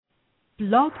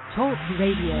Blog Talk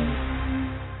Radio.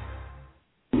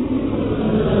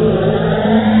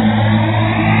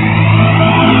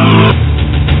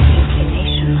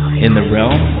 In the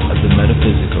realm of the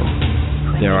metaphysical,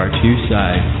 there are two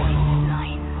sides.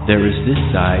 There is this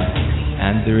side,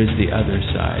 and there is the other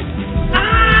side.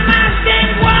 I'm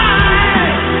asking why!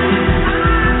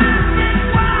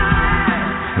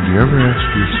 Have you ever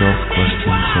asked yourself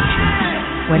questions such as,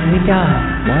 when we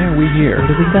die, why are we here? where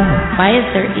do we go? Why is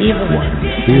there evil? Why do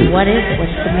we fear? What is it?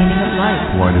 What's the meaning of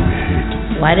life? Why do we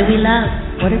hate? Why do we love?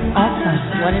 What is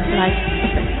Alzheimer's? What is life?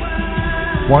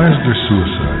 Why is there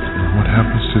suicide? And what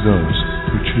happens to those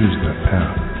who choose that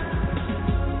path?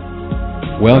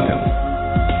 Welcome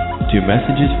to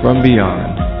Messages from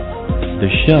Beyond,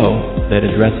 the show that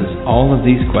addresses all of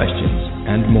these questions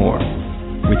and more,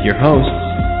 with your hosts,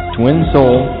 twin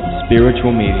soul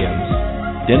spiritual mediums,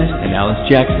 Dennis and Alice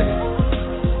Jackson.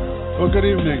 Well, good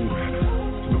evening.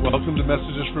 Welcome to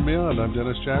Messages from Beyond. I'm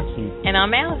Dennis Jackson. And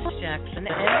I'm Alice Jackson,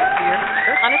 and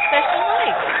we're on a special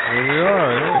night. Here we are,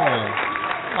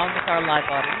 yeah. Along with our live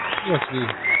audience. Yes, we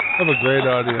have a great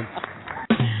audience.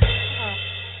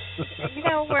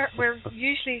 We're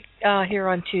usually here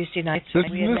on Tuesday nights. This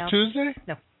Tuesday?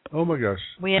 No. Oh my gosh.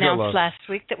 We announced last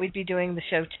week that we'd be doing the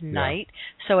show tonight,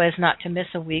 so as not to miss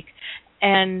a week.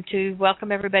 And to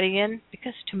welcome everybody in,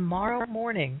 because tomorrow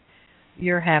morning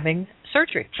you're having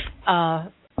surgery.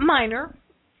 Minor,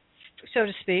 so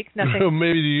to speak. Nothing.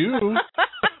 Maybe to you.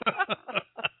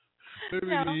 Maybe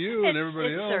to you and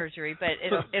everybody else. It's surgery, but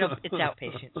it's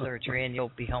outpatient surgery, and you'll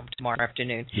be home tomorrow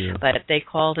afternoon. Yeah. But they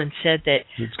called and said that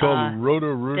it's called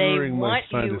roto-rootering my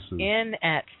sinuses. They want you in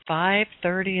at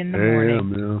 5:30 in the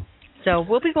morning. Yeah. So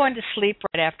we'll be going to sleep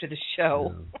right after the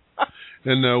show. Yeah.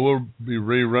 And we'll be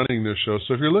rerunning this show.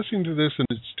 So if you're listening to this and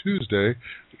it's Tuesday,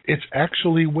 it's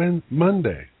actually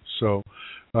Monday. So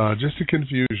just to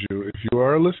confuse you, if you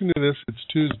are listening to this, it's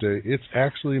Tuesday. It's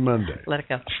actually Monday. Let it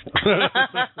go.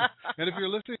 And if you're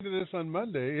listening to this on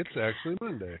Monday, it's actually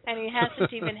Monday. And he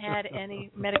hasn't even had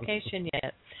any medication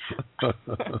yet.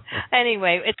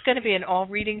 Anyway, it's going to be an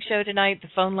all-reading show tonight. The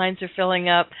phone lines are filling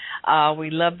up. We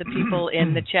love the people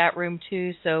in the chat room,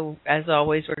 too. So, as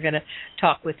always, we're going to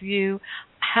talk with you.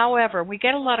 However, we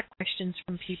get a lot of questions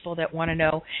from people that want to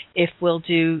know if we'll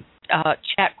do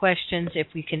chat questions, if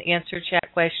we can answer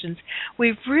chat questions.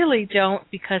 We really don't,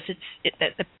 because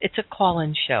it's a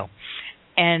call-in show.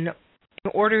 And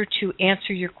in order to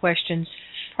answer your questions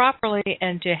properly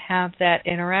and to have that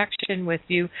interaction with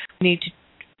you, we need to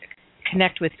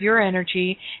connect with your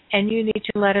energy, and you need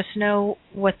to let us know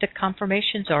what the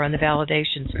confirmations are and the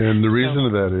validations. And the reason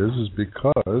of that is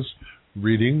because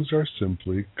readings are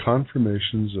simply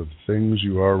confirmations of things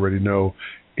you already know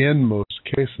in most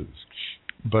cases.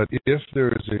 But if there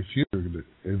is a future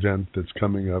event that's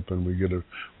coming up and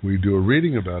we do a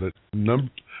reading about it,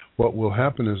 what will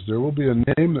happen is there will be a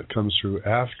name that comes through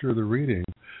after the reading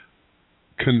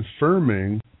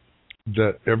confirming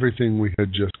that everything we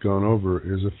had just gone over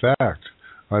is a fact.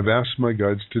 I've asked my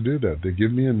guides to do that. They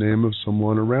give me a name of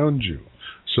someone around you.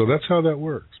 So that's how that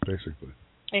works, basically.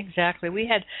 Exactly. We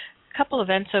had a couple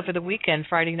events over the weekend,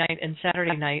 Friday night and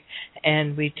Saturday night,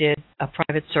 and we did a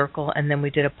private circle, and then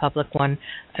we did a public one,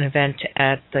 an event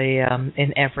at the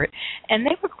in Everett, and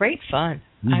they were great fun.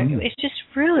 Mm-hmm. It's just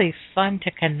really fun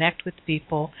to connect with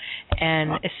people,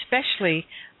 and especially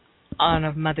on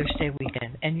a Mother's Day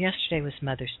weekend. And yesterday was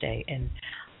Mother's Day, and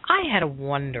I had a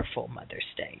wonderful Mother's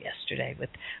Day yesterday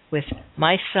with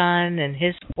my son and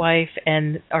his wife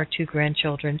and our two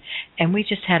grandchildren, and we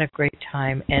just had a great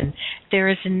time. And there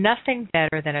is nothing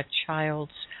better than a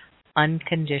child's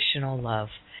unconditional love.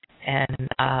 And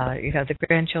the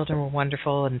grandchildren were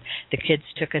wonderful, and the kids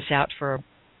took us out for a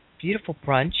beautiful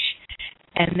brunch,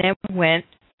 and then went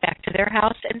back to their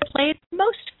house and played the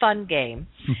most fun game.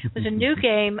 It was a new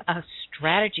game, a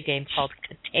strategy game called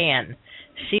Catan,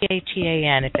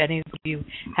 C-A-T-A-N. If any of you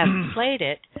have played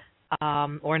it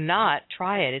or not,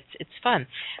 try it. It's fun.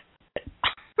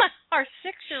 Our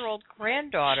 6-year-old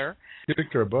granddaughter, she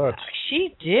kicked our butt.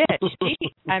 She did.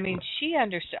 She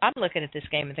understood. I'm looking at this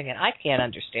game and thinking, I can't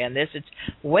understand this. It's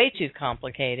way too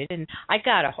complicated. And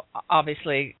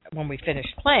obviously, when we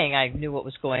finished playing, I knew what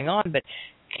was going on, but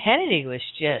Kennedy was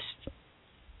just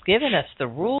giving us the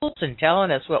rules and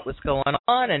telling us what was going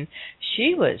on, and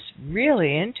she was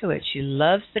really into it. She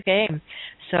loves the game.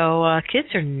 So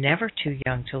kids are never too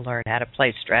young to learn how to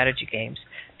play strategy games.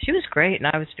 She was great, and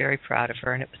I was very proud of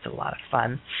her, and it was a lot of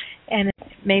fun. And it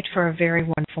made for a very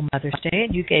wonderful Mother's Day,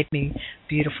 and you gave me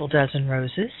beautiful dozen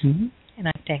roses, and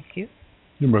I thank you.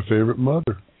 You're my favorite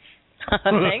mother.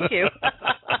 Thank you.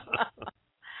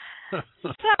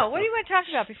 So, what do you want to talk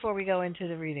about before we go into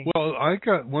the reading? Well, I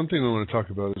got one thing I want to talk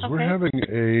about is we're Okay. having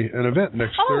an event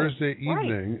next Thursday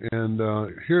evening, and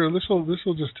here this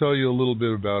will just tell you a little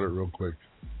bit about it real quick.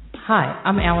 Hi,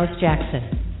 I'm Alice Jackson.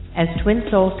 As Twin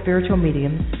Soul spiritual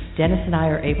mediums, Dennis and I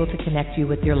are able to connect you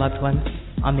with your loved ones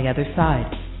on the other side.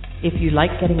 If you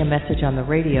like getting a message on the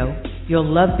radio, you'll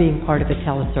love being part of a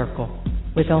telecircle.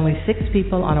 With only 6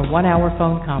 people on a 1-hour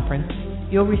phone conference,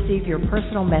 you'll receive your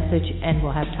personal message and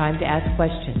will have time to ask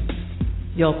questions.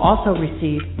 You'll also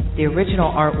receive the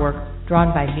original artwork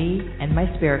drawn by me and my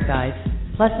spirit guides,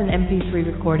 plus an MP3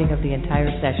 recording of the entire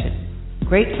session.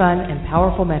 Great fun and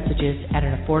powerful messages at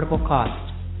an affordable cost.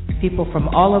 People from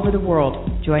all over the world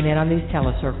join in on these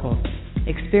telecircles.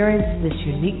 Experience this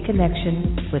unique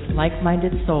connection with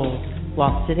like-minded souls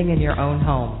while sitting in your own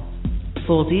home.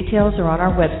 Full details are on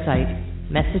our website,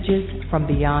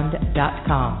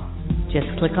 messagesfrombeyond.com. Just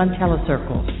click on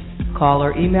telecircles. Call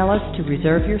or email us to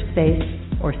reserve your space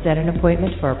or set an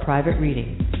appointment for a private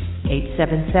reading.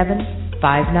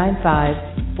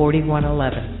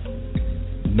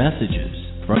 877-595-4111. Messages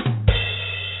from...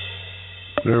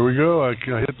 There we go. I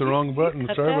hit the wrong button.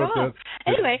 Sorry about that.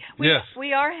 Anyway, Yes.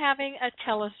 we are having a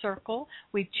telecircle.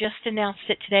 We just announced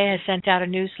it today. I sent out a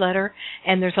newsletter,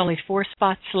 and there's only 4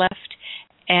 spots left,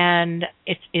 and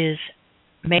it is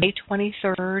May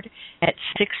 23rd at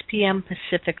 6 p.m.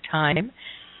 Pacific time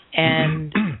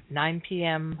and 9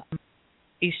 p.m.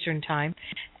 Eastern time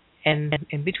and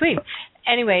in between.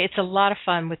 Anyway, it's a lot of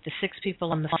fun with the 6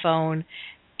 people on the phone,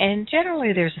 and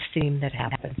generally there's a theme that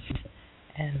happens.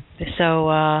 And so,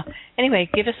 anyway,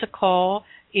 give us a call,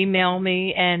 email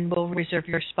me, and we'll reserve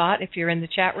your spot. If you're in the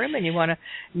chat room and you want to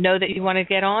know that you want to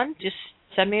get on, just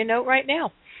send me a note right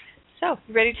now. So,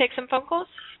 you ready to take some phone calls?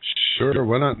 Sure,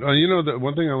 why not? The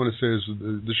one thing I want to say is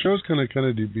the show's kind of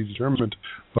be determined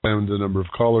by the number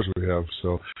of callers we have.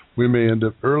 So we may end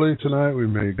up early tonight, we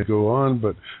may go on,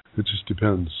 but it just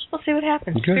depends. We'll see what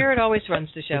happens. Okay. Spirit always runs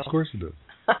the show. Of course it does.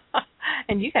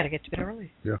 And you got to get to bed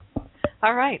early. Yeah.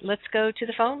 All right, let's go to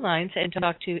the phone lines and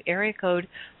talk to area code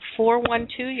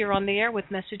 412. You're on the air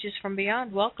with Messages from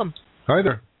Beyond. Welcome. Hi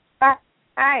there. Hi,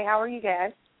 how are you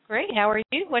guys? Great. How are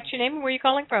you? What's your name and where are you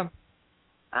calling from?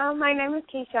 My name is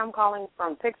Keisha. I'm calling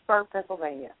from Pittsburgh,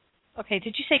 Pennsylvania. Okay,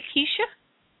 did you say Keisha?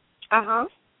 Uh-huh.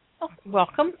 Oh,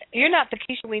 welcome. You're not the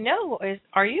Keisha we know,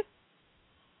 are you?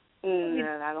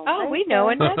 No, I don't Oh, think we so. know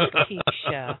another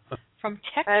Keisha from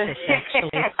Texas, actually.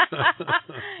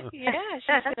 Yeah,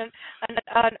 she's an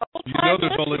old-time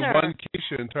there's only listener. one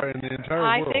Keisha in the entire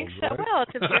world, I think so. right? Well,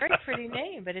 it's a very pretty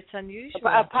name, but it's unusual.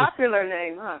 A popular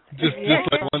name, huh? Just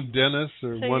like one Dennis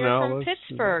or so one you're Alice. from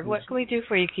Pittsburgh. What can we do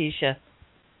for you, Keisha?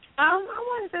 I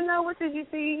wanted to know, what did you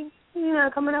see,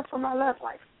 coming up for my love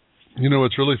life? You know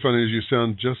what's really funny is you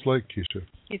sound just like Keisha.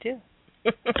 You do.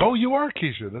 Oh, you are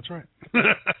Keisha. That's right.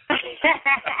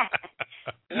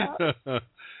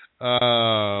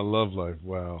 Love life.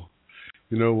 Wow.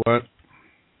 You know what?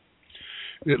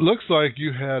 It looks like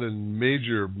you had a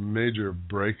major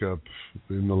breakup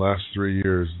in the last 3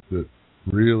 years that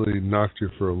really knocked you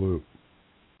for a loop.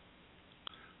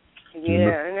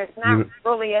 Yeah, and it's not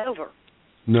fully over.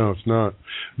 No, it's not.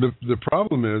 The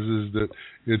problem is that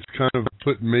it's kind of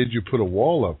made you put a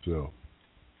wall up though.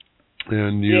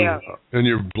 And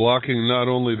you're blocking not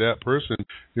only that person,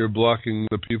 you're blocking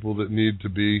the people that need to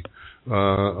be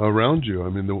around you. I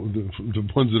mean, the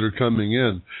ones that are coming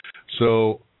in.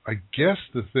 So I guess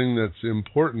the thing that's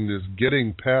important is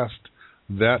getting past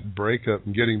that breakup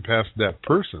and getting past that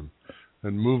person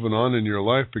and moving on in your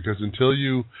life, because until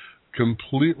you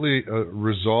completely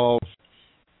resolve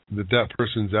that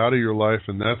person's out of your life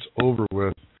and that's over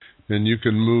with, and you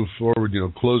can move forward,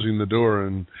 closing the door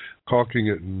and caulking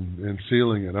it and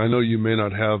sealing it. I know you may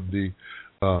not have the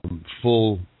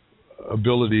full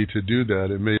ability to do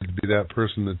that. It may be that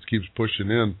person that keeps pushing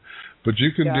in, but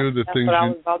you can do the things. That's what I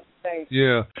was about to say.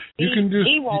 Yeah,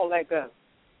 He won't let go.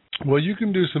 Well, you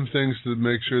can do some things to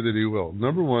make sure that he will.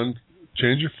 Number one,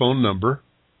 change your phone number,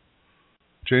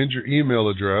 change your email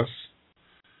address.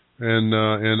 And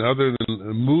other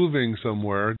than moving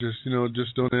somewhere, just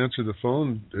don't answer the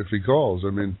phone if he calls.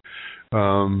 I mean,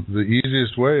 the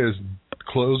easiest way is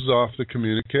close off the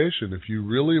communication. If you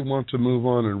really want to move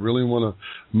on and really want to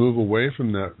move away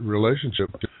from that relationship,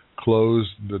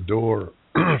 close the door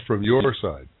from your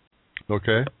side.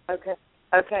 Okay? Okay,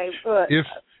 good.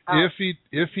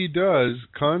 If he does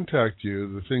contact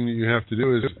you, the thing that you have to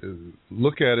do is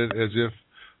look at it as if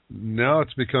now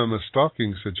it's become a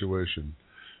stalking situation.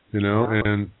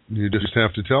 And you just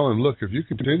have to tell him, look, if you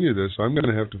continue this, I'm going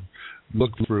to have to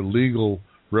look for legal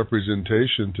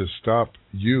representation to stop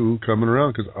you coming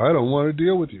around, because I don't want to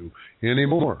deal with you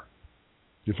anymore.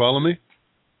 You follow me?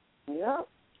 Yep.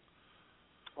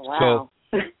 Wow.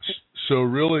 So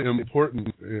really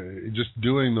important, just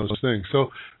doing those things.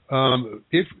 So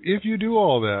if you do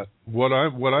all that, what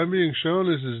I'm being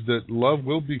shown is that love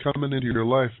will be coming into your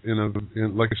life in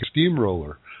like a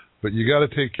steamroller. But you got to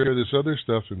take care of this other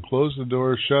stuff and close the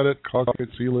door, shut it, caulk it,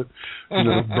 seal it,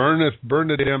 burn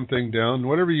the damn thing down,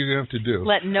 whatever you have to do.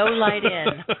 Let no light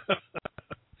in.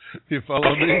 You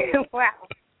follow me?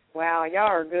 Wow, y'all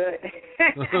are good.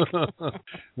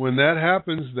 When that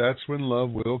happens, that's when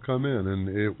love will come in, and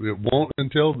it won't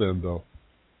until then, though.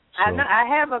 So. I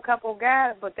have a couple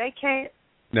guys, but they can't.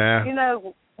 Nah. You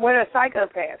know, we're a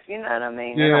psychopath. You know what I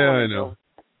mean? Yeah, I know.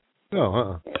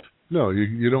 No, No,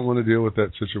 you don't want to deal with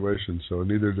that situation, so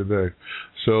neither do they.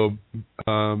 So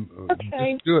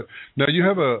okay. Just do it. Now, you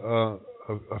have a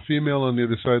female on the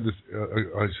other side.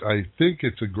 I think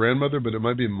it's a grandmother, but it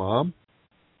might be a mom.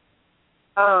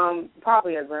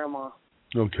 Probably a grandma.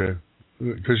 Okay,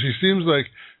 because she seems like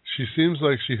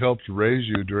she helped raise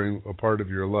you during a part of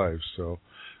your life, so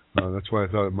that's why I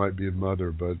thought it might be a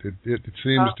mother, but it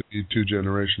seems to be two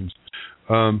generations.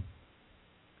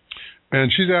 And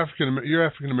she's African. You're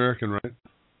African American, right?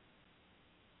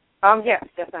 Yes,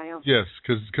 I am. Yes,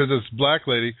 because this black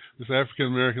lady, this African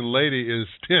American lady, is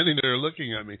standing there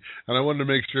looking at me, and I wanted to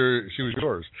make sure she was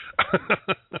yours.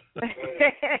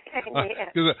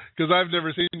 Because I've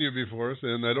never seen you before,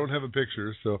 and I don't have a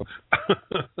picture, so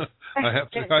I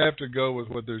have to go with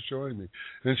what they're showing me.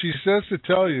 And she says to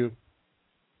tell you,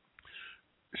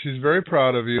 she's very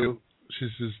proud of you. She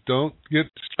says, don't get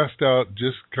stressed out.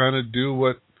 Just kind of do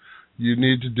what you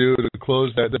need to do to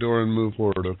close that door and move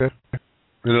forward, okay?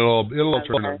 And it'll all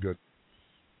turn out good.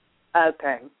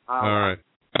 Okay. All right.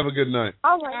 Have a good night.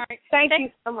 All right. Thank you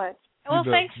so much. Well,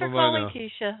 thanks for calling, now.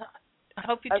 Keisha. I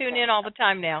hope you tune in all the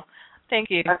time now. Thank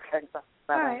you. Okay. Bye.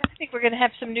 All right. I think we're going to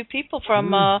have some new people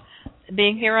from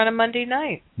being here on a Monday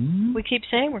night. We keep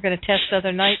saying we're going to test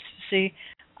other nights to see,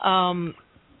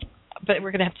 but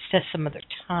we're going to have to test some other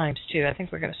times, too. I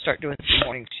think we're going to start doing some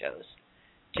morning shows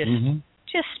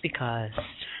just because.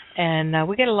 And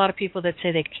we get a lot of people that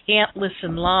say they can't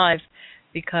listen live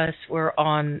because we're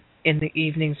on in the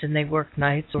evenings and they work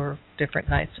nights or different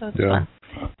nights, so it's fun.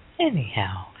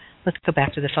 Anyhow, let's go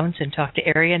back to the phones and talk to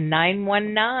area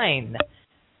 919.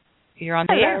 You're on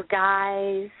the air. Hello,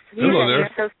 guys. Hello there. You're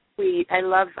so sweet. I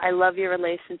love your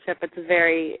relationship. It's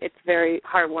very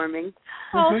heartwarming.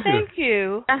 Oh, thank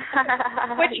you.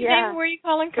 What's your name? Where are you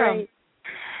calling from?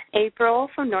 April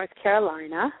from North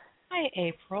Carolina. Hi,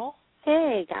 April.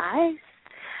 Hey, guys.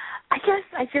 I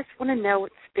just want to know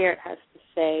what Spirit has to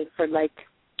say for, like,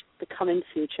 the coming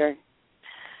future.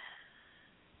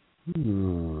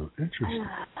 Interesting.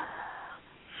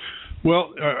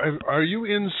 Well, are you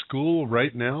in school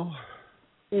right now?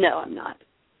 No, I'm not.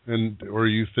 And are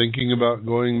you thinking about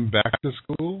going back to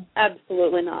school?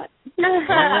 Absolutely not.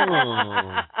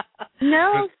 Oh.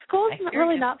 No, school's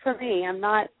really not for me. I'm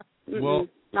not. Well,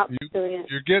 not doing it.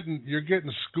 You're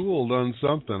getting schooled on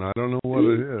something. I don't know what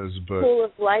it is, but School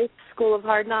of Life, School of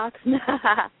Hard Knocks.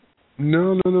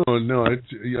 No.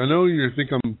 I know you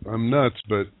think I'm nuts,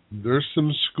 but there's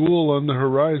some school on the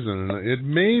horizon, and it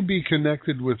may be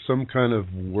connected with some kind of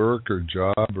work or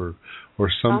job or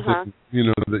something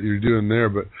that you're doing there.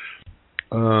 But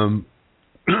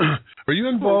are you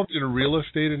involved in real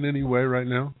estate in any way right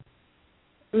now?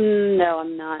 No,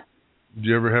 I'm not. Do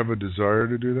you ever have a desire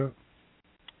to do that?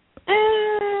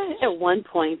 At one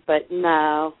point, but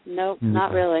nope,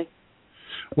 not really.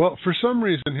 Well, for some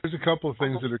reason, here's a couple of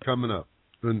things that are coming up.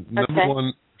 And number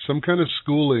one, some kind of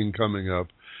schooling coming up,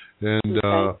 and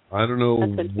I don't know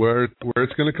where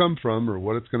it's going to come from or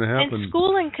what it's going to happen. And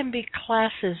schooling can be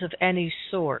classes of any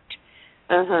sort.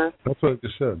 That's what I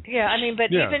just said. Yeah, I mean,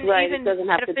 but even it doesn't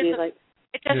have to be like.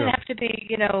 It doesn't have to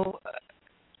be,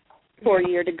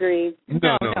 4-year degree.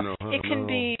 No. It can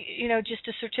be, just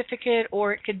a certificate,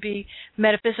 or it could be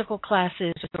metaphysical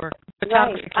classes or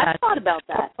photography classes. I've thought about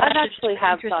that. I actually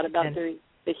have thought about doing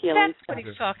the healing That's what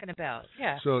he's talking about,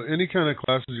 yeah. So any kind of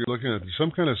classes you're looking at, there's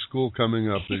some kind of school coming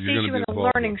up that you're going to be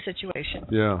involved in. He sees you in a learning situation.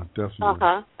 Yeah,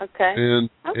 definitely. Okay.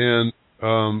 And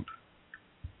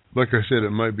like I said,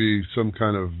 it might be some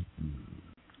kind of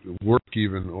work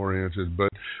even oriented,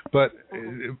 but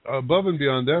above and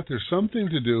beyond that, there's something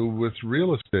to do with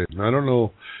real estate. And I don't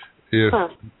know if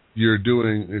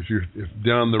if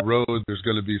down the road there's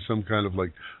going to be some kind of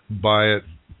like buy it,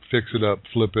 fix it up,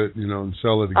 flip it, and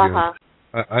sell it again.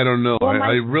 I don't know. Well,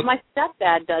 my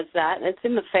stepdad does that. It's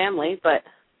in the family, but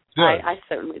I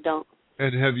certainly don't.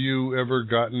 And have you ever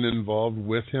gotten involved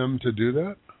with him to do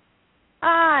that?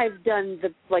 I've done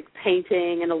the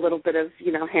painting and a little bit of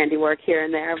handiwork here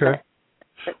and there. Okay.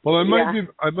 Well, I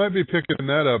might be picking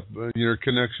that up, your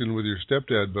connection with your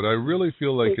stepdad, but I really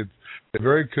feel like it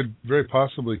very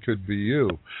possibly could be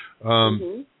you.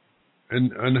 And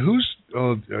who's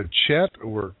Chet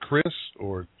or Chris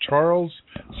or Charles?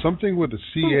 Something with a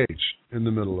CH in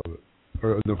the middle of it,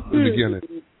 or the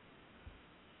beginning.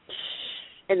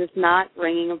 It is not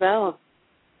ringing a bell.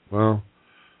 Well,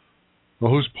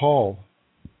 who's Paul?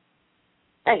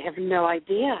 I have no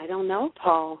idea. I don't know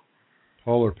Paul.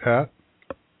 Paul or Pat?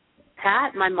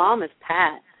 Pat. My mom is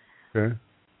Pat. Okay.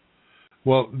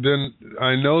 Well, then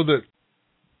I know that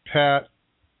Pat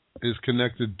is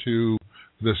connected to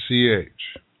the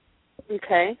CH.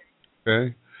 Okay.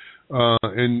 Okay.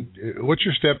 And what's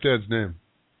your stepdad's name?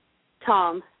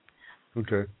 Tom.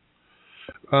 Okay.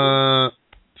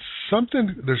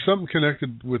 There's something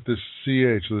connected with this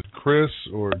CH, with Chris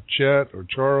or Chet or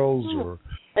Charles or.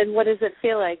 And what does it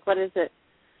feel like? What is it?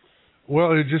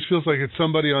 Well, it just feels like it's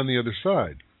somebody on the other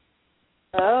side.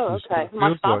 Oh, okay.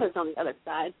 My father's on the other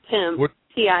side. Tim. What?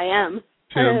 T-I-M.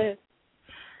 Tim.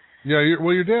 Yeah,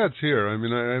 your dad's here. I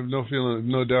mean, I have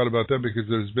no doubt about that because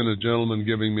there's been a gentleman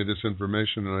giving me this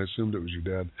information, and I assumed it was your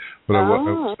dad. But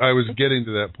I was getting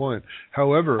to that point.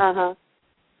 However,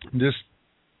 this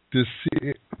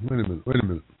wait a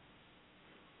minute.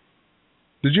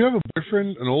 Did you have a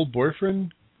boyfriend, an old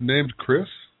boyfriend named Chris?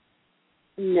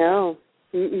 No.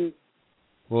 Mm-mm.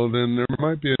 Well, then there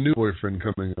might be a new boyfriend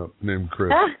coming up named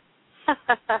Chris.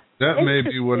 That may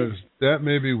be what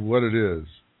it is.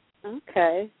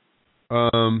 Okay.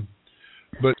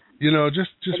 But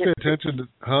just pay attention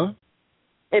to,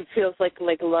 It feels like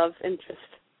love interest.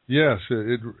 Yes,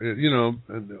 it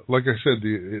like I said,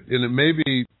 it may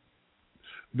be.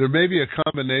 There may be a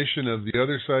combination of the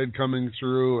other side coming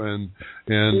through, and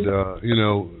I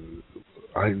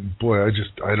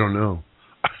don't know.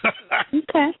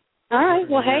 Okay. All right.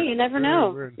 Well, hey, you never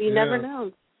know. You never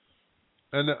know.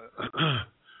 And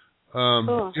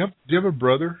cool. do you have a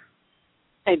brother?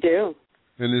 I do.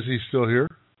 And is he still here?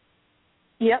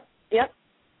 Yep.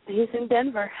 He's in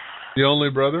Denver. The only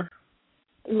brother?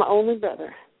 My only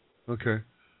brother. Okay.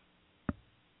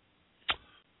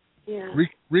 Yeah.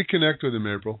 Reconnect with him,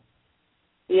 April.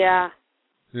 Yeah.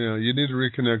 Yeah, you need to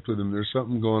reconnect with him. There's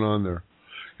something going on there.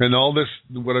 And all this,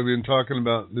 what I've been talking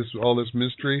about, all this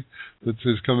mystery that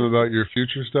has come about your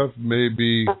future stuff may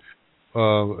be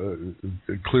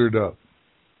cleared up.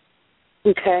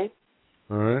 Okay.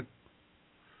 All right?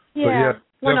 Yeah.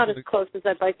 We're not as close as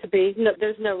I'd like to be. No,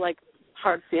 there's no,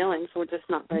 hard feelings. We're just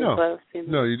not very close.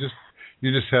 No, you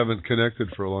just haven't connected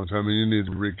for a long time, and you need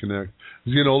to reconnect.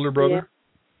 Is he an older brother?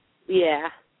 Yeah.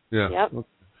 Yeah. Yep. Okay.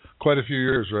 Quite a few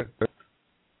years, right?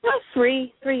 Well,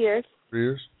 3 years. 3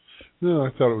 years? No, I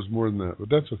thought it was more than that, but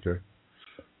that's okay.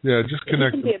 Yeah, just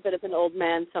connect. He can be a bit of an old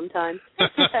man sometimes.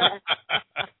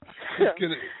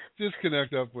 Just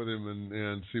connect up with him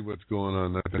and see what's going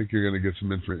on. I think you're going to get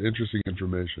some interesting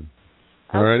information.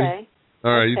 All righty? Okay.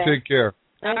 All right, you take care.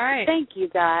 All right. Thank you,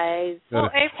 guys. Well,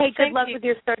 hey, good luck with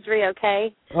your surgery,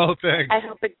 okay? Oh, thanks. I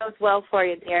hope it goes well for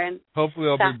you, Darren. Hopefully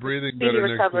I'll be breathing better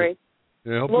next week.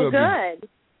 Yeah, good.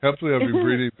 Hopefully I'll be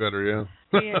breathing better, yeah.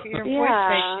 Your voice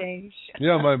may change.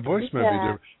 Yeah, my voice may be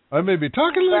different. I may be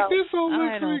talking like this all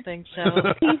next week. I don't think so.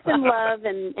 Peace and love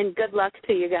and good luck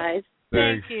to you guys.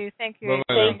 Thanks. Thank you.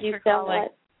 Bye-bye Thank you so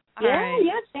much. Right.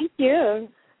 Yeah, thank you.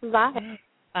 Bye.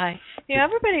 Bye.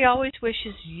 Everybody always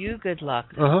wishes you good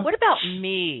luck. What about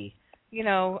me?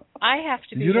 I have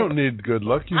to be... You don't need good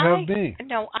luck. You have me.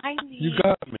 No, I need... You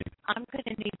got me. I'm going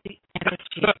to need the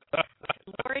energy.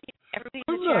 Lori, everybody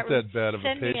I'm not that bad of a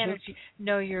patient. Send me energy.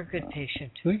 No, you're a good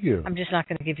patient. Thank you. I'm just not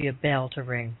going to give you a bell to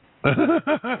ring. It's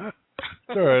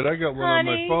all right. I got one on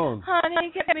my phone.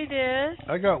 Honey, get me this.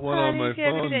 I got one on my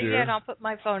phone, dear. Yeah, and I'll put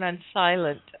my phone on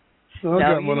silent. No,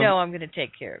 I'm going to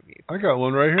take care of you. I got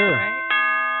one right here. All right.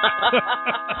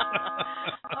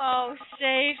 Oh,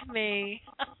 save me.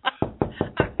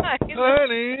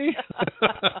 Honey.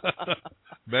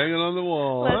 Banging on the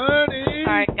wall. Honey.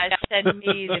 All right, guys, send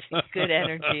me the good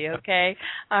energy, okay?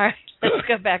 All right, let's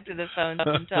go back to the phone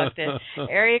and talk to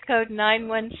area code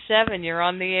 917. You're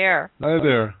on the air. Hi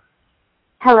there.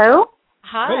 Hello?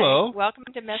 Hi. Hello. Welcome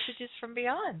to Messages from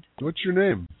Beyond. What's your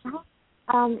name?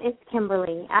 It's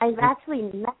Kimberly. I've actually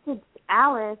messaged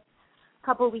Alice a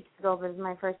couple of weeks ago, but it was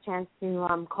my first chance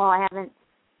to call. I haven't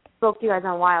spoke to you guys in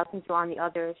a while since you're on the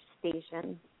other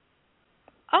station.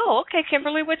 Oh, okay,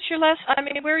 Kimberly. What's your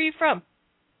where are you from?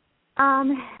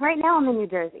 Right now I'm in New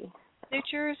Jersey. New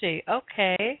Jersey.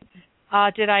 Okay.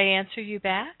 Did I answer you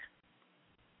back?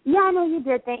 Yeah, I know you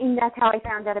did. And that's how I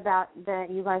found out about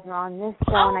you guys are on this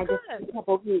show, and I just a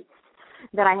couple of weeks.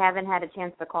 that I haven't had a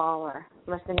chance to call or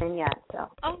listen in yet. So.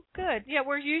 Oh, good. Yeah,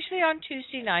 we're usually on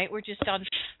Tuesday night. We're just on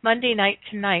Monday night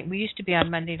tonight. We used to be on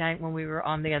Monday night when we were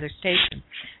on the other station.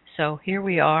 So here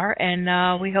we are,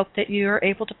 and we hope that you're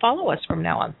able to follow us from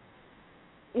now on.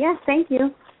 Yes, thank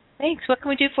you. Thanks. What can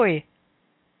we do for you?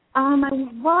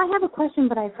 I have a question,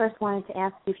 but I first wanted to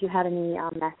ask you if you had any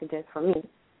messages for me.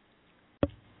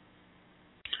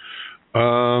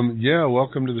 Yeah,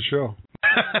 welcome to the show.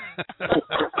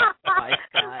 Nice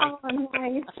guy. Oh,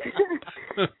 nice.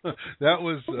 That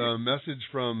was a message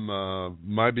from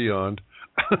my beyond.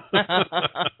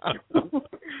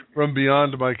 From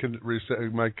beyond my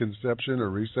conception or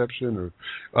reception, or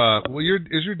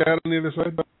is your dad on the other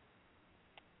side?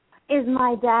 Is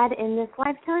my dad in this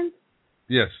lifetime?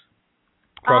 Yes.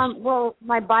 Well,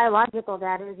 my biological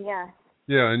dad is, yes.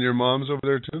 Yeah, and your mom's over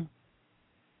there too?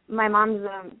 My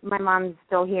mom's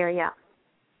still here, yeah.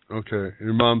 Okay,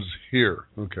 your mom's here.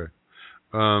 Okay.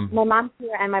 My mom's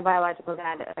here and my biological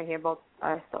dad are here. Both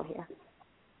are still here.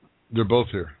 They're both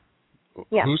here.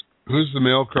 Yeah. Who's the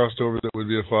male crossed over that would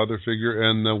be a father figure,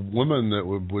 and the woman that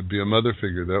would be a mother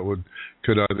figure? That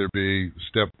could either be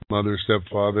stepmother,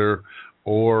 stepfather,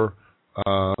 or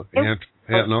aunt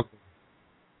and uncle.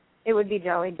 It would be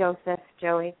Joey, Joseph,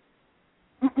 Joey.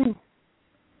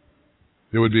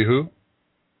 It would be who?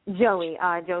 Joey,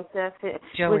 Joseph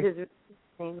Joey. was his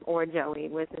name, or Joey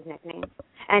was his nickname.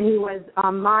 And he was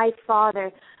my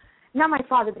father, not my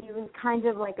father, but he was kind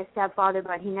of like a stepfather,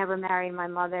 but he never married my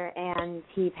mother, and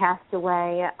he passed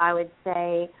away, I would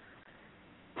say,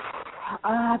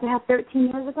 about 13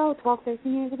 years ago, 12,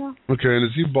 13 years ago. Okay, and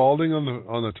is he balding on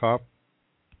the top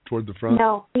toward the front?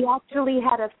 No, he actually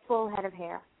had a full head of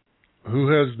hair. Who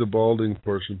has the balding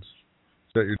portions?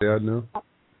 Is that your dad now?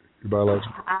 Your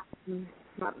biological?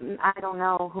 I don't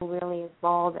know who really is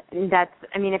bald.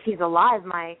 If he's alive,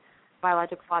 my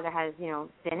biological father has,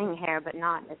 thinning hair, but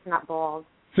it's not bald.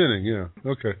 Thinning, yeah.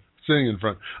 Okay. Thinning in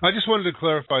front. I just wanted to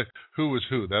clarify who was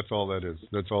who. That's all that is.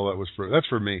 That's all that was for. That's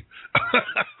for me.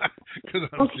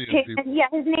 Yeah,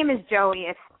 his name is Joey.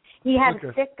 He had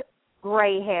thick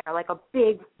gray hair, like a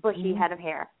big, bushy head of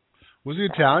hair. Was he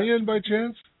Italian by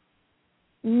chance?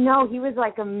 No, he was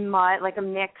like a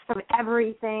mix of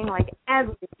everything,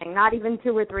 not even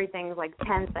 2 or 3 things, like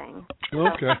 10 things.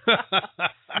 Okay.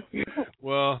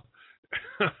 Well,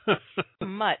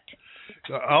 mutt.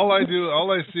 All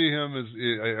I see him is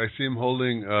I see him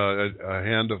holding a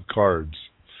hand of cards.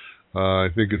 I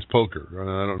think it's poker.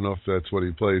 I don't know if that's what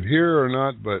he played here or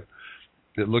not, but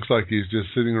it looks like he's just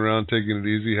sitting around taking it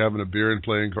easy, having a beer and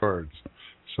playing cards.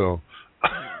 So.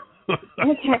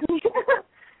 Okay.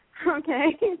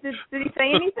 Okay. Did he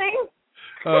say anything?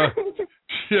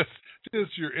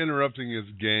 Just you're interrupting his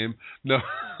game. No.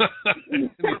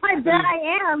 I bet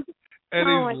I am.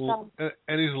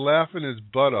 And he's laughing his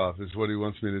butt off is what he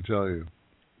wants me to tell you.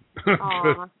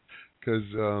 Because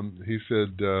he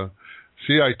said,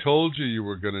 see, I told you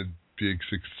were going to be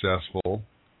successful.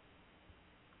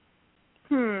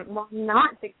 Well,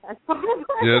 not successful.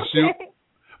 Yes,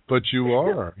 but you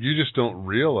are. You just don't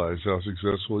realize how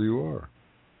successful you are.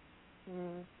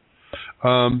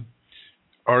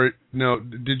 Now,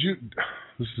 did you,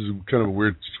 this is kind of a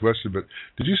weird question, but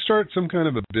did you start some kind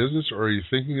of a business, or are you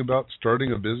thinking about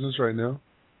starting a business right now?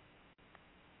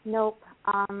 Nope.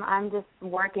 I'm just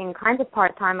working kind of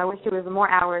part-time. I wish it was more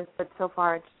hours, but so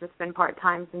far it's just been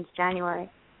part-time since January.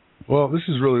 Well, this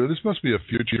must be a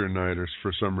future night, or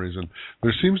for some reason.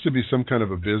 There seems to be some kind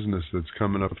of a business that's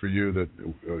coming up for you that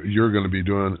you're going to be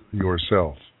doing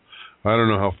yourself. I don't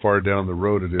know how far down the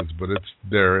road it is, but it's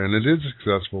there, and it is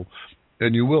successful,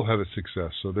 and you will have a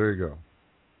success. So there you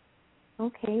go.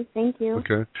 Okay, thank you.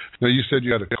 Okay. Now, you said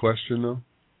you had a question, though?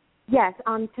 Yes.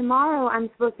 Tomorrow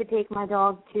I'm supposed to take my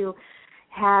dog to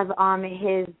have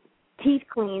his teeth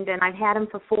cleaned, and I've had him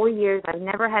for 4 years. I've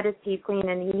never had his teeth cleaned,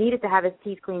 and he needed to have his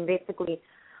teeth cleaned basically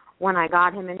when I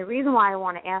got him. And the reason why I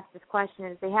want to ask this question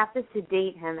is they have to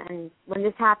sedate him, and when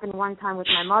this happened one time with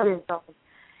my mother's dog,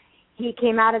 he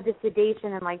came out of the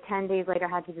sedation and 10 days later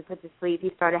had to be put to sleep. He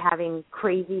started having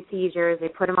crazy seizures. They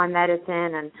put him on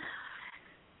medicine, and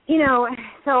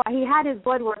so he had his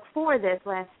blood work for this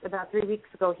about 3 weeks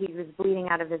ago. He was bleeding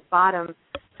out of his bottom,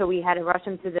 so we had to rush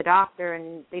him to the doctor,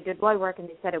 and they did blood work, and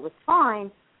they said it was fine,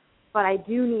 but I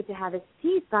do need to have his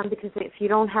teeth done, because if you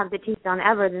don't have the teeth done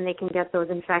ever, then they can get those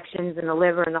infections in the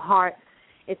liver and the heart.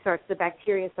 The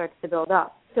bacteria starts to build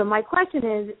up. So my question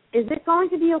is it going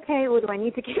to be okay, or do I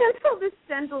need to cancel this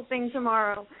dental thing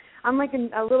tomorrow? I'm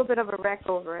a little bit of a wreck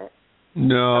over it.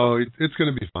 No, it's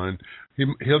going to be fine.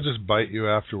 He'll just bite you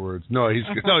afterwards. No, he's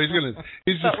just going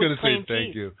to say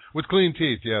thank you with clean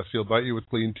teeth. Yes, he'll bite you with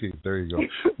clean teeth. There you go.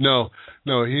 No,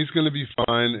 he's going to be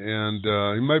fine, and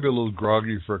he might be a little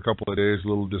groggy for a couple of days, a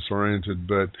little disoriented,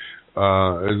 but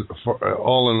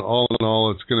all in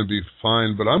all, it's going to be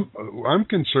fine. But I'm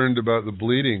concerned about the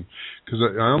bleeding because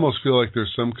I almost feel like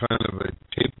there's some kind of a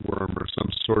tapeworm or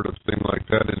some sort of thing like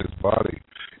that in his body.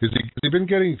 Has he been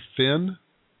getting thin?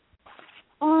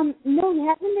 No, he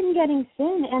hasn't been getting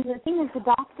thin, and the thing is, the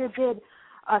doctor did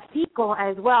a fecal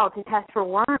as well to test for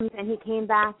worms, and he came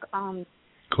back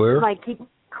clear,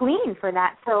 clean for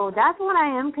that. So that's what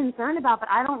I am concerned about, but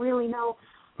I don't really know.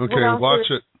 Okay,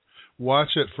 watch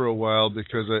it for a while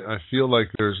because I feel like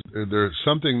there's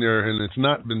something there, and it's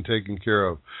not been taken care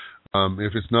of.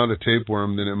 If it's not a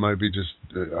tapeworm, then it might be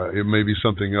it may be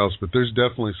something else, but there's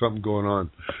definitely something going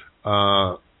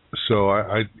on. So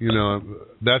I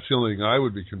that's the only thing I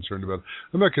would be concerned about.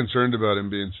 I'm not concerned about him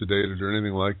being sedated or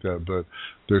anything like that, but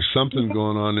there's something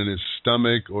going on in his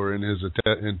stomach or in his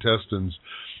intestines,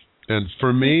 and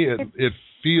for me, it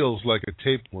feels like a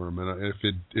tapeworm. And if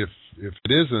it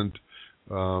isn't,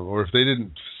 or if they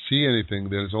didn't see anything,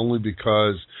 then it's only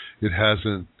because it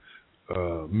hasn't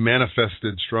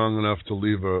manifested strong enough to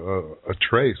leave a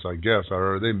trace, I guess,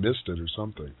 or they missed it or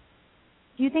something.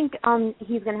 Do you think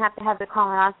he's going to have the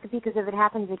colonoscopy? Because if it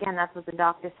happens again, that's what the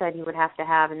doctor said he would have to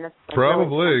have, and that's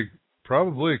probably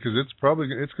because it's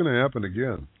going to happen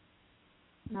again.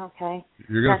 Okay.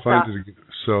 You're going to find it again.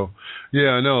 So,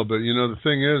 yeah, I know, but the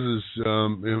thing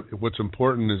is what's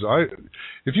important is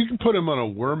if you can put him on a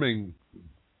worming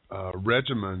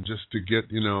regimen just to get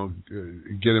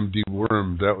get him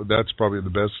dewormed, that's probably the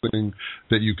best thing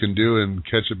that you can do and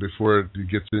catch it before it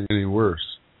gets any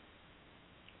worse.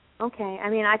 Okay. I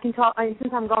mean, I can talk,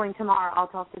 since I'm going tomorrow, I'll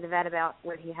talk to the vet about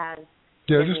what he has.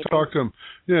 Yeah, just talk to him.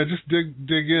 Yeah, just dig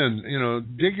in.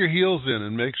 Dig your heels in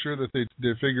and make sure that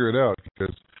they figure it out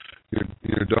because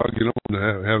your dog, you don't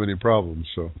want to have any problems.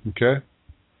 So, okay?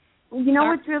 You know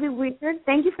what's really weird?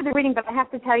 Thank you for the reading, but I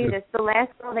have to tell you this. The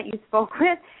last girl that you spoke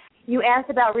with, you asked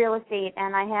about real estate,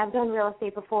 and I have done real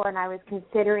estate before, and I was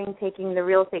considering taking the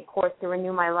real estate course to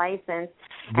renew my license.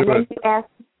 And then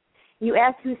you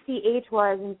asked who CH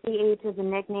was, and CH is a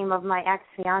nickname of my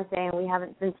ex-fiance, and we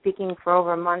haven't been speaking for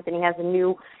over a month, and he has a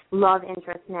new love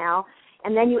interest now.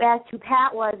 And then you asked who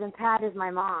Pat was, and Pat is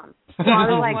my mom. So I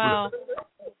was like, wow.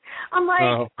 I'm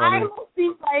like, I must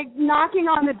be knocking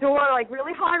on the door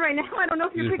really hard right now. I don't know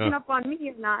if you're picking up on me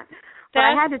or not. But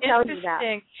I had to tell you that.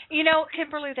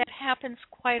 Kimberly, that happens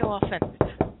quite often.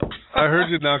 I heard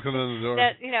you knocking on the door.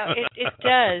 That it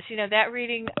does. That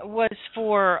reading was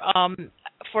for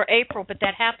April, but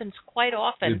that happens quite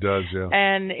often. It does, yeah.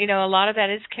 And a lot of that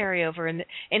is carryover, and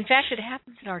in fact, it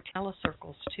happens in our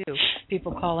telecircles too.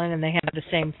 People call in and they have the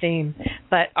same theme.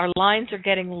 But our lines are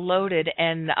getting loaded,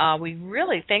 and we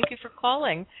really thank you for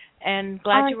calling, and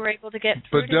glad you were able to get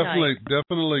through tonight. But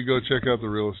definitely go check out the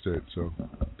real estate. So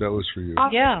that was for you.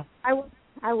 Yeah,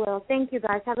 I will. Thank you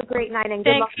guys. Have a great night and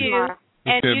good luck tomorrow.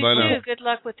 And okay, you bye too. Now. Good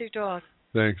luck with your dog.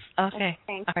 Thanks. Okay.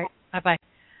 Thanks. All right. Bye-bye.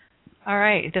 All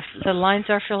right. The lines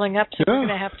are filling up, so we're going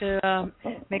to have to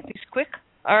make these quick.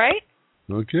 All right?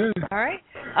 Okay. All right.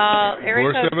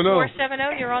 Area code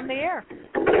 470, you're on the air.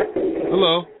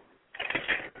 Hello.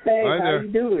 Hey, Hi there. how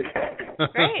you doing?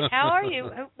 Great. How are you?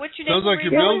 What's your name? Sounds like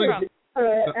you're building.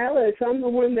 Alice, I'm the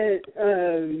one that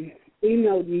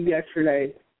emailed you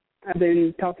yesterday. I've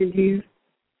been talking to you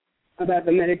about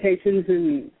the meditations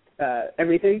and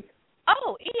everything.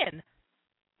 Oh, Ian.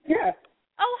 Yeah.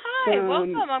 Oh, hi.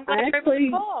 Welcome. I'm glad you're able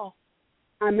to call.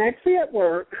 I'm actually at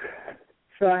work,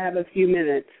 so I have a few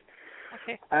minutes.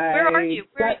 Okay. Where are you?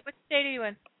 What state are you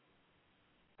in?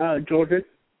 Georgia.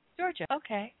 Georgia.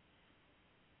 Okay.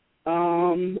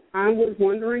 I was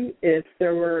wondering if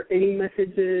there were any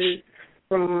messages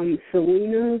from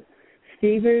Selena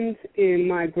Stevens and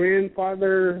my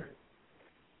grandfather,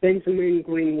 Benjamin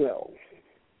Greenwell.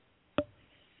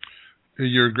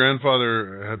 Your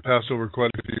grandfather had passed over quite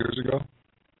a few years ago?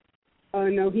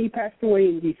 No, he passed away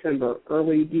in December,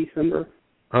 early December.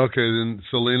 Okay, then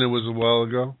Selena was a while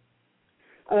ago?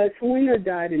 Selena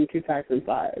died in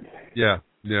 2005. Yeah.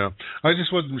 I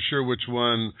just wasn't sure which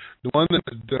one. The one that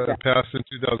passed in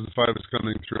 2005 is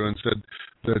coming through and said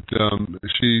that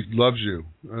she loves you.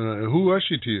 Who was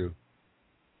she to you?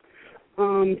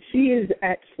 She is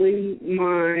actually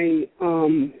my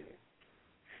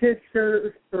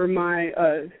sister, or my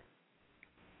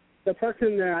the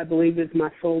person that I believe is my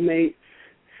soulmate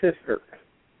sister.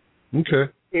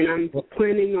 Okay. And I'm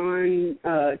planning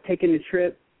on taking a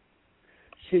trip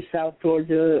to South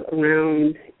Georgia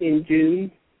around in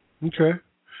June. Okay.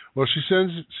 Well, she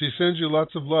sends you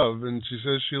lots of love, and she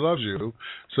says she loves you.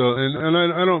 So, and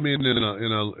I don't mean in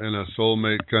a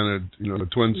soulmate kind of a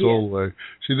twin soul way.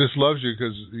 She just loves you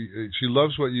because she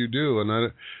loves what you do,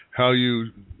 and how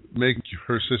you make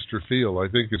her sister feel. I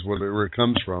think is where it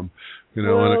comes from.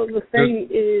 Well, the thing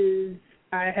is,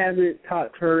 I haven't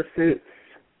talked to her since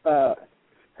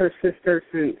her sister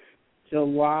since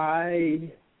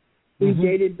July. We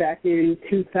dated back in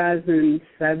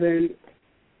 2007.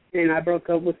 And I broke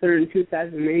up with her in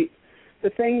 2008. The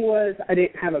thing was, I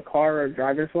didn't have a car or a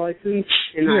driver's license,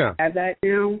 and I have that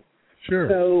now. Sure.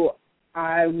 So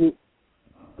I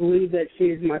believe that she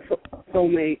is my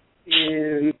soulmate,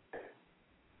 and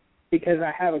because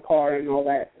I have a car and all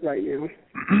that right now.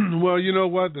 Well, you know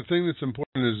what? The thing that's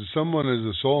important is if someone is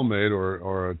a soulmate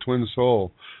or a twin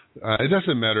soul. It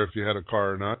doesn't matter if you had a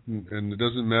car or not, and it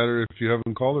doesn't matter if you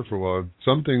haven't called her for a while.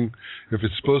 Something, if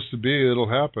it's supposed to be, it'll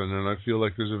happen, and I feel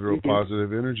like there's a real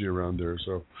positive energy around there.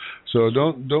 So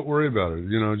don't worry about it.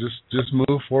 Just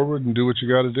move forward and do what you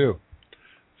got to do.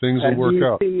 Things will work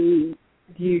out. Do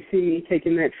you see me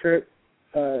taking that trip?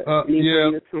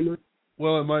 This summer?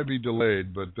 Well, it might be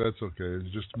delayed, but that's okay.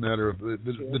 It's just a matter of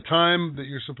the time that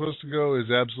you're supposed to go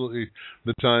is absolutely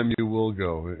the time you will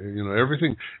go.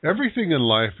 Everything in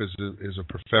life is a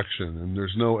perfection, and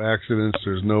there's no accidents.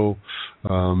 There's no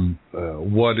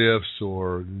what ifs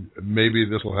or maybe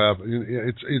this will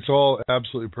happen. It's all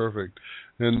absolutely perfect.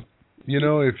 And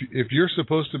if you're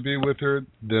supposed to be with her,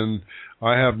 then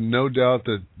I have no doubt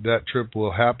that trip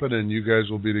will happen and you guys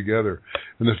will be together.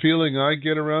 And the feeling I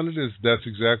get around it is that's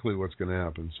exactly what's going to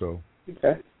happen. So,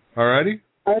 okay. All righty?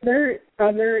 Are there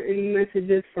any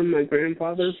messages from my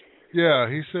grandfather? Yeah,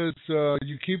 he says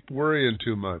you keep worrying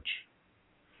too much.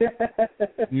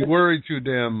 You worry too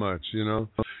damn much, You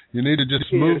need to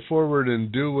just move forward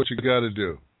and do what you got to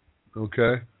do.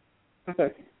 Okay?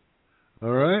 Okay.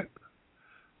 All right?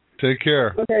 Take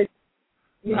care. Okay.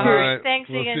 All right. Thanks,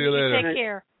 we'll Ian. See you later. Take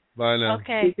care. Bye now.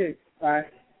 Okay. Bye.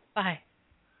 Bye.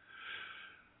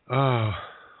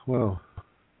 Well,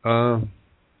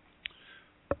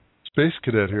 Space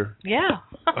Cadet here. Yeah.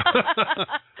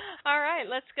 All right.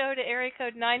 Let's go to area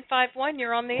code 951.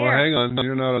 You're on the air. Well, hang on.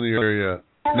 You're not on the air yet.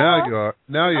 Hello? Now you are.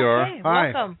 Now you are.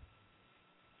 Hi. Welcome.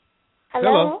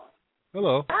 Hello?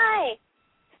 Hello. Hi.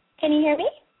 Can you hear me?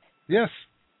 Yes.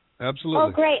 Absolutely.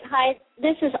 Oh, great. Hi.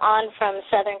 This is Ann from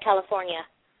Southern California.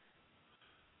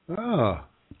 Ah.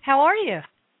 How are you?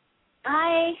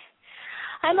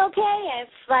 I'm okay.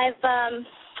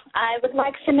 I would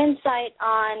like some insight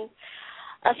on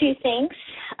a few things.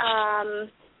 A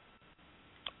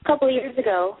couple of years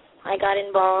ago, I got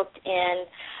involved in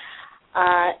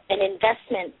an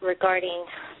investment regarding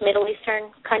Middle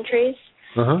Eastern countries,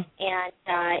 and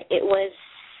it was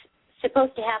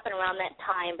supposed to happen around that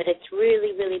time, but it's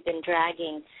really, really been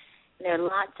dragging. There are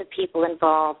lots of people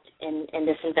involved in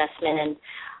this investment, and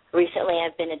recently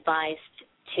I've been advised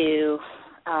to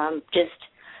just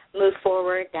move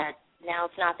forward, that now's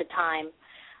not the time,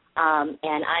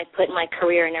 and I put my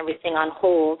career and everything on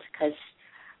hold because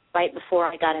right before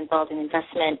I got involved in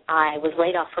investment, I was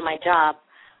laid off from my job,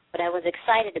 but I was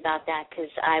excited about that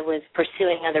because I was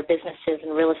pursuing other businesses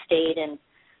in real estate and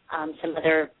some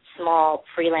other small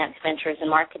freelance ventures in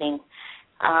marketing.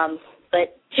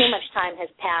 But too much time has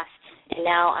passed, and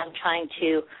now I'm trying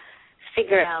to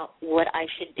figure out what I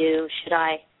should do. Should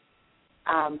I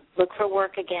look for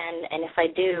work again? And if I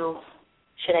do,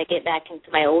 should I get back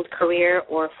into my old career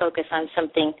or focus on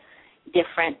something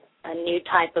different, a new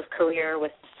type of career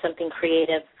with something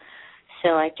creative? So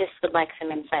I just would like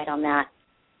some insight on that.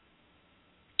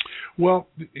 Well,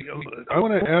 I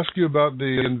want to ask you about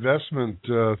the investment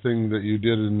thing that you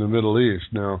did in the Middle East.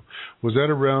 Now, was that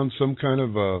around some kind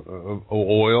of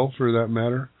oil, for that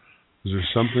matter? Is there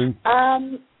something?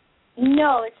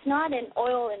 No, it's not an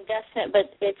oil investment,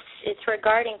 but it's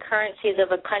regarding currencies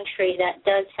of a country that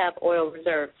does have oil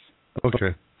reserves.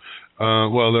 Okay.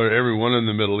 Well, everyone in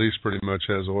the Middle East pretty much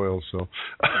has oil, so.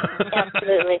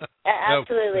 Absolutely,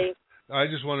 absolutely. I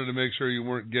just wanted to make sure you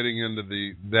weren't getting into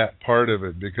that part of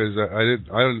it because I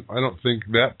don't think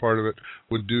that part of it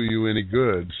would do you any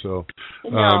good. So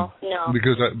no.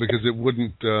 Because it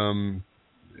wouldn't. I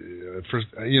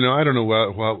don't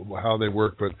know how they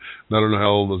work, but I don't know how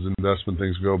all those investment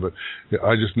things go. But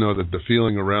I just know that the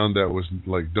feeling around that was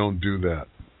like, don't do that.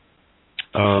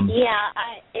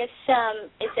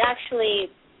 It's actually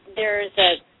there's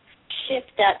a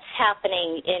shift that's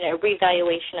happening in a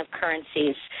revaluation of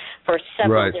currencies for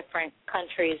several different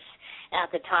countries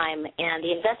at the time, and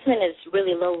the investment is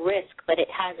really low risk, but it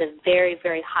has a very,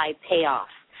 very high payoff,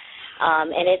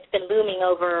 and it's been looming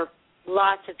over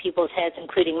lots of people's heads,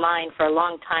 including mine, for a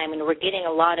long time, and we're getting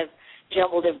a lot of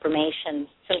jumbled information.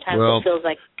 Sometimes it feels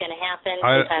like it's going to happen.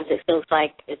 Sometimes it feels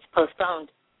like it's postponed.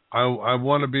 I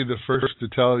want to be the first to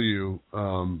tell you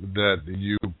that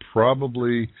you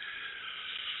probably,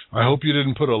 I hope you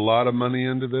didn't put a lot of money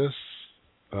into this,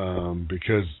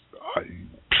 because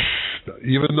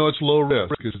even though it's low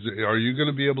risk, are you going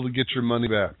to be able to get your money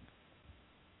back?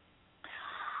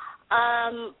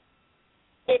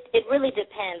 It really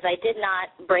depends. I did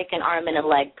not break an arm and a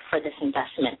leg for this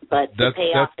investment, but the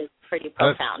payoff is pretty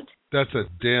profound. That's a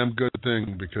damn good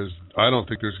thing, because I don't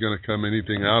think there's going to come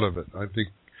anything out of it.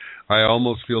 I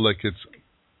almost feel like it's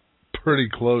pretty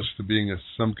close to being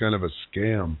some kind of a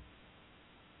scam.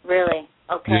 Really?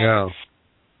 Okay. Yeah.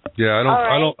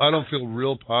 I don't feel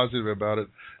real positive about it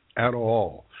at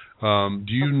all.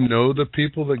 Do you know the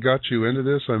people that got you into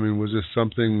this? I mean, was this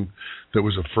something that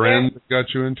was a friend that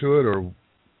got you into it, or?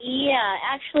 Yeah,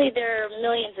 actually, there are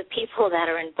millions of people that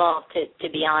are involved. To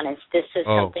be honest, this is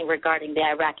something regarding the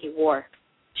Iraqi war.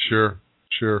 Sure.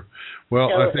 Well,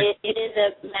 so I think it is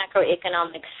a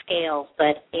macroeconomic scale,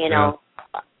 but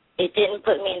it didn't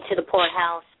put me into the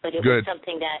poorhouse. But it was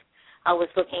something that I was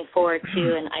looking forward to,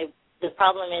 and the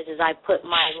problem is I put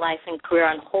my life and career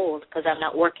on hold because I'm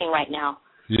not working right now.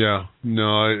 Yeah,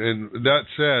 no, and that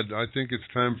said, I think it's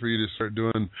time for you to start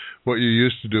doing what you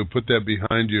used to do. Put that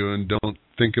behind you and don't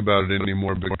think about it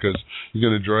anymore, because you're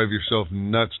going to drive yourself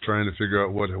nuts trying to figure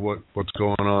out what's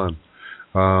going on.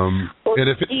 What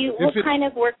kind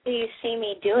of work do you see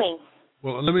me doing?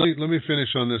 Well, let me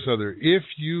finish on this other. If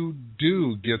you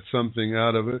do get something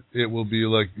out of it, it will be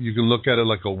like, you can look at it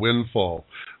like a windfall.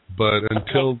 But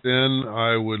until then,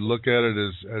 I would look at it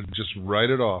as just write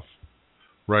it off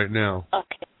right now.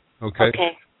 Okay.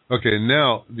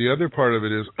 Now, the other part of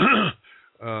it is,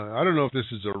 I don't know if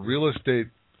this is a real estate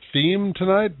theme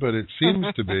tonight, but it seems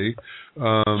to be.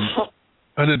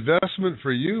 An investment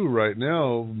for you right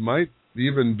now might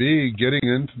even be getting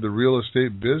into the real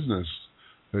estate business.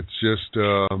 It's just,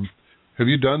 have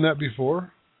you done that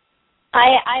before?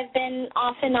 I've been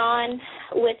off and on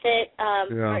with it,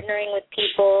 partnering with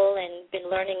people and been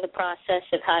learning the process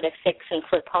of how to fix and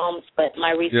flip homes, but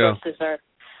my resources are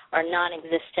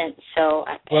non-existent. So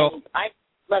I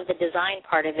love the design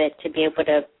part of it, to be able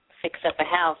to fix up a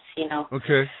house,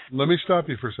 Okay, let me stop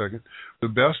you for a second. The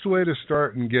best way to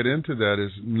start and get into that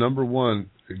is, number one,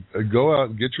 go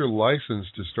out and get your license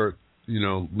to start,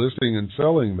 listing and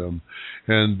selling them.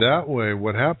 And that way,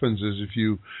 what happens is if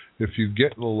you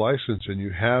get the license and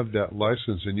you have that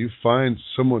license and you find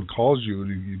someone calls you,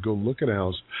 you go look at a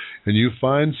house and you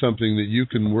find something that you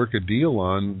can work a deal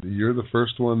on, you're the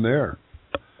first one there.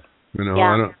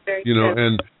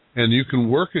 And you can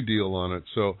work a deal on it.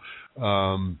 So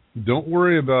don't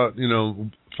worry about,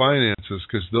 finances,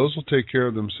 because those will take care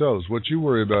of themselves. What you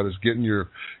worry about is getting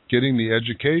the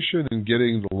education and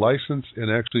getting the license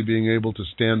and actually being able to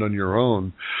stand on your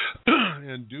own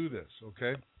and do this,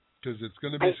 okay? Because it's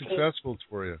going to be successful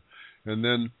for you. And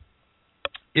then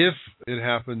if it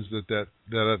happens that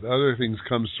other things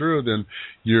comes through, then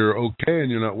you're okay and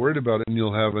you're not worried about it, and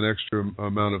you'll have an extra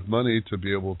amount of money to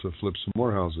be able to flip some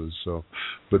more houses. So,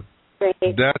 but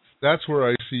that's where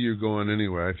I see you going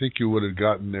anyway. I think you would have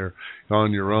gotten there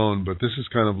on your own, but this is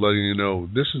kind of letting you know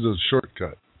this is a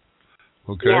shortcut.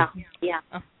 Okay? Yeah.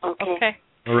 Okay.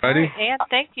 All righty? Ann,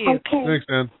 thank you. Okay. Thanks,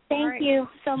 Ann. Thank you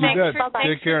so much. Bye-bye.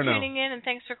 Take care now. Thanks for tuning in, and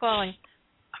thanks for calling.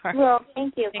 All right. Well,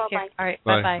 thank you. Take Bye-bye. care. All right,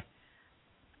 Bye. bye-bye.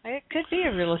 It could be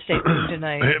a real estate thing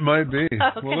tonight. It might be.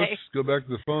 Okay. Well, let's go back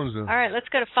to the phones then. All right, let's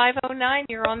go to 509.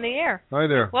 You're on the air. Hi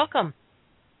there. Welcome.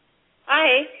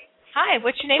 Hi. Hi,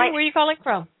 what's your name and where are you calling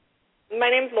from?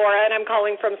 My name's Laura, and I'm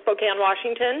calling from Spokane,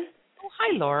 Washington. Oh,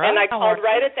 hi, Laura. And I called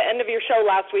right at the end of your show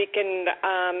last week, and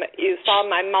you saw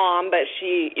my mom, but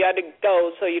you had to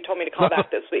go, so you told me to call back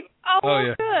this week. Oh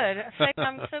yeah. Good. In fact,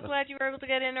 I'm so glad you were able to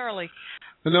get in early.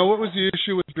 Now, what was the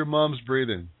issue with your mom's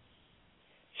breathing?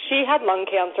 She had lung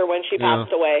cancer when she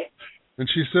passed away. And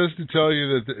she says to tell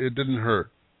you that it didn't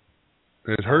hurt.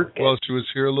 It hurt while she was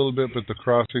here a little bit, but the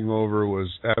crossing over was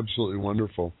absolutely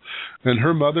wonderful. And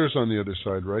her mother's on the other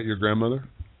side, right? Your grandmother?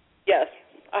 Yes.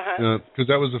 Because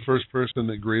that was the first person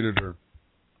that greeted her.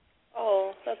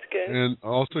 Oh, that's good. And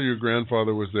also your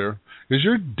grandfather was there. Is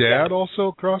your dad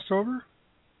also crossed over?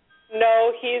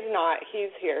 No, he's not.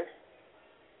 He's here.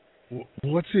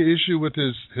 What's the issue with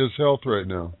his health right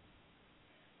now?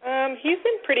 He's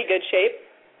in pretty good shape.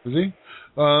 Is he?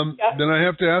 Then I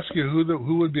have to ask you,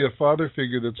 who would be a father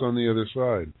figure that's on the other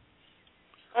side?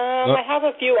 I have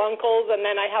a few uncles, and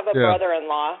then I have a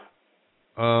brother-in-law.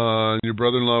 And your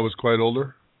brother-in-law was quite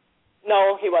older?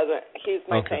 No, he wasn't. He's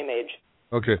my same age.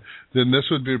 Okay, then this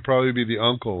would probably be the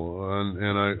uncle,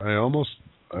 and I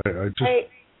just.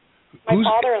 My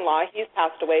father-in-law, he's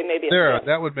passed away. Maybe it's there. him.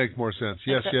 That would make more sense.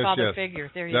 Yes, That's yes, father yes.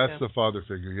 figure. There you That's go. the father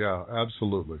figure. Yeah,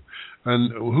 absolutely.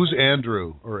 And who's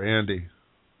Andrew or Andy?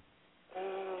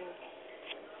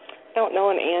 I don't know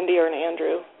an Andy or an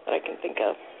Andrew that I can think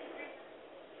of.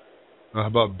 How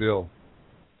about Bill?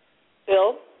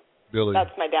 Bill? Billy.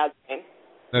 That's my dad's name.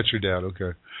 That's your dad.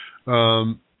 Okay.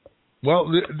 Well,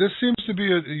 this seems to be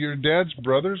your dad's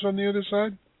brothers on the other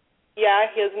side. Yeah,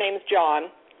 his name's John.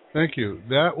 Thank you.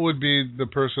 That would be the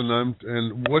person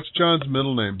and what's John's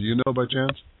middle name? Do you know by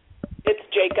chance? It's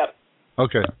Jacob.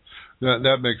 Okay.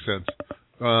 That makes sense.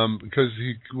 Because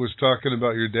he was talking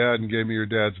about your dad and gave me your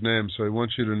dad's name, so I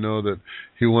want you to know that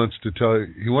he wants you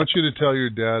to tell your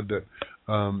dad that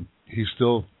he's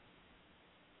still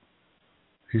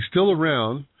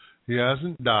around. He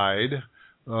hasn't died.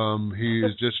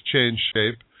 He's just changed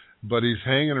shape, but he's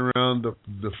hanging around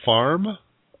the farm.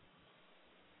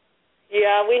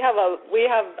 Yeah, we have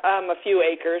a few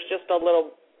acres, just a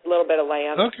little bit of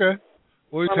land. Okay.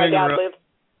 Well, where my dad lives.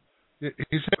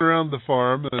 He's hanging around the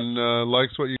farm and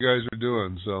likes what you guys are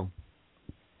doing. So.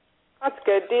 That's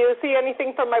good. Do you see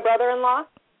anything from my brother-in-law?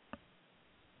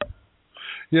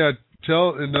 Yeah.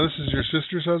 And this is your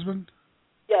sister's husband?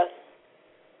 Yes.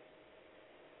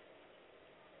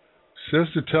 Says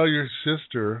to tell your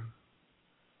sister,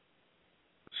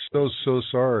 so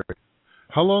sorry.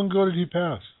 How long ago did he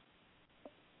pass?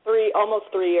 Almost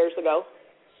 3 years ago.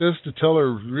 Says to tell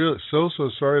her, really, so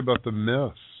sorry about the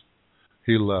mess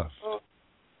he left. Oh.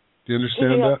 Do you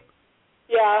understand that?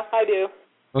 Yeah, I do.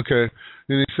 Okay.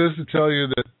 And he says to tell you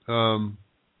that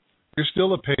you're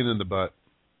still a pain in the butt.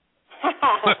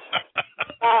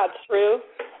 That's true.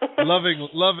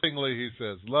 Lovingly, he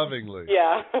says. Lovingly.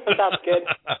 Yeah, that's good.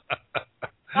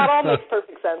 That all makes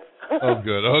perfect sense. Oh,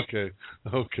 good. Okay.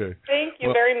 Thank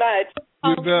you very much.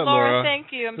 You bet, Laura.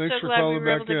 Thank you. I'm Thanks so for glad we calling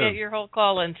were able back to in. get your whole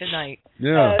call in tonight.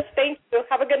 Yeah. Thank you.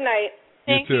 Have a good night.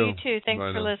 Thank you. You too. Thanks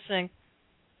Bye for now. listening.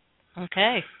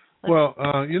 Okay. Well,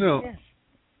 Yes.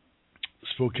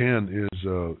 Spokane is.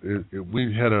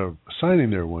 We had a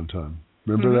signing there one time.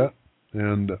 Remember that?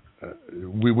 And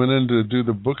we went in to do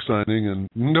the book signing, and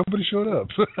nobody showed up.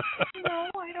 No,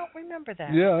 I don't remember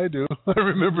that. Yeah, I do. I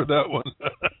remember that one.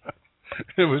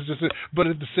 It was just, but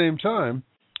at the same time,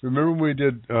 remember when we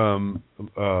did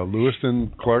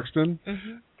Lewiston, Clarkston,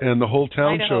 and the whole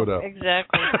town showed up.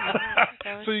 Exactly.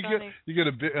 So you get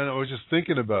a bit, and I was just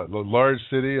thinking about a large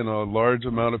city and a large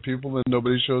amount of people, and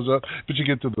nobody shows up. But you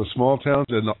get to the small towns,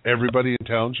 and everybody in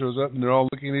town shows up, and they're all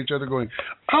looking at each other, going,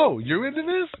 "Oh, you're into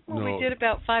this?" Well, no. we did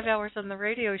about 5 hours on the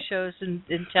radio shows in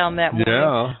town that morning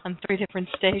on 3 different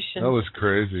stations. That was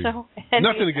crazy. So,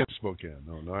 nothing against Spokane.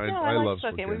 No, I like love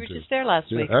Spokane. We were too. just there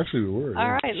last week. Actually, we were.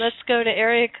 All right, let's go to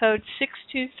area code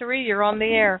 623. You're on the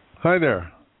air. Hi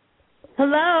there.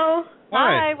 Hello.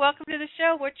 Hi, welcome to the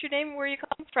show. What's your name and where are you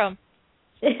calling from?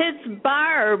 It's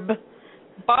Barb.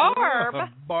 Barb.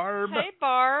 Barb. Hey,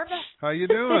 Barb. How you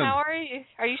doing? How are you?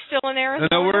 Are you still in Arizona?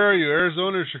 Now, where are you?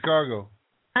 Arizona or Chicago?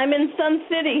 I'm in Sun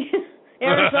City,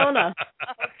 Arizona.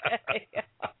 Okay.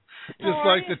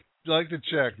 Just like to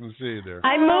check and see you there.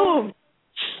 I moved.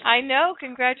 I know.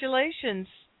 Congratulations.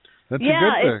 That's a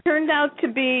good thing. It turned out to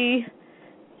be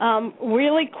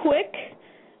really quick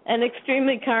and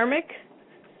extremely karmic.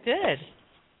 Good.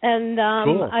 And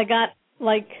cool. I got,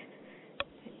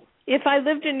 if I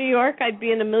lived in New York, I'd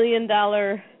be in $1 million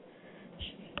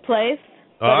place.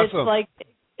 But awesome. It's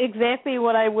exactly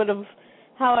how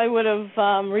I would have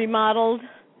remodeled.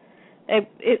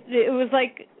 It was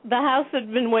like the house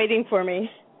had been waiting for me.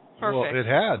 Perfect. Well, it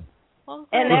had. Well,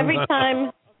 and every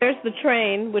time there's the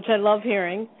train, which I love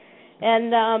hearing,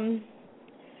 and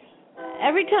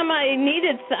every time I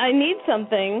need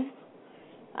something,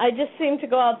 I just seem to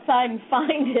go outside and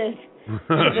find it.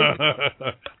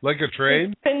 Like a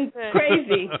train? It's been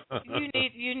crazy.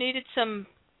 You needed some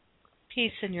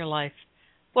peace in your life.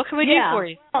 What can we do for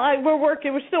you?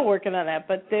 We're still working on that,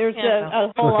 but there's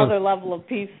a whole other level of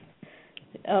peace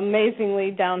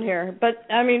amazingly down here. But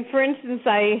I mean, for instance,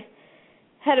 I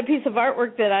had a piece of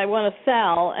artwork that I want to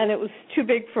sell, and it was too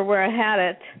big for where I had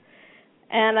it,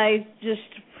 and I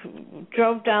just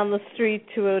drove down the street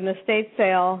to an estate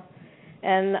sale,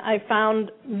 and I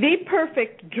found the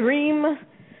perfect dream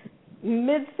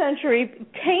mid-century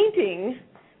painting,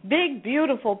 big,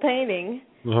 beautiful painting.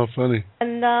 Oh, how funny.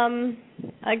 And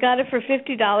I got it for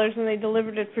 $50, and they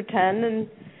delivered it for $10, and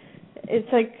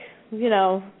it's like,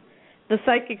 the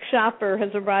psychic shopper has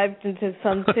arrived into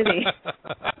Sun City.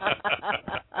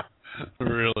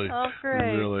 Really? Oh,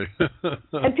 great. Really.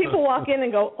 And people walk in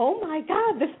and go, "Oh my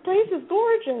God, this place is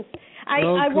gorgeous." I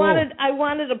cool.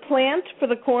 wanted a plant for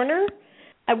the corner.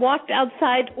 I walked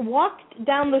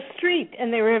down the street,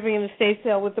 and they were having an estate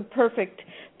sale with the perfect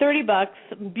 $30,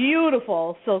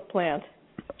 beautiful silk plant.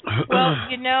 Well,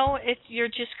 you're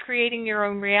just creating your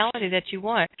own reality that you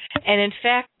want. And in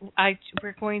fact,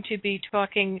 we're going to be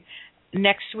talking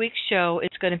next week's show.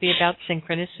 It's going to be about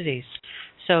synchronicities.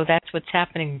 So that's what's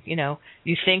happening. You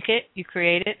think it, you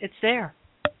create it, it's there.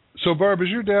 So, Barb, is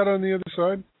your dad on the other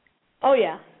side? Oh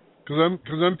yeah.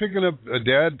 Because I'm picking up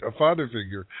a father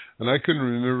figure, and I couldn't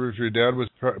remember if your dad was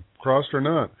crossed or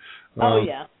not. Oh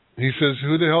yeah. He says,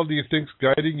 "Who the hell do you think's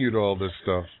guiding you to all this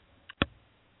stuff?"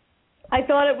 I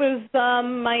thought it was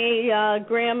my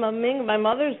grandma Ming, my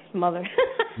mother's mother.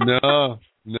 No.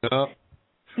 No,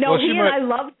 well, he and I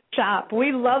love to shop.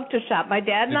 We love to shop. My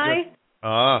dad and I.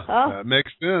 That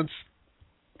makes sense.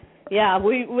 Yeah,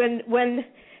 he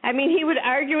would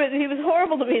argue it. He was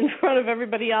horrible to me in front of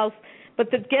everybody else. But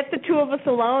to get the two of us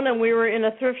alone, and we were in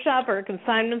a thrift shop or a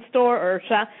consignment store or a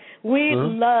shop, we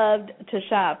loved to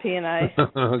shop, he and I.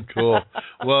 Cool.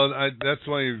 Well, that's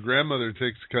why your grandmother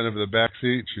takes kind of the back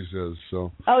seat, she says.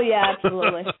 So. Oh yeah,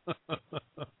 absolutely.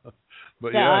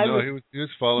 But he was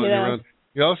following you around.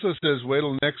 He also says, "Wait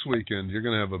till next weekend. You're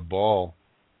going to have a ball."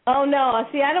 Oh no!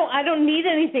 See, I don't need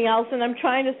anything else, and I'm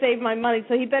trying to save my money.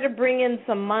 So he better bring in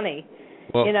some money.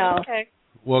 Well, Okay.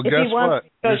 Well, if guess he wants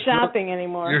what? to go shopping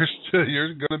anymore.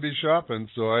 You're going to be shopping,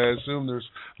 so I assume there's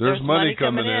money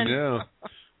coming in.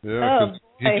 Yeah,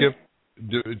 because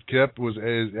he was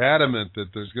adamant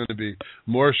that there's going to be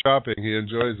more shopping. He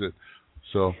enjoys it.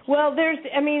 So. Well,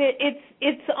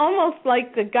 it's almost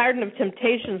like the Garden of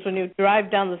Temptations when you drive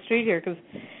down the street here, because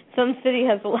Sun City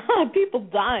has a lot of people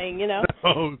dying,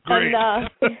 Oh, great. And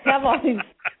they have all these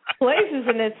places,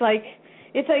 and it's like,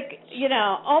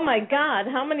 oh my God,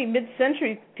 how many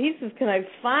mid-century pieces can I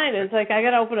find? It's like I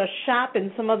got to open a shop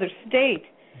in some other state.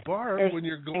 Barb, when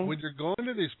you're going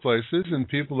to these places and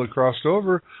people have crossed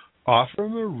over, offer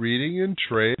them a reading and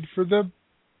trade for the.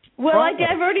 Well,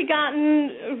 I've already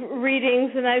gotten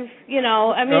readings, and I'm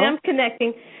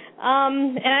connecting.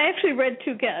 And I actually read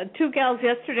two gals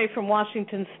yesterday from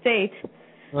Washington State.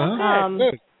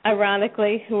 Good.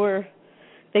 Ironically,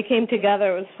 they came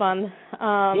together. It was fun.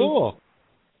 Cool.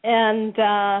 And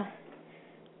I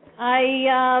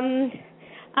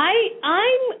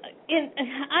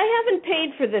haven't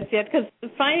paid for this yet because,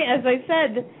 as I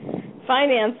said,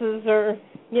 finances are,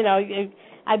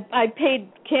 I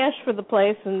paid cash for the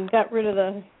place and got rid of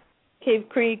the Cave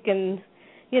Creek, and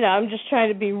I'm just trying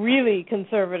to be really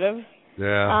conservative.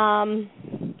 Yeah.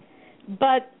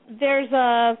 But there's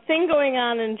a thing going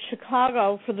on in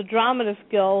Chicago for the Dramatist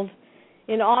Guild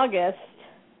in August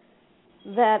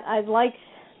that I'd like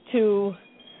to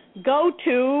go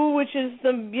to, which is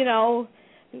the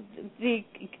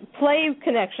play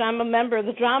connection. I'm a member of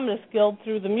the Dramatist Guild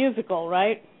through the musical,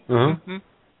 right? Mm-hmm.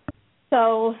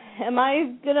 So, am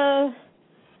I gonna?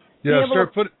 Yeah,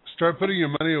 start putting your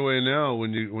money away now.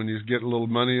 When you get a little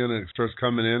money in, and it starts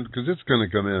coming in, because it's going to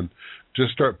come in.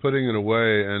 Just start putting it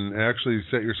away, and actually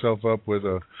set yourself up with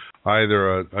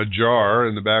either a jar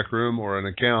in the back room or an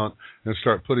account, and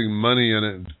start putting money in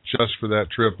it just for that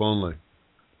trip only.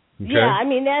 Okay? Yeah,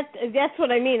 that's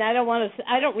what I mean. I don't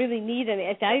really need any.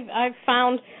 I've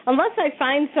found, unless I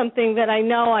find something that I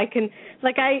know I can,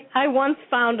 like I once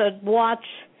found a watch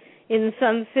in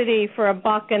Sun City for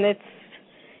 $1, and it's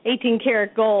 18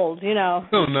 karat gold.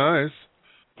 Oh, nice.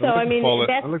 So that's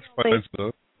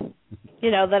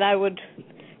that I would.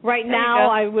 Right now,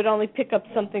 I would only pick up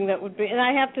something that would be, and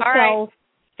I have to sell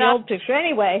the old picture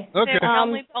anyway. Okay.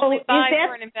 Only buy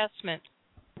for an investment.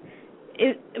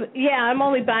 I'm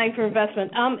only buying for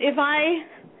investment.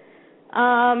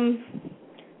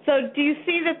 So do you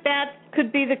see that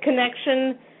could be the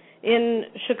connection in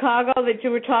Chicago that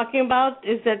you were talking about?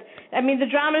 Is that, the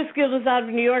Dramatist Guild is out of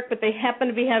New York, but they happen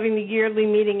to be having the yearly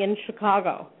meeting in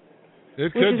Chicago.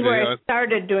 It could which is be. where I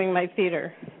started doing my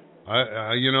theater.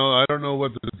 I don't know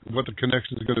what the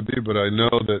connection is going to be, but I know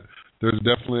that there's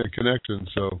definitely a connection.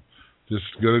 So just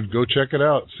go check it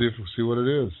out, see what it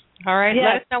is. All right,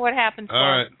 let us know what happens. All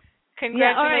right. Congratulations.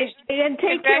 Yeah, all right. And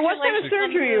take care. What kind of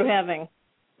surgery are you having?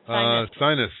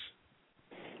 Sinus.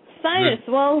 Sinus.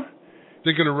 Well.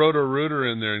 Sticking a roto-rooter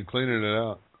in there and cleaning it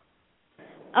out.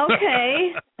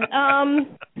 Okay.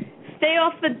 Stay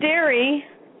off the dairy.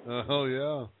 Oh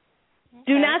yeah.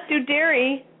 Do not do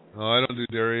dairy. Oh, I don't do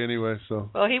dairy anyway,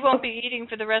 so. Well, he won't be eating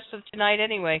for the rest of tonight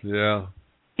anyway. Yeah.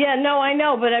 Yeah, no, I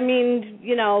know, but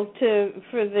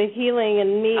for the healing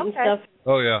and meat and stuff.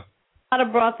 Oh yeah. A lot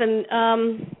of broth, and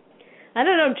I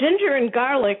don't know, ginger and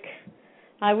garlic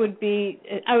I would be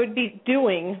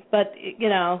doing, but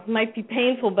might be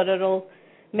painful, but it'll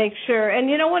make sure. And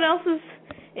you know what else is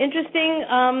interesting?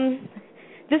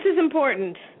 This is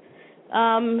important.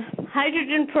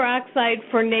 Hydrogen peroxide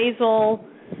for nasal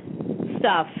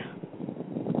stuff.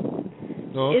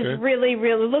 Oh, okay. Is really,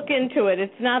 really, look into it.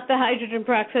 It's not the hydrogen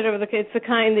peroxide over it's the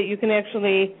kind that you can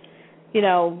actually,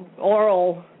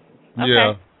 oral. Okay.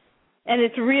 Yeah. And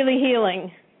it's really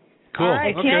healing. Cool. All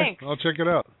right, okay. thanks. I'll check it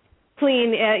out.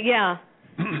 Clean, yeah.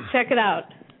 Check it out.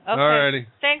 Okay. All righty.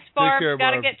 Thanks, Barb. Take care,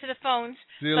 Got to Barb. get to the phones.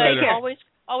 See you later.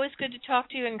 Always good to talk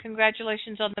to you, and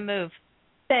congratulations on the move.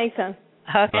 Thanks, hon.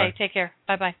 Okay, Bye. Take care.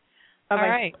 Bye-bye. Bye-bye. All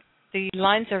right. The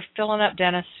lines are filling up,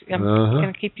 Dennis. I'm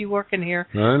going to keep you working here.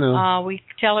 I know. We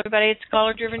tell everybody it's a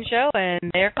caller-driven show,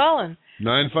 and they're calling.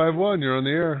 951, you're on the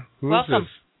air. Who's Welcome.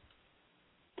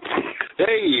 this?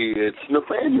 Hey, it's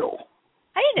Nathaniel.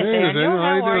 Hey, Nathaniel.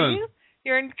 How are doing? you?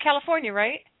 You're in California,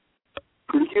 right?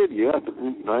 Pretty good, yeah.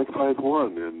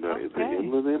 951 in the Okay.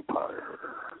 Inland Empire.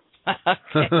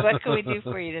 Okay. What can we do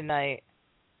for you tonight?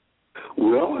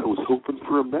 Well, I was hoping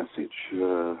for a message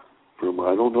from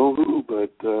I don't know who,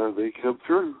 but they come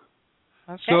through.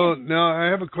 Okay. So now I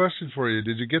have a question for you.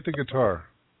 Did you get the guitar?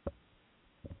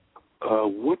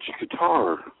 Which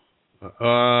guitar?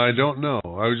 I don't know.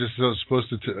 I was just supposed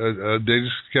to. They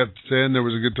just kept saying there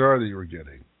was a guitar that you were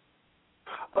getting.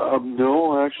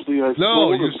 No, actually, I No,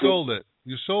 sold you it. sold it.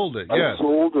 You sold it. Yes. I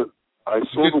sold it. I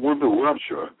sold the one to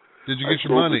Russia. Did you get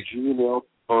your money? I sold the G&L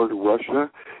guitar to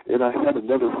Russia, and I had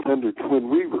another Fender Twin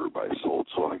Reverb I sold,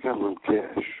 so I got a little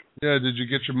cash. Yeah. Did you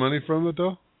get your money from it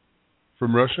though?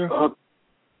 From Russia?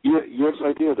 Yeah. Yes,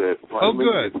 I did. It finally,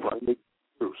 good. It finally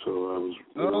through, so I was.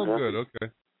 Oh, good.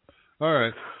 Okay. All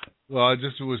right. Well, I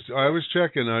was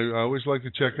checking. I always like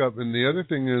to check up. And the other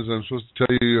thing is, I'm supposed to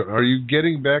tell you, are you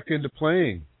getting back into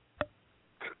playing?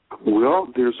 Well,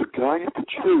 there's a guy at the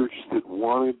church that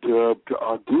wanted to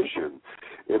audition,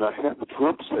 and I had the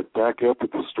drum set back up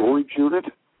at the storage unit,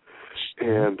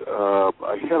 and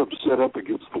I had them set up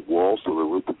against the wall so they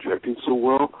weren't projecting so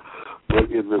well.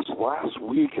 But in this last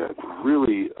week, I've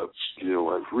really,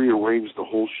 I've rearranged the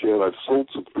whole shed. I've sold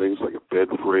some things like a bed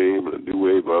frame and a new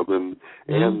wave oven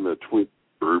and the twin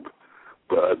herb,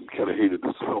 but I kind of hated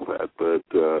to sell that. But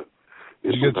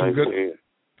Did you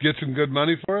get some good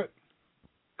money for it?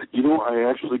 I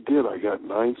actually did. I got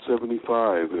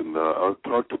 $975, and I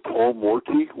talked to Paul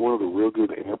Morty, one of the real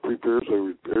good amp repairers. I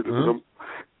repaired to him,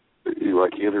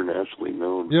 like internationally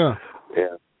known. Yeah.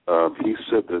 And he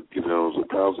said that it was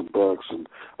 $1,000, and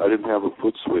I didn't have a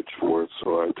foot switch for it,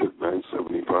 so I took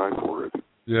 $975 for it.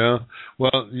 Yeah.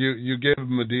 Well, you gave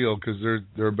them a deal because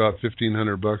they're about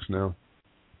 $1,500 now.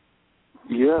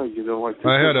 Yeah, I think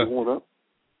they're going up.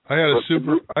 I had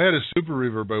a super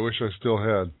reverb. I wish I still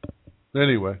had.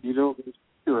 Anyway.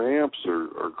 Your amps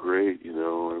are great, I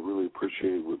really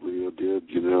appreciate what Leo did,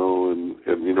 and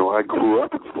I grew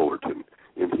up in Fullerton,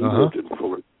 and he lived in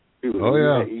Fullerton too. Oh,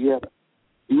 yeah.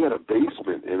 He had a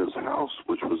basement in his house,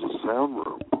 which was a sound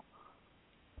room,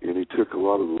 and he took a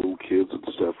lot of the little kids and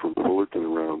stuff from Fullerton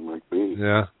around like me.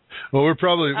 Yeah. Well, we're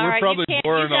probably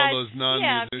boring all those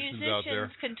non-musicians out there.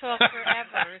 Musicians can talk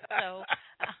forever, so.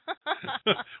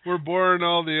 We're boring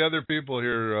all the other people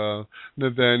here,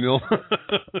 Nathaniel.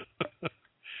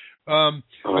 I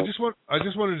just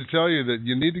wanted to tell you that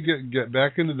you need to get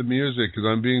back into the music because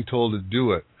I'm being told to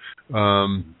do it.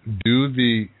 Do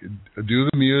the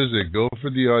music. Go for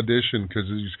the audition because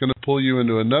it's going to pull you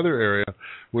into another area,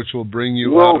 which will bring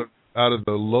you out of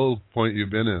the low point you've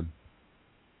been in.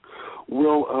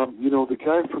 Well, the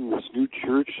guy from this new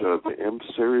church, the M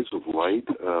Series of Light,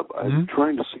 I'm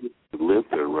trying to see if he live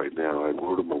there right now. I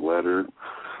wrote him a letter.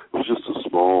 It was just a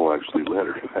small, actually,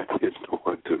 letter. I didn't know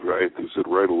what to write. They said,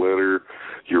 write a letter,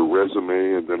 your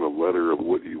resume, and then a letter of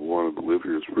what you wanted to live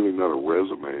here. It's really not a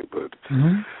resume, but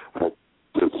I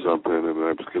did something, and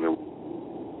I was going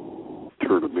to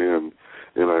turn them in,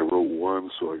 and I wrote one,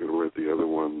 so I got to write the other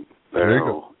one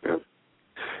now.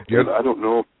 And I don't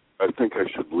know if I think I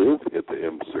should live at the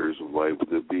M Series of Light. Would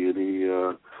there be any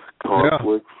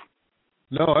conflict?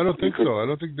 No, I don't think so. I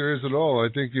don't think there is at all. I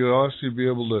think you'll also be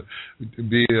able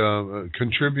to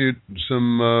contribute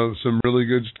some really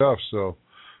good stuff. So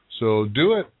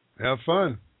do it. Have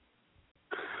fun.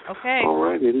 Okay. All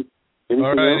right, Eddie.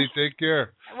 All righty. Take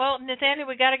care. Well, Nathaniel,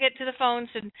 we got to get to the phones,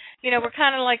 and we're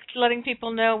kind of like letting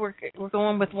people know we're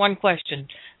going with one question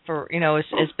for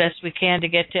as best we can to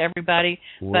get to everybody.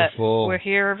 But full. We're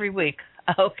here every week.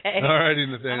 Okay. All righty,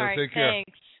 Nathaniel. All right, take care.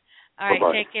 Thanks. All right,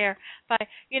 Bye-bye. Take care. Bye.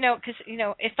 Because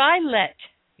if I let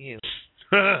you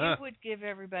you would give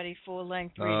everybody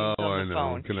full-length readings on the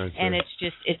phone. Can I say? And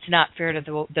it's not fair to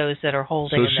those that are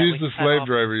holding. So and she's the slave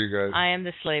driver, you guys. I am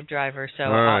the slave driver. So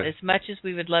right. As much as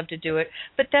we would love to do it,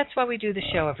 but that's why we do the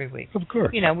show every week. Of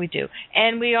course. We do.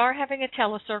 And we are having a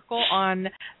telecircle on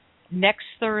next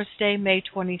Thursday, May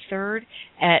 23rd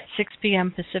at 6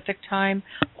 p.m. Pacific time.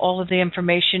 All of the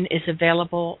information is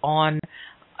available on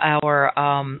our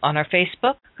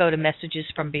Facebook. Go to Messages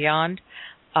from Beyond.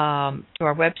 To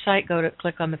our website,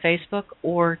 click on the Facebook,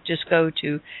 or just go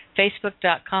to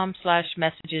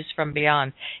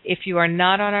facebook.com/messagesfrombeyond. If you are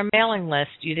not on our mailing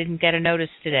list, you didn't get a notice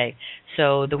today.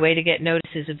 So the way to get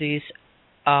notices of these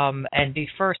and be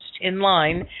first in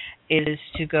line is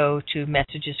to go to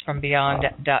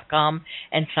messagesfrombeyond.com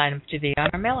and sign up to be on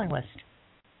our mailing list.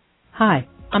 Hi,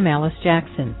 I'm Alice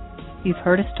Jackson. You've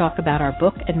heard us talk about our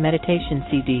book and meditation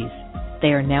CDs. They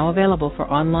are now available for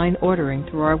online ordering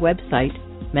through our website,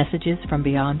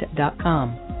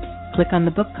 messagesfrombeyond.com. Click on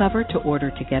the book cover to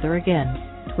order Together Again,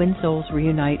 Twin Souls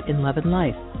Reunite in Love and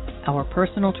Life, our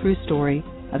personal true story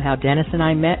of how Dennis and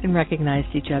I met and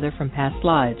recognized each other from past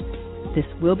lives. This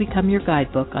will become your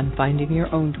guidebook on finding your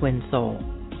own twin soul.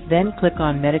 Then click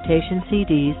on Meditation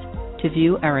CDs to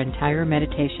view our entire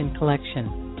meditation collection.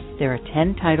 There are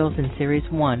 10 titles in Series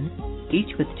 1,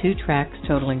 each with 2 tracks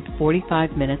totaling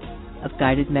 45 minutes of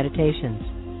guided meditations.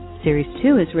 Series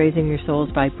 2 is Raising Your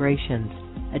Soul's Vibrations,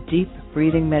 a deep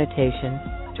breathing meditation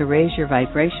to raise your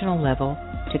vibrational level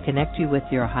to connect you with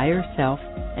your higher self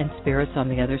and spirits on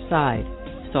the other side.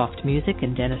 Soft music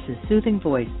and Dennis's soothing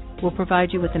voice will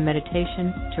provide you with a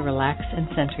meditation to relax and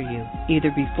center you,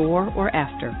 either before or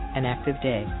after an active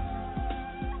day.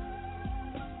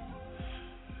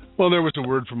 Well, there was a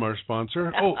word from our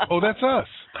sponsor. Oh, that's us.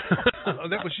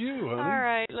 That was you, honey. All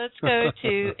right, let's go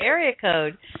to area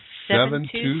code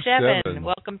 727.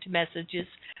 Welcome to Messages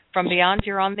from Beyond.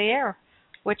 You're on the air.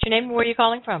 What's your name and where are you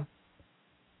calling from?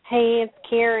 Hey, it's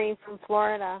Carrie from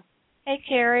Florida. Hey,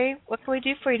 Carrie. What can we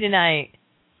do for you tonight?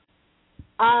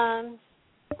 Oh,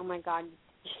 my God.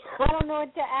 I don't know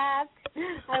what to ask.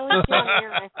 I always get on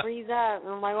here and I freeze up.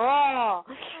 And I'm like, oh,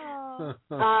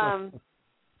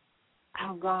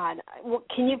 God. Well,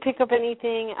 can you pick up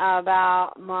anything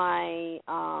about my,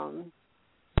 I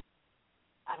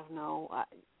don't know,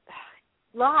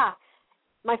 my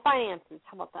finances?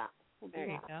 How about that? There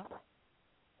you go.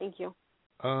 Thank you.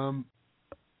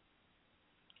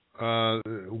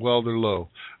 Well, they're low.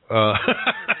 That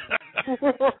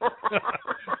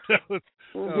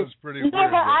was pretty weird. But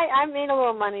I made a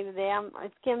little money today.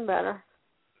 It's getting better.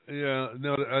 Yeah,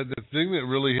 no, the thing that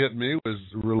really hit me was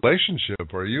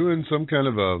relationship. Are you in some kind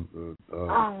of a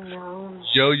no.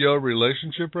 yo-yo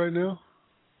relationship right now?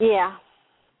 Yeah.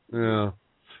 Yeah.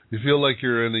 You feel like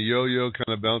you're in a yo-yo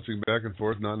kind of bouncing back and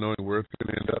forth, not knowing where it's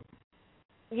going to end up?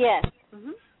 Yes.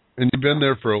 Mm-hmm. And you've been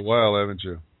there for a while, haven't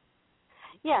you?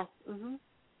 Yes. Mm-hmm.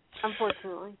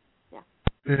 Unfortunately. Yeah.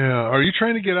 Are you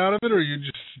trying to get out of it, or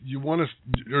do you want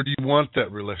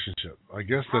that relationship? I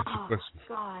guess that's the question.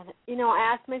 God,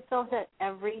 I ask myself that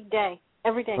every day.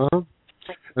 Uh-huh.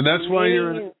 And that's why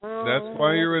you're in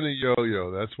a yo-yo.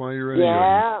 That's why you're in a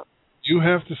yo-yo. You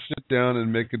have to sit down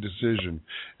and make a decision.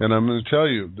 And I'm going to tell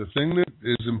you, the thing that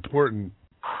is important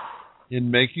in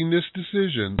making this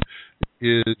decision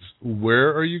is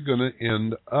where are you going to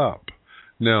end up?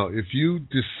 Now, if you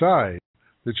decide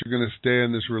that you're going to stay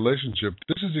in this relationship,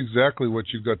 this is exactly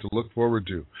what you've got to look forward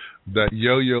to, that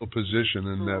yo-yo position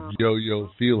and that yo-yo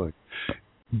feeling.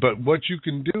 But what you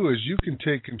can do is you can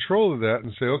take control of that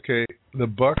and say, okay, the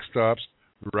buck stops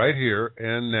right here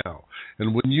and now.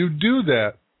 And when you do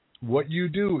that, what you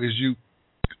do is you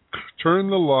turn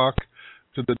the lock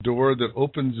to the door that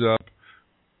opens up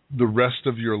the rest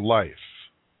of your life.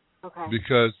 Okay.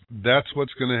 Because that's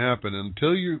what's going to happen.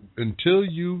 Until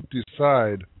you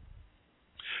decide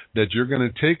that you're going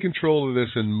to take control of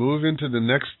this and move into the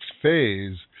next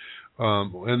phase,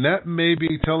 and that may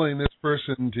be telling this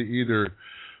person to either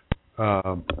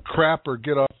crap or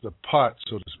get off the pot,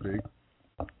 so to speak.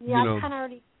 Yeah, I kind of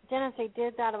already, Dennis, I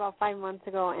did that about 5 months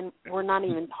ago, and we're not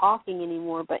even talking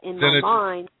anymore, but in my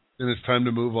mind... Then it's time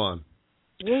to move on.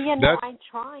 Yeah, no, I'm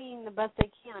trying the best I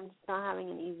can. I'm just not having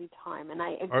an easy time, and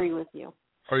I agree with you.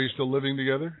 Are you still living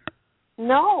together?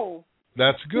 No.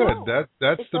 That's good. No,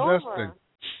 that's the best thing.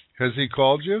 Has he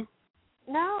called you?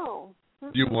 No.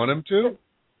 Do you want him to?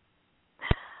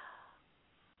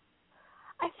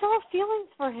 I still have feelings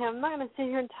for him. I'm not going to sit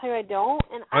here and tell you I don't.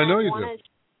 And I know you do.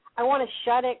 I want to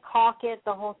shut it, caulk it,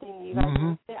 the whole thing you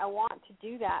guys say. I want to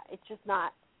do that. It's just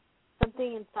not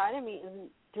something inside of me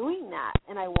isn't doing that,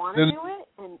 and I want to do it.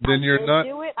 And then you're not.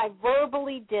 Do it. I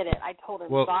verbally did it. I told him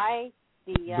buy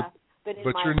the. But in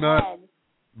my head,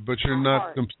 But you're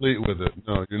not complete with it.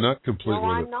 No, you're not complete with it.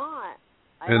 No, I'm not.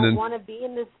 I don't want to be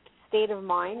in this state of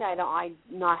mind. I'm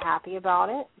not happy about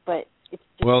it, but it's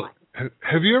just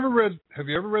have you ever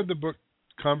read the book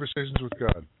Conversations with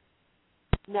God?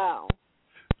 No.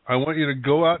 I want you to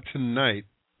go out tonight,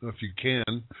 if you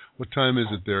can. What time is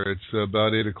it there? It's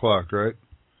about 8 o'clock, right?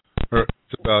 Or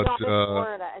it's about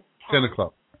 10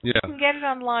 o'clock. Yeah. You can get it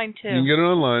online, too. You can get it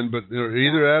online, but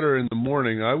either that or in the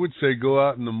morning. I would say go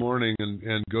out in the morning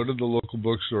and go to the local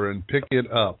bookstore and pick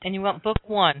it up. And you want book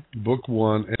one. Book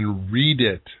one, and read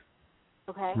it.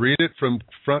 Okay. Read it from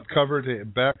front cover to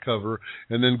back cover,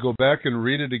 and then go back and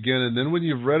read it again. And then when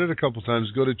you've read it a couple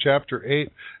times, go to chapter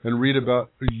 8 and read about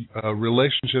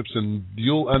relationships, and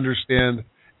you'll understand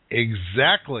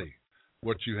exactly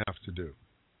what you have to do.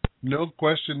 No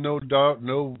question, no doubt,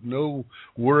 no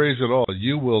worries at all.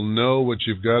 You will know what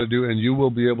you've got to do, and you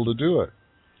will be able to do it.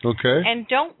 Okay? And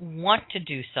don't want to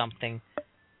do something.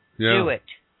 Yeah. Do it.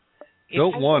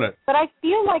 Don't want it. But I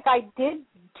feel like I did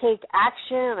take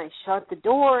action, and I shut the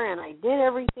door, and I did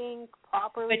everything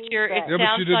properly. But you're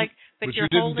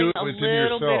holding a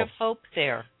little bit of hope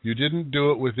there. You didn't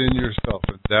do it within yourself,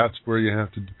 and that's where you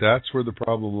have to. That's where the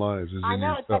problem lies. I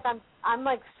know yourself. it's like I'm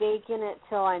like faking it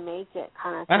till I make it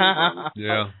kind of thing.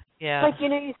 Yeah. Yeah. Like,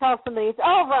 you tell somebody it's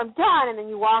over, I'm done, and then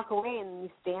you walk away and you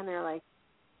stand there like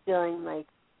feeling like.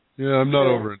 Yeah, I'm not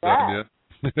over it done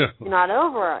yet. You're not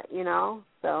over it,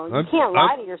 So you can't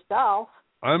lie to yourself.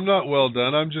 I'm not well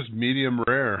done. I'm just medium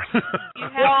rare. You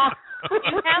have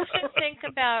to think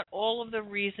about all of the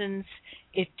reasons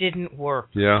it didn't work.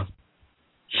 Yeah.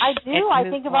 I do. I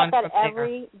think about that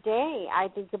every day. I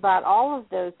think about all of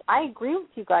those. I agree with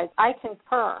you guys. I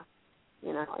concur.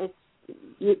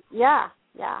 Yeah.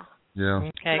 Yeah.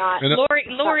 Okay.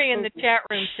 Lori in the chat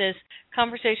room says,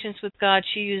 Conversations with God,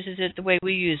 she uses it the way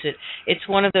we use it. It's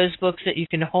one of those books that you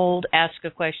can hold, ask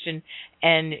a question,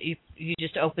 and you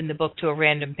just open the book to a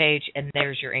random page, and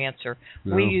there's your answer.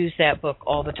 Yeah. We use that book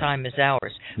all the time as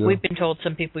ours. Yeah. We've been told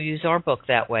some people use our book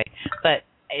that way, but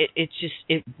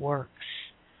it works.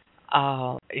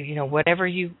 Whatever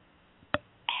you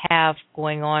have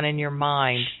going on in your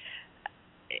mind,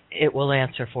 it will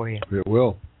answer for you. It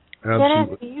will. Absolutely.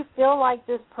 Dennis, do you feel like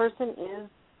this person is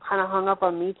kind of hung up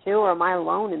on me too, or am I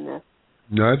alone in this?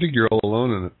 No, I think you're all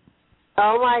alone in it.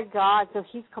 Oh my God! So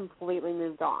he's completely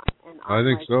moved on. And I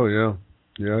think so. Yeah.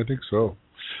 Yeah, I think so.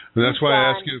 And that's why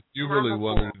I asked you if you really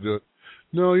wanted to do it.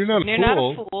 No, you're not a fool. Not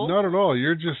a fool. Not at all.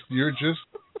 You're just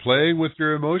playing with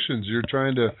your emotions. You're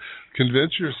trying to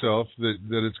convince yourself that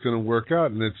it's going to work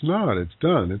out, and it's not. It's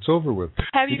done. It's over with.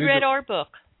 Have you read our book?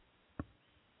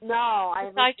 No,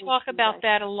 I talk about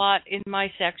that a lot in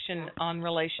my section on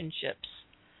relationships.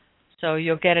 So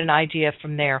you'll get an idea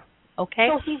from there. Okay?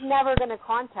 So he's never going to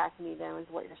contact me then, is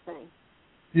what you're saying.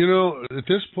 At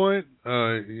this point,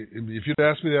 if you'd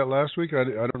asked me that last week, I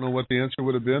don't know what the answer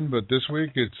would have been, but this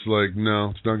week it's like, no,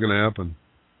 it's not going to happen.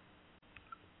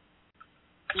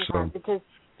 Okay, so.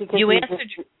 Because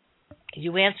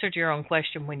you answered your own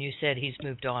question when you said he's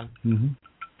moved on.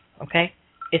 Mm-hmm. Okay?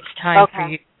 It's time for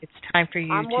you. It's time for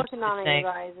you. I'm working on it, you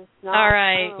guys. It's not all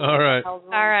right.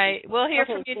 All right. We'll hear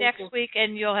from you next week,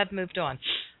 and you'll have moved on.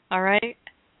 All right.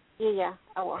 Yeah.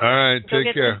 I will. All right.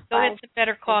 Take care. Go get some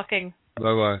better caulking.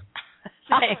 Bye.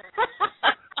 Thanks.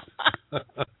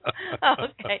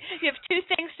 Okay. You have two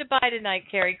things to buy tonight,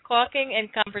 Carrie: caulking and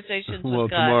Conversations with God. Well,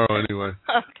 tomorrow anyway.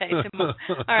 Okay. Tomorrow.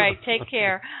 All right. Take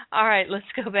care. All right. Let's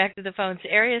go back to the phones.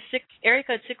 Area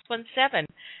code 617.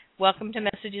 Welcome to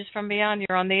Messages from Beyond.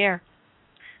 You're on the air.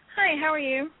 Hi, how are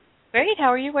you? Great.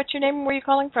 How are you? What's your name and where are you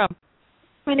calling from?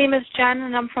 My name is Jen,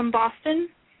 and I'm from Boston.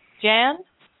 Jan?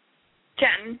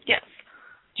 Jen, yes.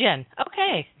 Jen.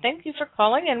 Okay. Thank you for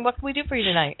calling, and what can we do for you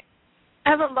tonight?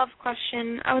 I have a love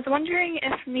question. I was wondering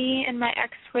if me and my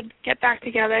ex would get back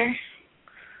together.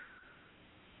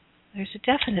 There's a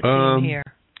definite theme here.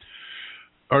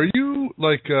 Are you,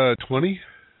 20?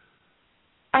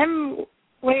 I'm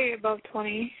way above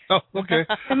 20. Oh, okay.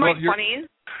 In my 20s.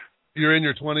 You're in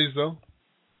your 20s, though?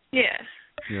 Yeah.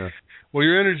 Yeah. Well,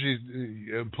 your energy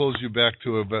pulls you back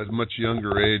to a much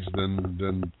younger age than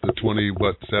the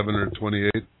 7 or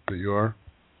 28 that you are?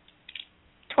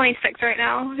 26 right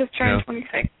now. Just turned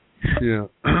 26. Yeah.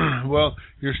 Well,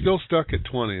 you're still stuck at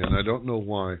 20, and I don't know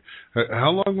why. How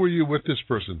long were you with this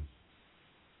person?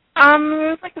 It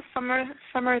was like a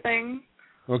summer thing.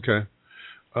 Okay.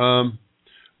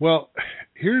 Well,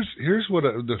 here's what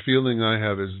the feeling I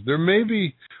have is there may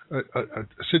be a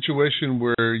situation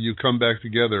where you come back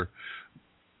together,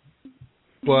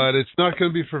 but it's not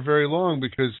going to be for very long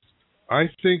because I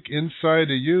think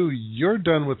inside of you're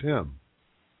done with him.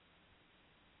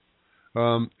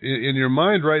 In your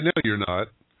mind right now, you're not.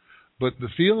 But the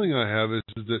feeling I have is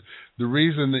that the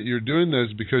reason that you're doing that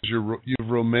is because you've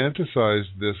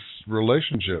romanticized this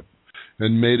relationship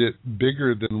and made it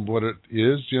bigger than what it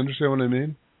is. Do you understand what I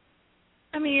mean?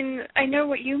 I mean, I know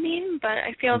what you mean, but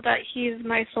I feel that he's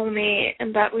my soulmate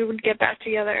and that we would get back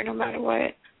together no matter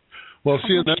what. Well,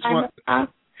 see, and that's what...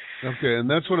 Okay, and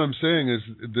that's what I'm saying is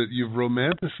that you've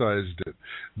romanticized it.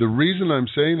 The reason I'm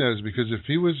saying that is because if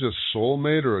he was a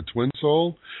soulmate or a twin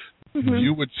soul,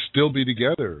 you would still be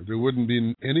together. There wouldn't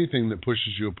be anything that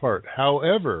pushes you apart.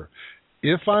 However,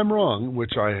 if I'm wrong,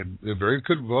 which I very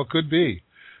could be,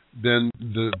 then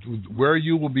where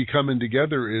you will be coming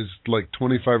together is like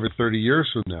 25 or 30 years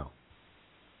from now.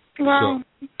 Well,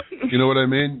 so, you know what I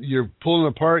mean? You're pulling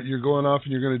apart, you're going off,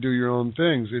 and you're going to do your own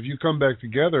things. If you come back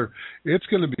together, it's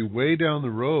going to be way down the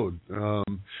road.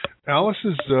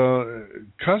 Alice's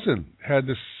cousin had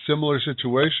this similar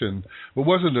situation. It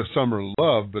wasn't a summer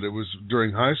love, but it was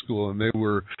during high school, and they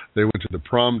went to the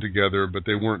prom together, but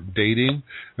they weren't dating.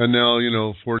 And now,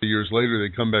 40 years later,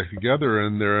 they come back together,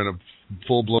 and they're in a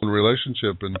full-blown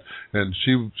relationship, and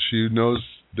she knows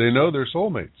they know they're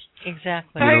soulmates.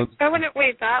 Exactly. I wouldn't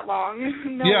wait that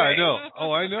long. No way. I know.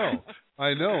 Oh, I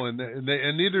know. And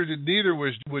neither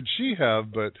would she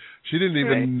have, but she didn't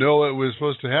even know it was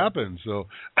supposed to happen. So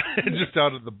just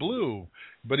out of the blue.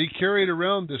 But he carried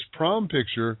around this prom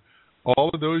picture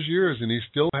all of those years, and he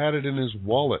still had it in his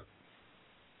wallet.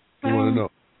 You want to know?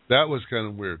 That was kind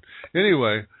of weird.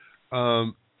 Anyway,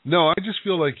 no, I just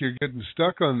feel like you're getting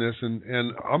stuck on this, and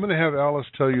I'm going to have Alice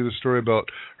tell you the story about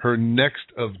her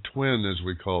next of twin, as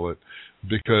we call it,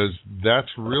 because that's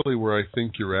really where I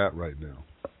think you're at right now.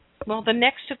 Well, the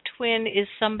next of twin is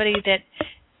somebody that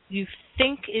you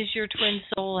think is your twin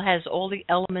soul, has all the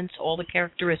elements, all the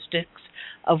characteristics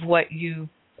of what you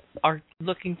are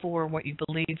looking for, what you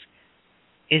believe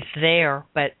is there,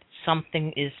 but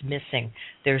something is missing.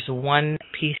 There's one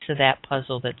piece of that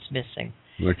puzzle that's missing.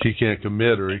 Like he can't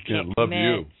commit or he can't love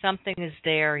you. Something is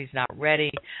there. He's not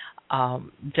ready.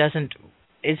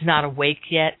 Is not awake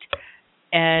yet.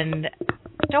 And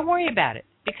don't worry about it,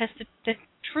 because the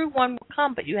true one will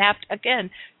come. But you have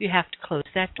to close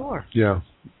that door. Yeah,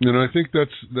 I think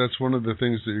that's one of the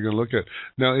things that you're going to look at.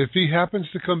 Now, if he happens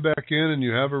to come back in and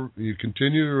you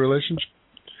continue the relationship,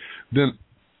 then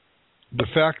the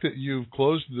fact that you've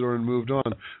closed the door and moved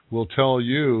on will tell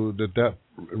you that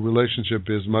relationship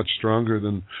is much stronger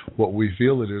than what we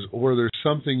feel it is, or there's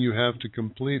something you have to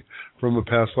complete from a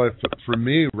past life. But for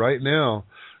me, right now,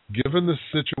 given the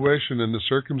situation and the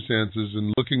circumstances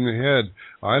and looking ahead,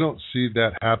 I don't see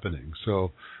that happening.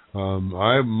 So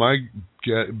my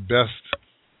best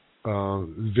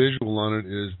visual on it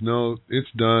is, no,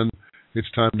 it's done. It's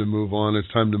time to move on.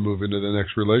 It's time to move into the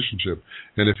next relationship.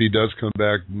 And if he does come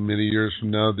back many years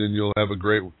from now, then you'll have a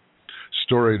great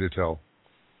story to tell.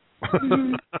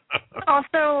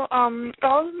 Also,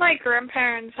 all of my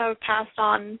grandparents have passed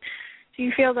on. Do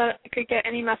you feel that I could get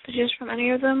any messages from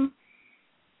any of them?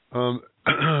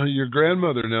 Your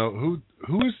grandmother now, who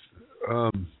is,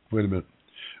 wait a minute.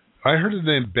 I heard the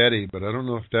name Betty, but I don't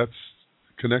know if that's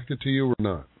connected to you or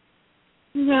not.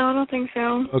 No, I don't think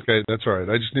so. Okay, that's all right.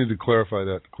 I just need to clear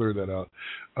that out.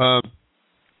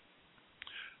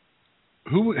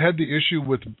 Who had the issue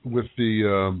with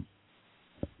the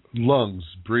lungs,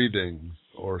 breathing,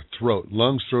 or throat?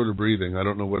 Lungs, throat, or breathing? I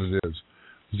don't know what it is.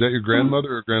 Is that your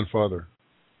grandmother or grandfather?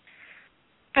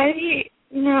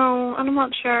 No, I'm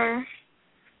not sure.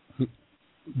 Do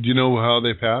you know how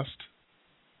they passed?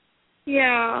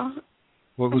 Yeah.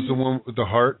 What was the one with the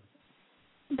heart?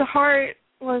 The heart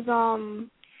was,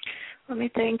 let me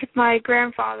think, my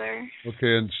grandfather.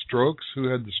 Okay, and strokes? Who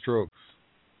had the strokes?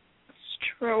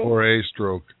 Stroke. Or a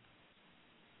stroke?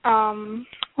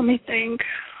 Let me think.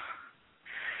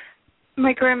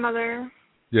 My grandmother.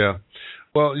 Yeah.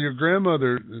 Well, your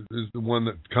grandmother is the one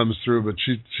that comes through, but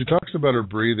she talks about her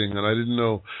breathing, and I didn't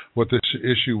know what the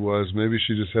issue was. Maybe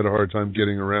she just had a hard time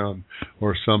getting around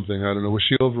or something. I don't know. Was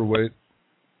she overweight?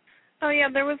 Oh, yeah,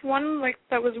 there was one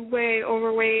that was way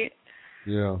overweight.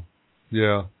 Yeah.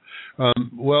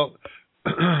 Well,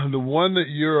 the one that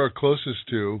you are closest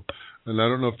to, and I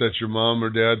don't know if that's your mom or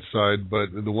dad's side,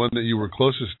 but the one that you were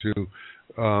closest to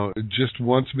just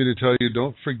wants me to tell you,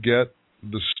 don't forget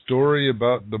the story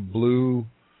about the blue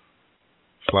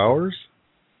flowers?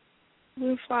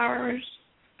 Blue flowers.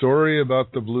 Story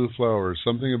about the blue flowers.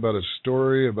 Something about a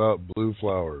story about blue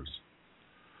flowers.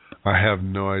 I have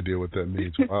no idea what that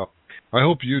means. Wow. I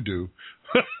hope you do.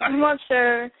 I'm not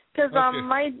sure. Because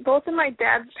both of my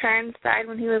dad's parents died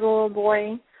when he was a little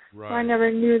boy. Right. So I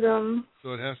never knew them.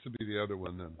 So it has to be the other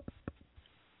one then.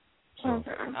 So.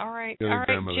 Okay. All right,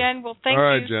 grandmother. Jen. Well, thank all you.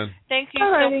 right, Jen. Thank you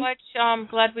so much. I'm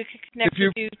glad we could connect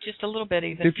with you just a little bit,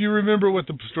 even. If you remember what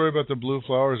the story about the blue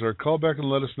flowers are, call back and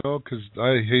let us know, because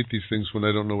I hate these things when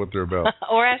I don't know what they're about.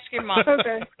 Or ask your mom.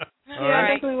 Okay. All Yeah,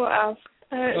 right. I definitely will ask.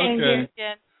 Okay. Thank you,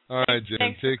 Jen. All right, Jen.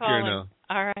 Thanks Take for care calling. now.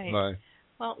 All right. Bye.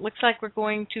 Well, it looks like we're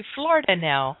going to Florida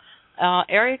now.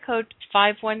 Area code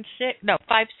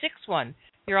 561.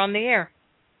 You're on the air.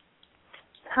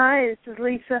 Hi, this is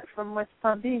Lisa from West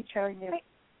Palm Beach. How are you?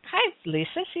 Hi,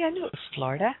 Lisa. See, I knew it was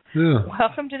Florida. Yeah.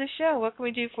 Welcome to the show. What can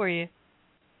we do for you?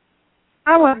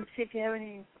 I wanted to see if you have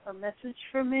a message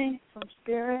for me from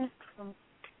Spirit.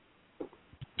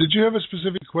 Did you have a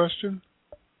specific question?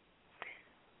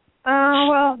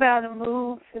 Well, about a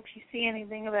move. If you see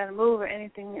anything about a move or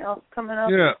anything else coming up.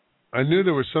 Yeah, I knew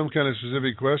there was some kind of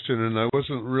specific question, and I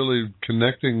wasn't really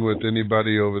connecting with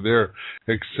anybody over there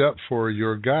except for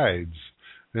your guides.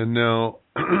 And now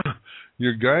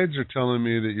your guides are telling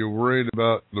me that you're worried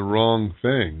about the wrong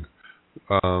thing.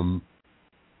 Don't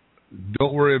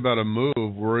worry about a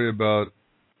move. Worry about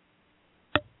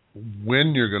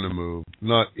when you're going to move,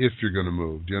 not if you're going to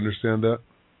move. Do you understand that?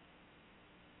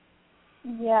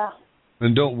 Yeah.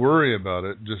 And don't worry about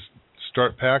it. Just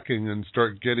start packing and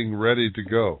start getting ready to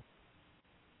go.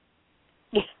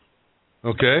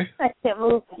 Okay? I can't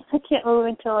move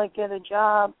until I get a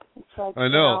job. It's like,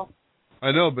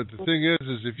 I know, but the thing is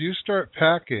if you start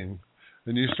packing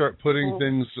and you start putting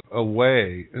things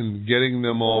away and getting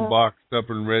them all boxed up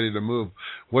and ready to move,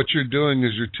 what you're doing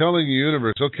is you're telling the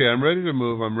universe, okay, I'm ready to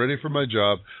move, I'm ready for my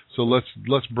job, so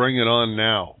let's bring it on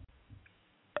now.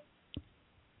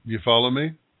 You follow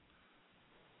me?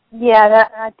 Yeah,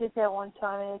 I did that one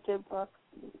time and it did work.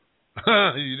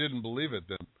 You didn't believe it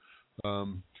then.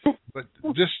 But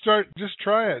just try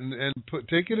it and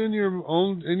take it in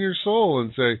your soul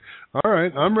and say, all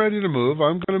right, I'm ready to move.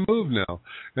 I'm going to move now.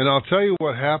 And I'll tell you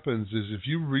what happens is if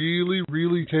you really,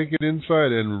 really take it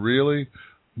inside and really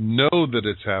know that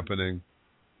it's happening,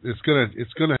 it's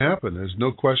gonna happen. There's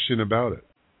no question about it.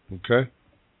 Okay.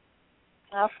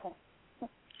 Okay.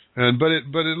 But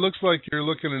it looks like you're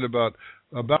looking at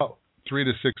about 3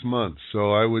 to 6 months.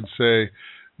 So I would say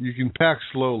you can pack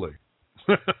slowly.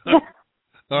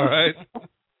 All right.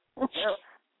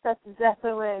 That's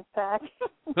exactly the way I pack.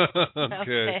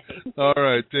 Okay. All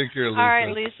right. Take care, Lisa. All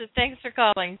right, Lisa. Thanks for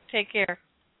calling. Take care.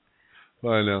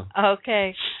 Bye now.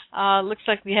 Okay. Looks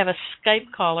like we have a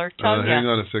Skype caller. Tonya. Hang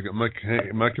on a second. My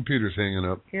computer's hanging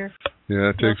up. Here. Yeah,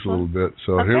 it takes a little bit.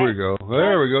 So Here we go.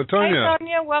 There we go. Tonya. Hi,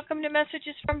 Tonya. Welcome to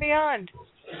Messages from Beyond.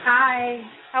 Hi.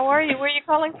 How are you? Where are you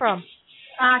calling from?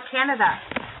 Canada.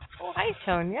 Oh, hi,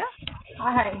 Tonya.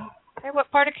 Hi. Hey,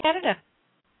 what part of Canada?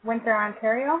 Windsor,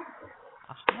 Ontario.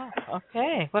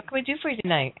 Okay. What can we do for you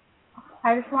tonight?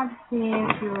 I just wanted to see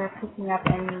if you were picking up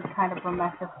any kind of a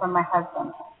message from my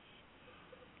husband.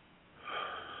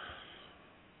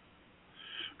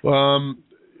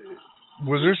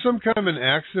 Was there some kind of an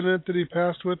accident that he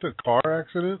passed with, a car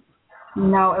accident?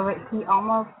 No, he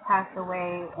almost passed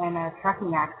away in a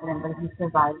trucking accident, but he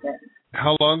survived it.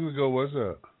 How long ago was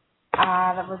that?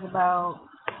 That was about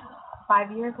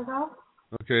 5 years ago.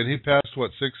 Okay, and he passed,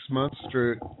 6 months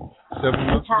or 7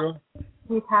 months ago?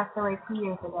 He passed away 2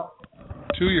 years ago.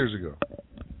 2 years ago.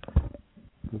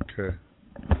 Okay.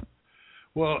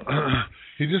 Well,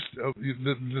 he just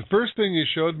the first thing he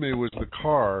showed me was the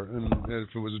car, and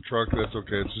if it was a truck, that's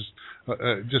okay. It's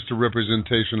just a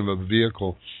representation of a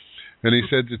vehicle. And he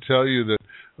said to tell you that,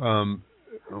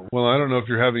 well, I don't know if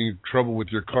you're having trouble with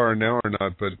your car now or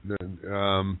not, but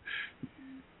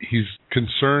he's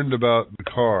concerned about the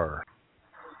car.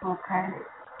 Okay.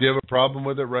 Do you have a problem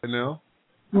with it right now?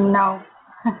 No.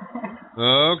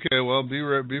 Okay, well,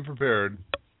 be prepared.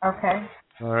 Okay.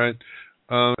 All right.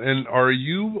 And are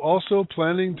you also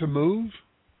planning to move?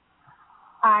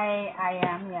 I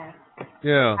am, yes.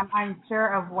 Yeah. I'm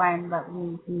unsure of when, but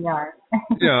we are.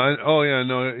 Yeah.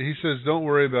 No. He says don't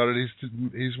worry about it.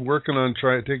 He's working on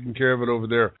taking care of it over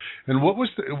there. And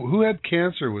who had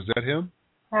cancer? Was that him?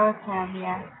 That was him.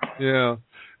 Yeah. Yeah.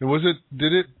 And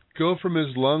did it go from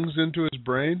his lungs into his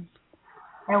brain?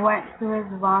 It went to his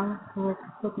lungs, to his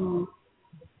kidneys.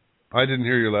 I didn't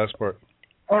hear your last part.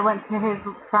 It went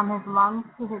from his lungs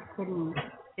to his kidneys.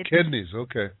 Kidneys,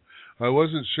 okay. I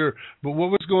wasn't sure. But what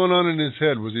was going on in his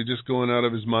head? Was he just going out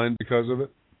of his mind because of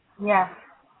it? Yeah.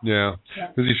 Yeah.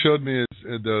 Because he showed me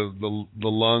the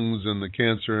lungs and the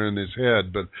cancer in his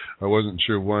head, but I wasn't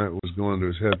sure why it was going to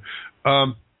his head.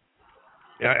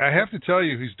 I have to tell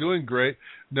you, he's doing great.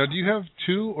 Now, do you have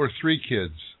 2 or 3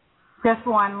 kids? Just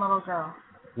one little girl.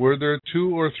 Were there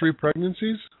 2 or 3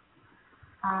 pregnancies?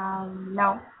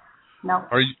 No.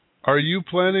 Are you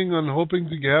planning on hoping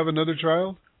to have another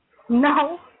child?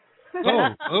 No. Oh,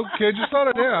 okay. Just thought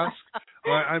I'd ask.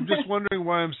 I'm just wondering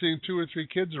why I'm seeing 2 or 3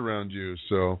 kids around you.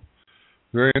 So,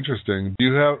 very interesting.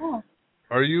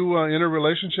 Are you in a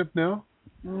relationship now?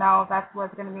 No, that was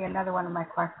going to be another one of my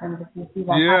questions. If you see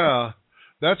that. Yeah,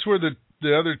 that's where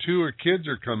the other 2 kids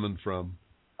are coming from.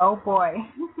 Oh boy.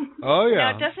 Oh yeah.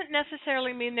 Now, it doesn't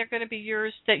necessarily mean they're going to be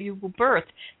yours that you will birth.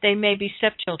 They may be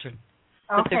stepchildren,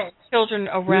 but there's children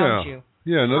around you.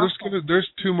 Yeah. No, there's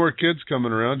 2 more kids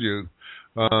coming around you.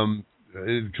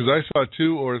 Because I saw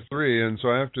 2 or 3, and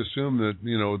so I have to assume that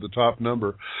the top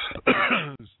number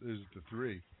is the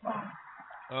 3.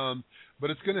 But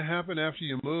it's going to happen after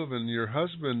you move, and your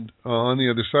husband on the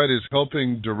other side is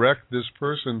helping direct this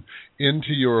person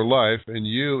into your life and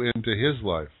you into his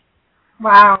life.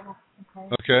 Wow.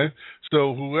 Okay.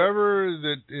 So whoever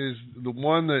that is the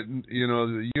one that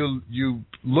you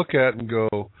look at and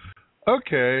go,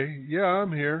 okay, yeah,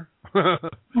 I'm here.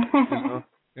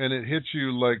 And it hits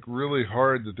you like really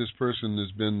hard that this person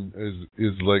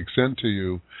is like sent to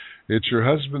you. It's your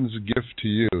husband's gift to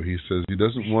you. He says he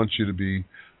doesn't want you to be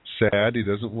sad. He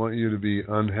doesn't want you to be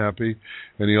unhappy,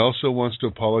 and he also wants to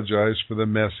apologize for the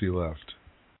mess he left.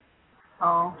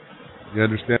 Oh. You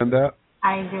understand that?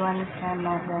 I do understand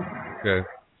that. Then. Okay.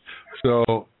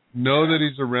 So know that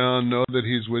he's around. Know that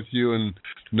he's with you, and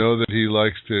know that he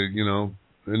likes to,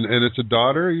 and it's a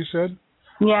daughter. You said.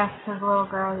 Yes, his little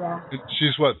girl, yeah.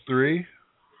 She's what, 3?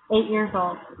 8 years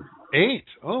old. 8?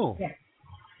 Oh. Yes.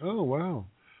 Oh, wow.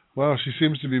 Wow, she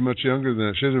seems to be much younger than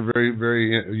that. She has a very,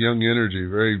 very young energy,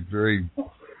 very, very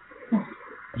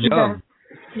young.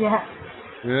 Yeah.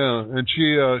 Yeah, and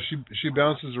she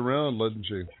bounces around, doesn't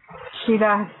she? She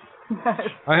does.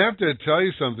 I have to tell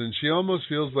you something. She almost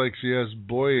feels like she has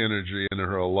boy energy in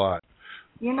her a lot.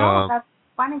 That's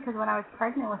funny because when I was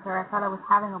pregnant with her, I thought I was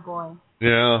having a boy.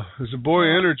 Yeah, it's a boy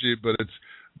energy, but it's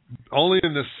only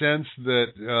in the sense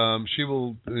that she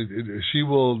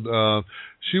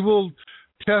will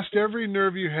test every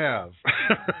nerve you have.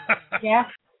 Yeah.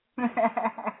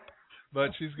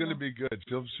 But she's going to be good.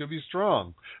 She'll be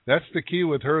strong. That's the key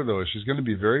with her, though. She's going to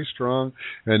be very strong,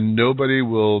 and nobody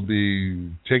will be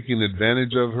taking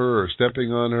advantage of her or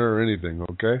stepping on her or anything,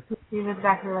 okay? She's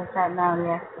exactly like that now,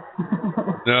 yes.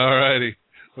 All righty.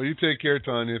 Well, you take care,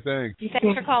 Tanya. Thanks.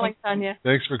 Thanks for calling, Tanya.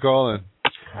 Thanks for calling.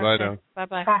 Okay. Bye now.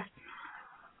 Bye-bye. Bye.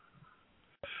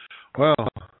 Well,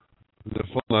 the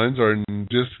phone lines are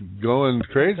just going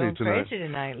crazy tonight. Crazy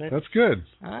tonight. That's good. It is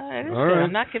all good. right.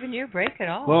 I'm not giving you a break at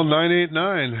all. Well,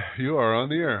 989, you are on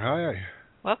the air. Hi.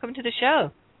 Welcome to the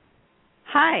show.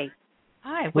 Hi.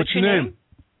 Hi. What's your name?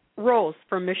 Rose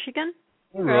from Michigan.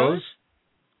 Hey, Rose.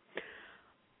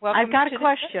 Welcome I've got a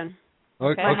question.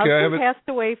 Okay. My husband passed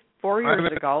away 4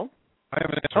 years ago. I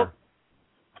have an answer.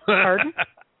 Pardon?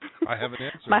 I have an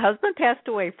answer. My husband passed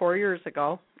away 4 years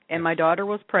ago, and my daughter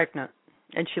was pregnant,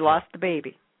 and she lost the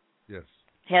baby. Yes.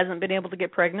 Hasn't been able to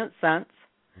get pregnant since.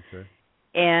 Okay.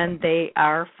 And they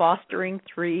are fostering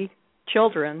 3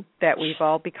 children that we've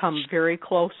all become very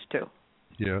close to.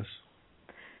 Yes.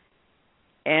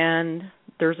 And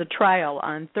there's a trial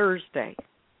on Thursday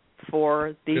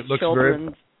for these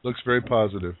children. Looks very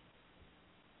positive.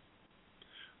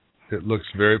 It looks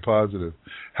very positive.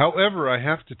 However, I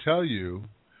have to tell you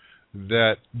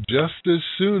that just as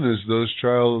soon as those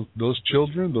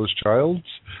children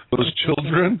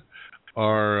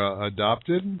are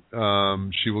adopted,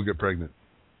 she will get pregnant.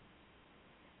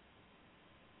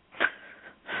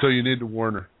 So you need to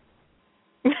warn her.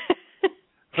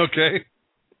 Okay?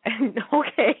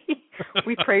 Okay.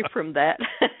 We pray from that.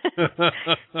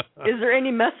 Is there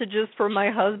any messages for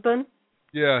my husband?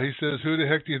 Yeah, he says, who the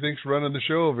heck do you think's running the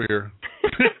show over here?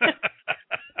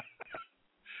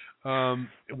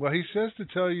 Well, he says to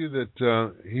tell you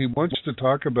that he wants to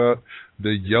talk about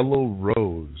the yellow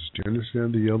rose. Do you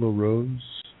understand the yellow rose?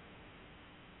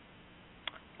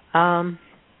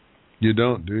 You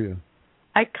don't, do you?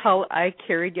 I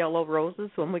carried yellow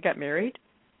roses when we got married.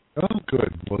 Oh,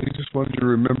 good. Well, he just wanted to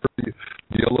remember the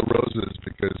yellow roses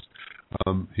because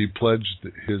he pledged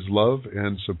his love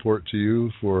and support to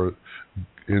you for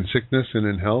in sickness and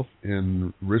in health,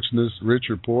 in richness, rich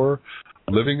or poor,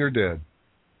 living or dead.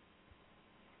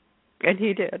 And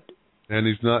he did. And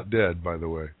he's not dead, by the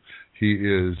way. He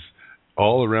is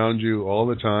all around you all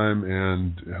the time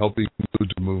and helping you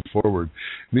to move forward.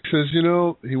 And he says,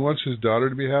 he wants his daughter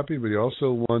to be happy, but he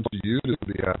also wants you to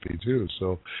be happy too.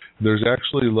 So there's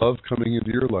actually love coming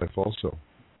into your life also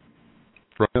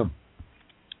from him.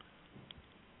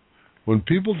 When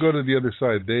people go to the other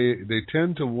side, they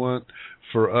tend to want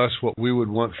for us what we would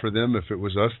want for them if it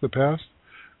was us that passed.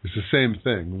 It's the same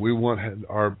thing. We want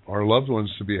our loved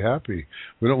ones to be happy.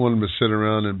 We don't want them to sit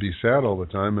around and be sad all the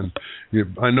time. And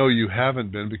I know you haven't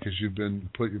been, because you've been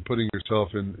putting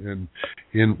yourself in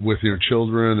with your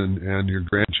children and your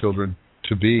grandchildren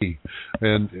to be.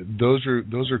 And those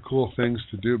are cool things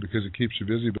to do, because it keeps you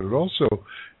busy, but it also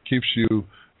keeps you.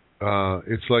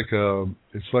 It's like a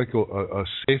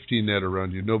safety net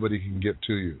around you. Nobody can get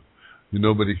to you.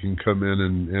 Nobody can come in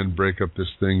and break up this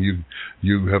thing.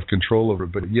 You have control over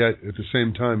it, but yet at the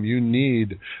same time you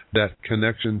need that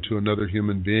connection to another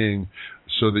human being,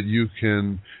 so that you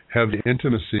can have the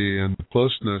intimacy and the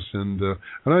closeness and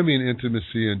I mean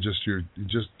intimacy and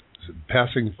just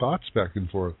passing thoughts back and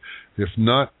forth, if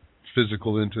not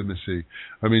physical intimacy.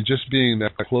 I mean, just being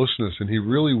that closeness, and he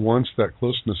really wants that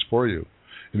closeness for you,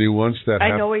 and he wants that.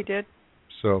 I know he did.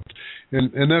 So,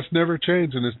 and that's never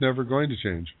changed, and it's never going to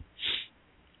change.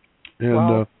 And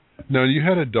wow. Now, you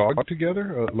had a dog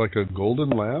together, like a golden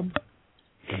lab,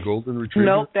 a golden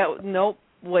retriever? Nope.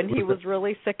 When he was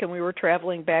really sick and we were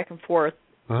traveling back and forth,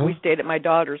 we stayed at my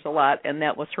daughter's a lot, and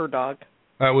that was her dog.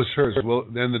 That was hers. Well,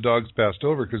 then the dog's passed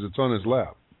over because it's on his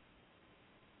lap.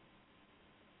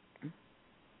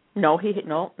 No,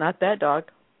 not that dog.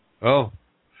 Oh,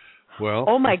 well.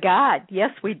 Oh my God! Yes,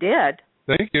 we did.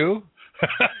 Thank you.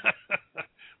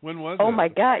 When was it? Oh my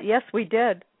God! Yes, we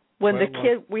did. When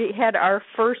we had our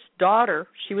first daughter,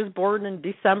 she was born in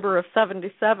December of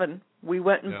 '77. We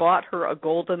went and bought her a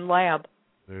golden lab.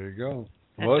 There you go.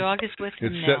 That dog is with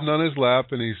him now. It's sitting on his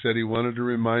lap, and he said he wanted to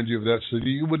remind you of that, so that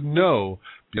you would know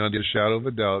beyond a shadow of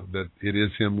a doubt that it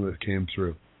is him that came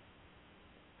through.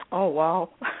 Oh wow.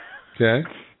 Okay.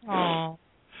 Oh.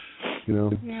 You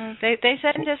know. Yeah, they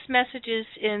send us messages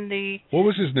in the. What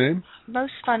was his name?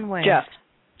 Most fun way.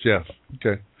 Jeff.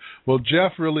 Okay. Well,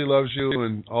 Jeff really loves you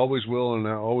and always will and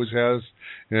always has,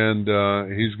 and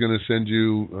he's going to send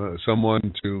you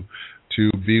someone to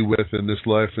be with in this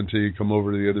life until you come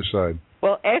over to the other side.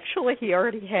 Well, actually, he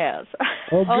already has.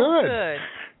 Oh, good. Oh, good.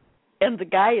 And the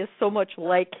guy is so much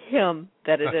like him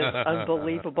that it is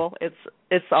unbelievable.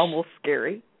 It's almost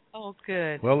scary. Oh,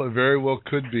 good. Well, it very well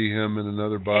could be him in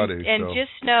another body. And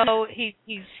just know he's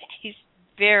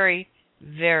very,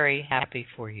 very happy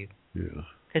for you. Yeah.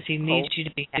 Because he needs you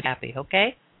to be happy,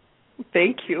 okay?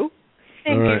 Thank you.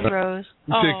 Thank you, Rose.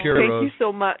 Take care, Rose. Thank you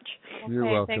so much. Okay, You're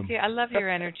welcome. Thank you. I love your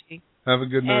energy. Have a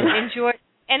good night.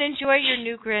 And enjoy your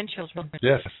new grandchildren.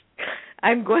 Yes.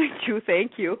 I'm going to.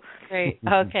 Thank you. Great.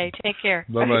 Okay. Take care.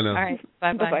 Bye-bye now. All right.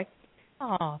 Bye-bye. Bye-bye.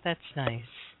 Oh, that's nice.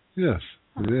 Yes,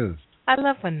 it is. I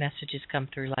love when messages come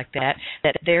through like that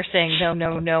they're saying no,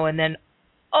 no, no, and then,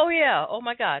 oh, yeah, oh,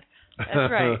 my God.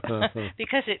 That's right.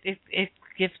 Because it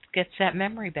gets that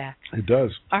memory back. It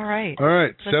does. All right.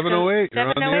 708. You're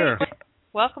on the air.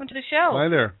 Welcome to the show. Hi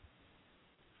there.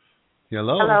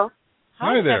 Hello. Hello.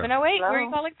 Hi there. 708. Hello. Where are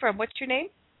you calling from? What's your name?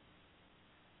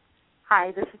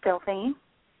 Hi, this is Delphine.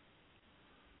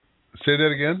 Say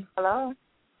that again. Hello.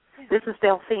 This is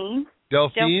Delphine.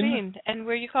 Delphine. And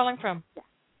where are you calling from?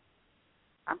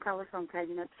 I'm calling from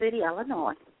Calumet City,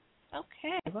 Illinois.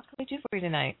 Okay. What can we do for you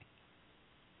tonight?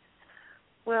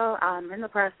 Well, I'm in the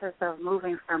process of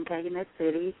moving from Calumet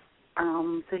City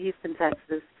to Houston,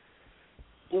 Texas.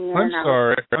 And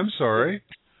I'm sorry.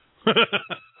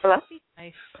 Hello?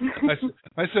 Nice.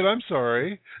 I said I'm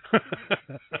sorry.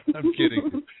 I'm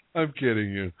kidding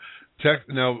you.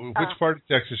 Now, which part of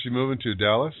Texas are you moving to?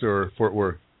 Dallas or Fort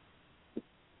Worth?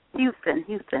 Houston.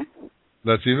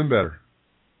 That's even better.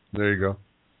 There you go.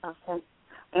 Okay.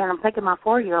 And I'm taking my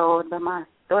 4-year-old, but my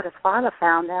daughter's father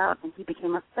found out, and he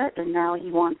became upset, and now he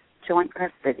wants joint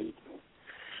custody.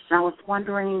 And I was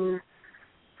wondering,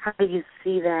 how do you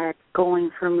see that going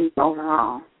for me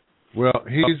overall? Well,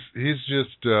 he's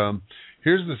just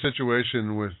here's the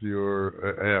situation with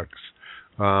your ex.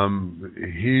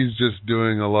 He's just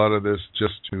doing a lot of this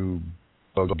just to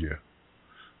bug you.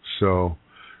 So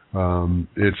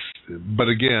but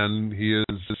again, he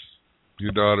is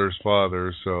your daughter's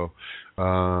father. So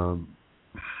how's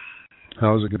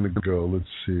it going to go? Let's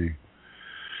see.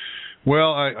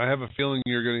 Well, I have a feeling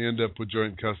you're going to end up with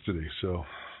joint custody. So,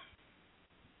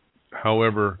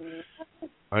 however,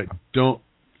 I don't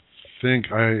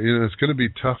think it's going to be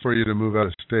tough for you to move out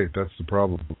of state. That's the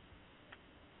problem.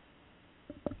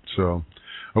 So,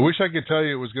 I wish I could tell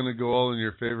you it was going to go all in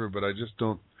your favor, but I just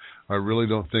don't. I really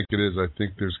don't think it is. I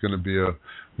think there's going to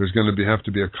have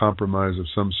to be a compromise of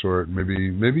some sort.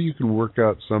 Maybe you can work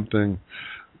out something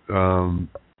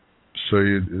so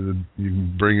you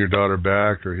can bring your daughter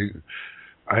back, or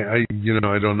I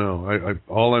don't know.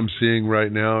 All I'm seeing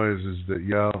right now is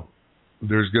that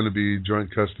there's going to be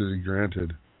joint custody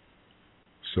granted.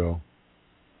 So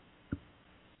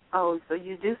Oh, so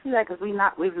you do see that? Because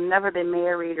we've never been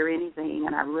married or anything,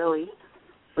 and I really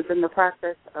was in the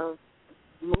process of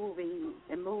moving.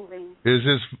 Is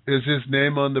his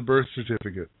name on the birth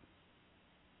certificate?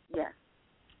 Yes.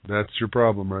 That's your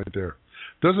problem right there.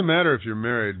 Doesn't matter if you're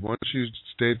married. Once you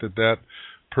state that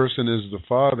person is the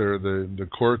father, the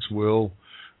courts will,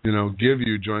 give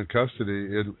you joint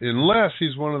custody. Unless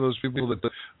he's one of those people that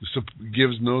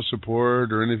gives no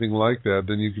support or anything like that,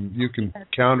 then you can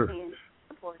counter.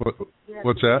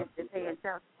 What's that?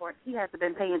 He hasn't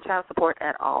been paying child support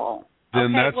at all.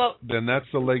 Then that's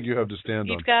the leg you have to stand on.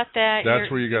 You've got that.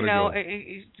 That's where you got to go.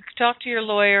 Talk to your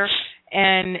lawyer,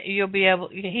 and you'll be able.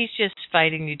 He's just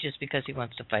fighting you just because he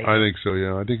wants to fight you. I think so.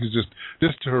 Yeah, I think he's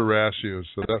just to harass you.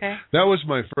 So that was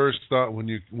my first thought when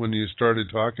you started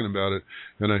talking about it,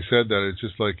 and I said that it's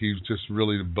just like he's just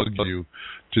really bugged you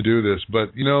to do this.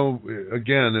 But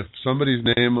again, if somebody's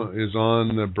name is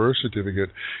on the birth certificate,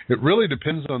 it really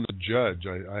depends on the judge.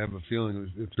 I have a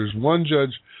feeling if there's one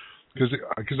judge.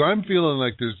 Because I'm feeling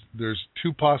like there's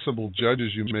two possible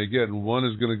judges you may get, and one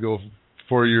is going to go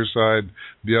for your side,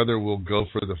 the other will go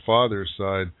for the father's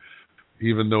side,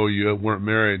 even though you weren't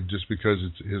married, just because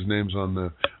his name's on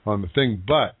the thing.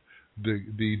 But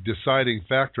the deciding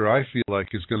factor, I feel like,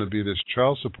 is going to be this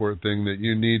child support thing that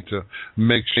you need to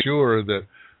make sure that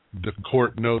the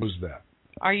court knows that.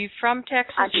 Are you from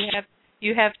Texas?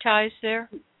 You have ties there?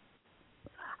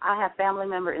 I have family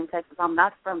member in Texas. I'm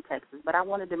not from Texas, but I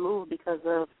wanted to move because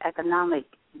of economic.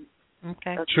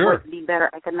 Okay. Sure. To be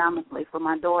better economically for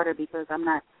my daughter because I'm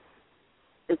not.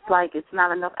 It's like it's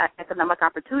not enough economic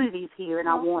opportunities here, and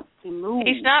I want to move.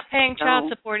 He's not paying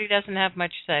child support. He doesn't have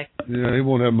much say. Yeah, he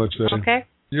won't have much say. Okay.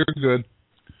 You're good.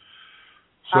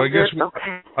 So I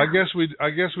guess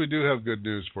we do have good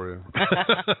news for you.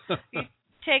 You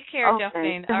take care,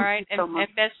 Delphine. All right, and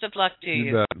best of luck to you.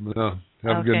 You bet. No,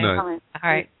 have a good night. All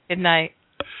right. Good night.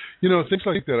 Things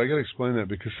like that, I got to explain that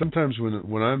because sometimes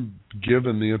when I'm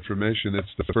given the information, it's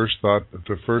the first thought,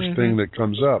 the first thing that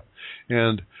comes up.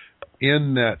 And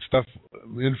in that stuff,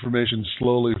 information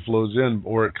slowly flows in,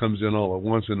 or it comes in all at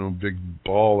once in a big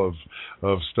ball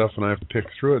of stuff, and I have to pick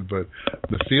through it. But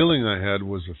the feeling I had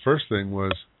was the first thing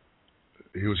was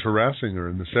he was harassing her,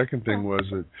 and the second thing was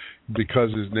that because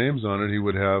his name's on it, he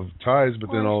would have ties,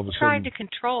 but then all of a sudden... trying to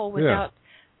control without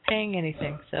paying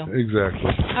anything. So exactly.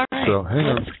 All right. So hang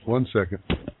on 1 second.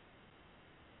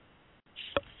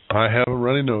 I have a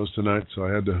runny nose tonight, so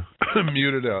I had to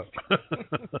mute it out.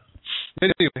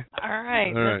 Anyway. All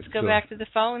right. Let's go back to the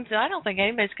phones. I don't think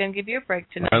anybody's going to give you a break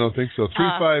tonight. I don't think so.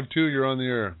 352, you're on the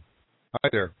air. Hi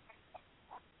there.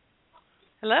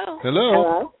 Hello.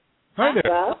 Hello. Hi there.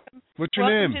 Hello. What's your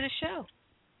Welcome name? to the show.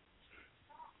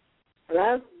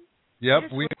 Hello.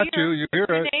 Yep, we got you. You hear us?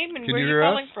 What's your name and Can where you are hear you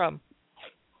calling us? from?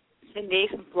 Cindy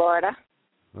from Florida.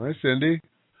 Hi, Cindy.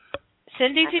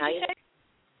 Cindy, did you say?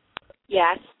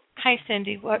 Yes. Hi,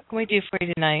 Cindy. What can we do for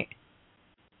you tonight?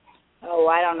 Oh,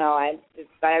 I don't know.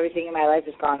 Everything in my life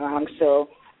has gone wrong, so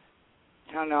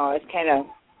I don't know. It's kind of...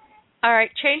 All right,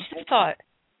 change the thought.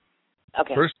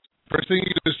 Okay. First thing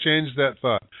you do is change that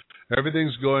thought.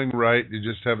 Everything's going right. You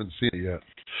just haven't seen it yet.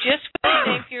 Just when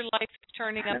you think your life is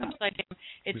turning upside down,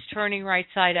 it's turning right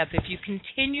side up. If you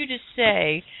continue to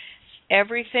say,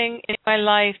 everything in my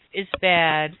life is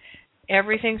bad,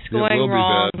 everything's going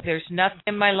wrong, there's nothing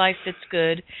in my life that's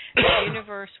good, the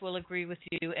universe will agree with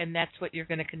you, and that's what you're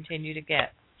going to continue to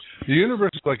get. The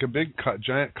universe is like a big,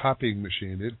 giant copying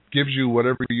machine. It gives you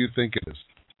whatever you think it is.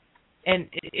 And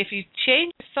if you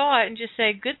change the thought and just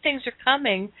say, good things are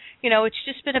coming, it's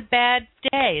just been a bad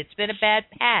day. It's been a bad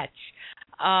patch.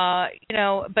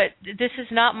 But this is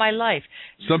not my life.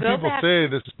 Some people say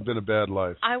this has been a bad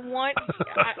life. I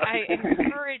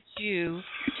encourage you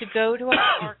to go to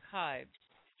our archives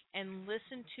and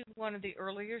listen to one of the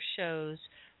earlier shows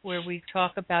where we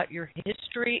talk about your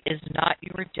history is not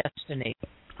your destiny.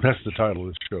 That's the title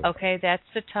of the show. Okay, that's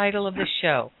the title of the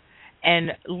show.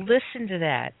 And listen to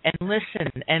that, and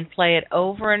listen, and play it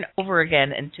over and over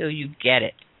again until you get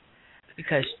it.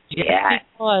 Because just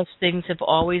because things have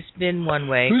always been one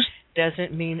way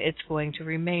doesn't mean it's going to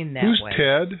remain that way. Who's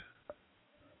Ted?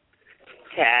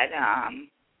 Ted, I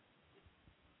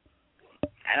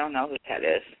don't know who Ted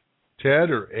is. Ted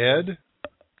or Ed?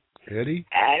 Eddie?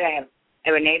 Ed, I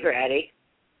have a neighbor, Eddie.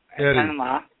 Eddie.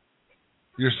 Son-in-law.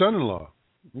 Your son-in-law.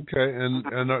 Okay, and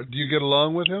do you get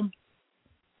along with him?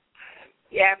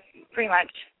 Yeah, pretty much.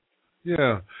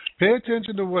 Yeah. Pay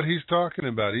attention to what he's talking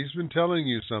about. He's been telling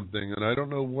you something, and I don't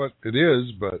know what it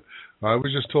is, but I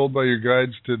was just told by your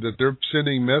guides that they're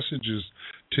sending messages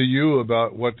to you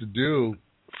about what to do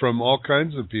from all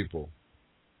kinds of people.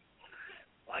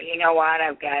 Well, you know what?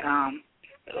 I've got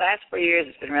The last 4 years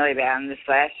it's been really bad, and this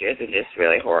last year has been just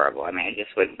really horrible. I mean, I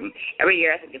just would every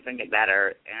year I think it's going to get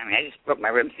better. And I mean, I just broke my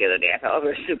ribs the other day. I fell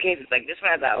over a suitcase. It's like just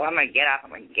when I thought, well, I'm going to get off,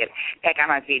 I'm going to get back on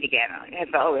my feet again. I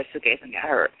fell over a suitcase and got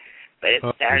hurt. But it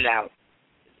started out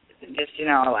just, you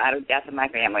know, a lot of death in my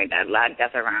family, a lot of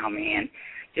death around me, and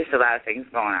just a lot of things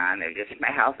going on. They're just, my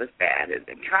health is bad.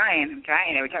 I'm trying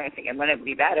every time I think I'm going to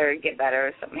be better, get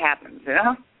better, something happens, you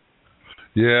know?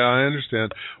 Yeah, I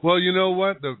understand. Well, you know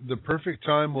what? The perfect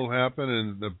time will happen,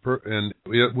 and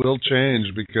it will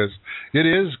change because it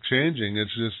is changing.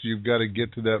 It's just you've got to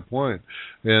get to that point.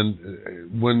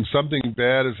 And when something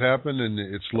bad has happened and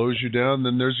it slows you down,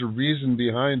 then there's a reason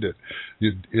behind it.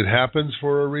 It happens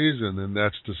for a reason, and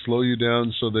that's to slow you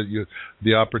down so that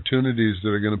the opportunities that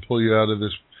are going to pull you out of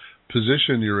this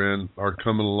position you're in are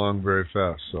coming along very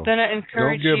fast. So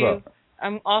don't give up.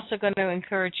 I'm also going to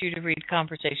encourage you to read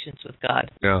Conversations with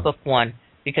God, yeah. Book 1,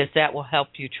 because that will help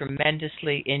you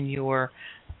tremendously in your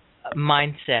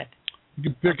mindset. You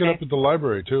can pick it up at the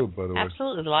library, too, by the way.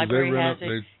 Absolutely. The library has it.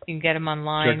 You can get them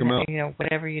online. Check them out. You know,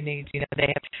 whatever you need. You know, they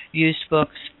have used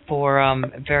books for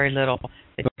very little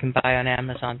that you can buy on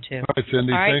Amazon, too. All right,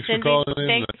 Cindy. All right, thanks Cindy, for calling in.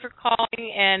 Thanks for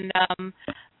calling, and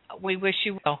we wish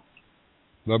you well.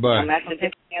 Bye-bye. Message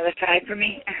on the other side for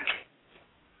me.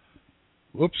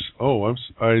 Whoops! Oh, I'm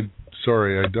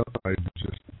sorry. I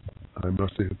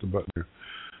must have hit the button here.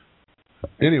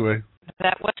 Anyway,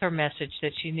 that was her message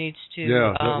that she needs to.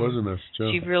 Yeah, that was a message.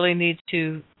 Yeah. She really needs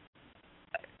to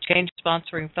change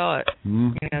sponsoring thought.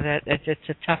 Mm. You know it's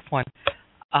a tough one.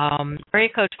 Area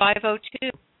code 502.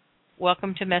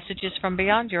 Welcome to Messages from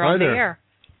Beyond. You're on the air.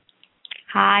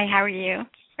 Hi, how are you?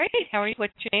 Great. How are you?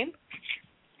 What's your name?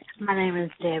 My name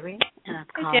is Debbie, and I'm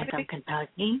calling from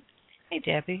Kentucky. Hey,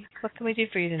 Debbie. What can we do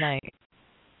for you tonight?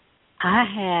 I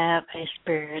have a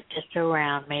spirit that's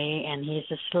around me, and he's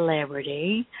a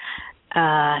celebrity.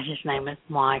 His name is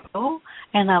Michael,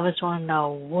 and I was wanting to know,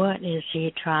 what is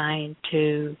he trying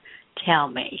to tell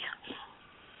me?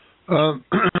 Where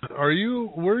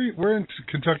in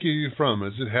Kentucky are you from?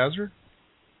 Is it Hazard?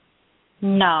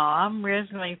 No, I'm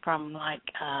originally from,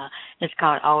 it's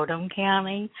called Oldham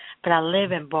County, but I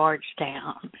live in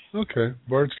Bardstown. Okay,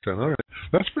 Bardstown, all right.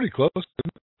 That's pretty close,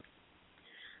 isn't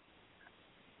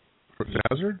it?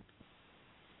 Hazard?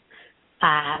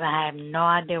 I have no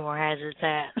idea where Hazard's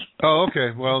at. Oh,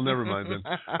 okay. Well, never mind then.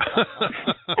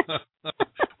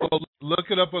 Well,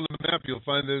 look it up on the map. You'll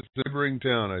find it's a neighboring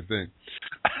town, I think.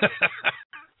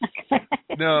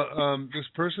 Now, this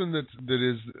person that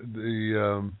is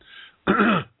the...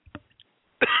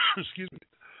 excuse me.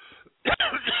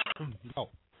 Oh.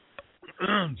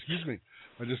 Excuse me.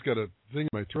 I just got a thing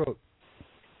in my throat.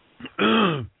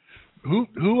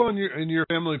 Who in your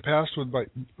family passed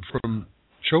from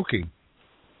choking?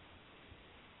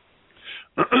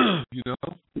 You know?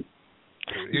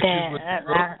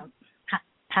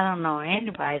 I don't know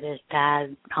anybody that's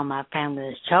died on my family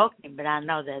that's choking, but I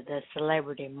know that the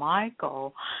celebrity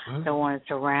Michael, the one that's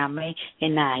around me,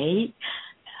 and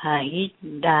he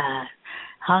died,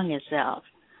 hung himself.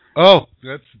 Oh,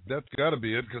 that's got to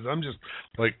be it, because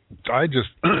I just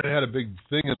had a big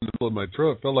thing in the middle of my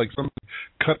throat. It felt like somebody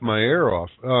cut my air off.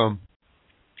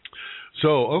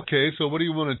 So what do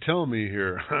you want to tell me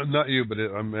here? Not you, but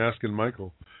I'm asking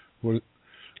Michael. What?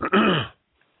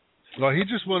 Well, he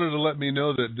just wanted to let me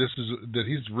know that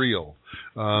he's real.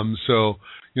 So,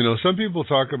 you know, some people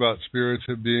talk about spirits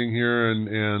being here,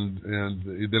 and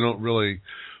they don't really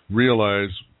realize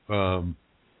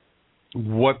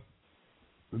what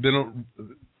they don't.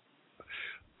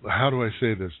 How do I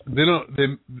say this?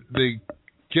 They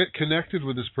get connected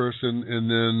with this person, and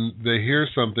then they hear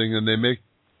something, and they make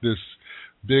this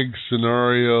big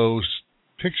scenario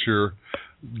picture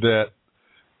that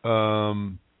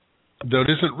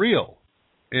isn't real.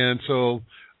 And so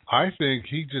I think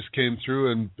he just came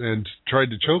through and tried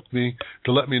to choke me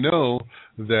to let me know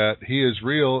that he is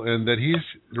real and that he's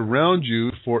around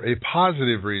you for a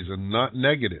positive reason, not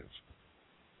negative.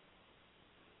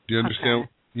 Do you understand?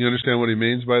 Okay. You understand what he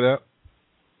means by that?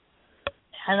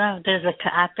 I know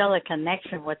I feel a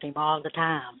connection with him all the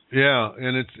time. Yeah,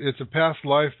 and it's a past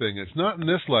life thing. It's not in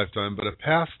this lifetime, but a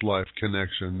past life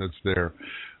connection that's there.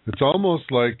 It's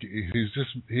almost like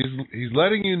he's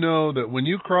letting you know that when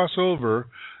you cross over,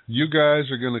 you guys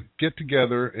are going to get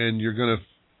together and you're going to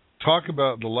talk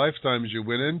about the lifetimes you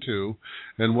went into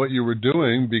and what you were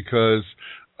doing, because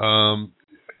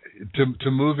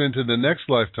to move into the next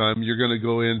lifetime, you're going to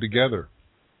go in together.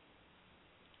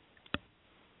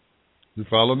 You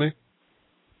follow me?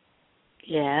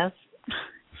 Yes.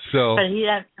 So, but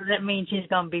that means he's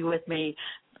going to be with me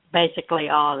basically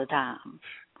all the time.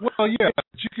 Well, yeah, but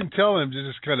you can tell him to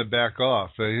just kind of back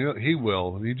off. He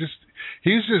will. He's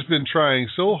just been trying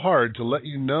so hard to let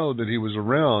you know that he was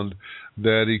around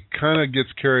that he kind of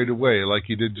gets carried away, like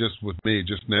he did just with me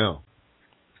just now.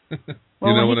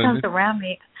 Well, when he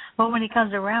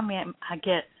comes around me,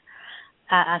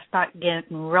 I start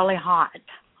getting really hot,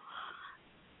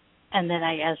 and then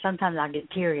sometimes I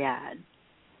get teary-eyed.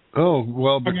 Oh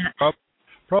well, but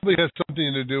probably has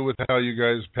something to do with how you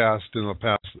guys passed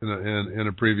in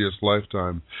a previous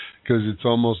lifetime, because it's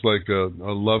almost like a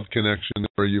love connection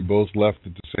where you both left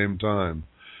at the same time.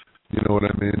 You know what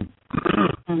I mean?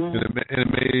 And it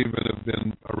may even have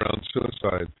been around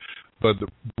suicide. But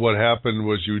what happened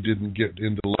was you didn't get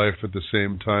into life at the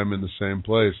same time in the same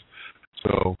place,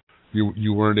 so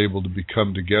you weren't able to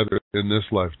become together in this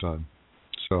lifetime.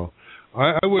 So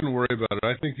I wouldn't worry about it.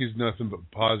 I think he's nothing but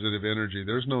positive energy.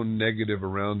 There's no negative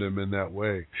around him in that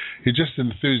way. He's just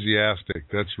enthusiastic.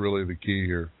 That's really the key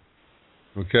here.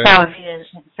 Okay.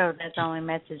 So that's the only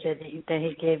message that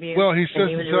he gave you. Well, he says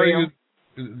to tell you.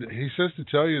 He says to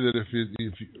tell you that if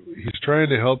he's trying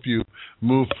to help you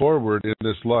move forward in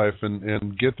this life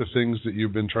and get the things that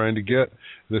you've been trying to get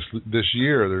this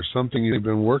year. There's something you've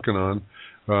been working on,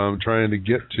 trying to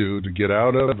get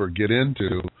out of or get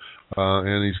into,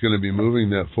 and he's going to be moving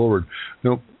that forward.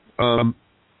 Now,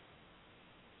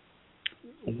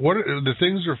 what the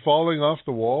things are falling off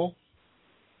the wall?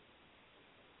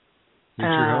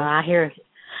 I hear.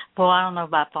 Well, I don't know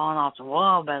about falling off the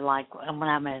wall, but like when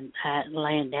I'm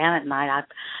laying down at night,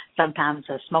 sometimes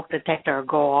the smoke detector will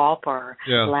go off or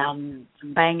loud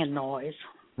banging noise.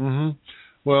 Mm-hmm.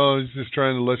 Well, he's just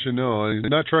trying to let you know. He's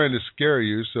not trying to scare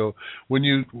you. So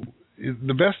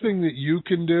the best thing that you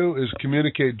can do is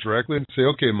communicate directly and say,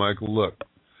 okay, Michael, look,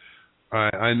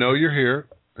 I know you're here,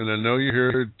 and I know you're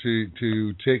here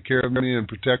to take care of me and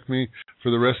protect me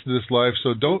for the rest of this life.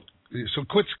 So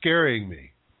quit scaring me.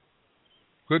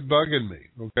 Quit bugging me,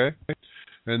 okay?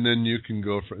 And then you can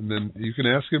and then you can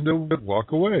ask him to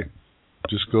walk away.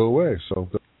 Just go away. So.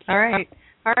 All right.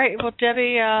 Well,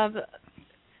 Debbie,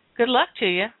 good luck to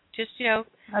you. Just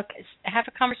have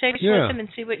a conversation with him and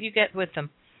see what you get with them.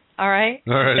 All right.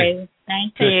 All right. Okay.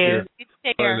 Thank you. You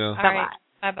take care. Bye now. All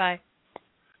right. Bye.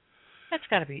 That's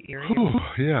got to be eerie.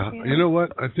 Yeah. You know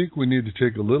what? I think we need to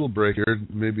take a little break here.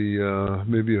 Maybe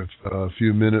a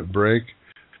few minute break.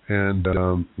 And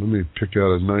let me pick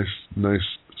out a nice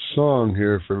song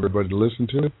here for everybody to listen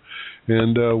to.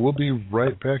 And we'll be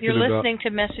right back. You're listening to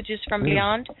Messages from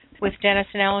Beyond with Dennis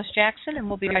and Alice Jackson, and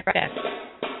we'll be right back.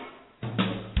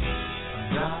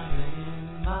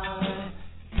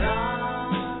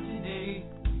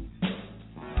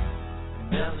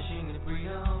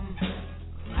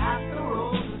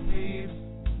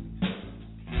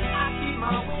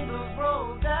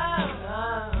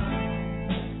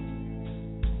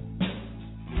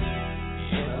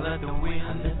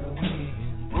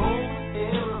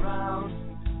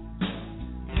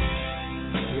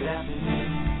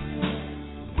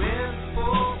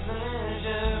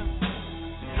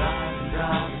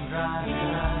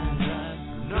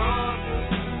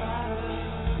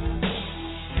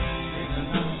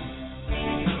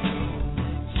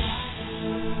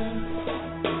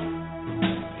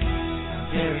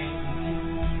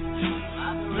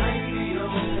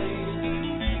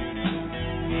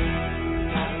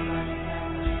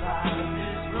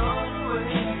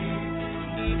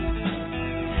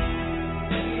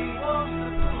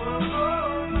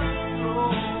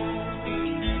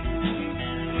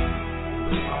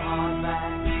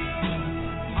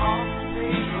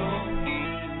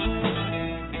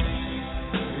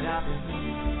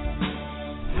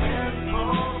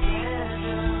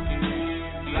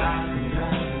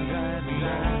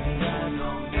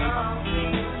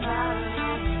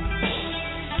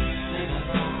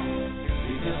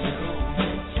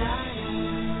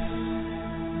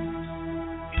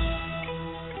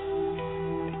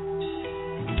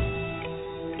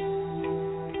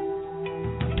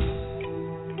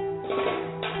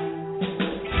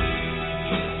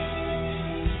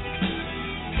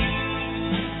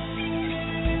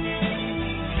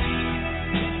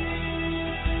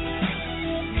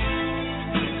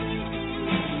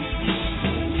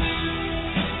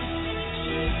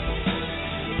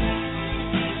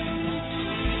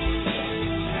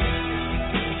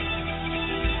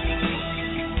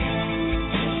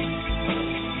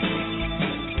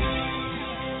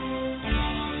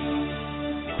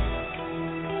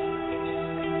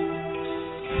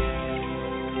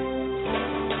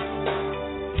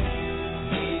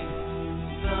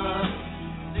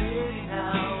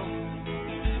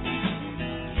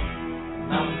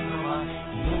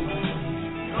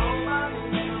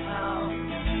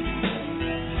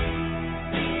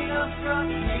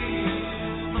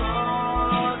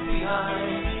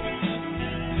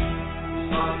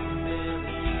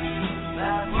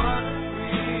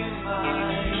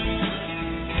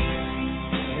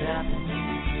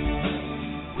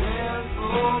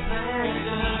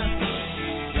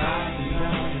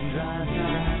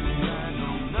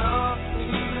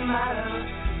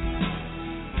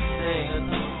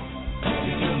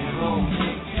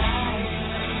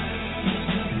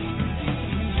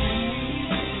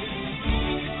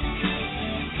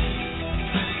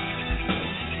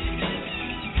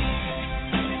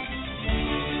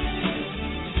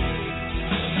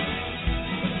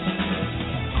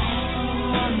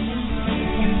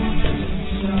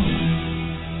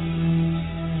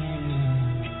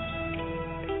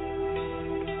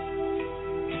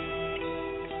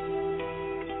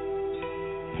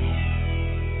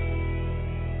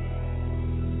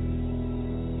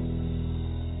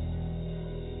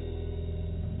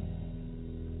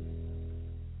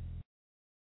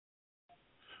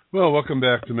 Well, welcome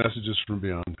back to Messages from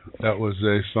Beyond. That was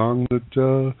a song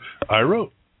that I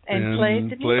wrote. And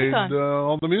played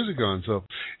all the music on. So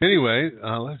anyway,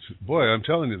 I'm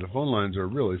telling you, the phone lines are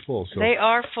really full. So they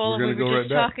are full. We were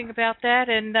just talking about that,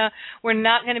 and we're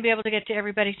not going to be able to get to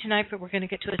everybody tonight, but we're going to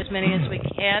get to as many as we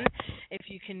can. If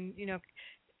you can,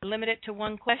 limit it to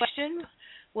one question,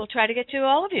 we'll try to get to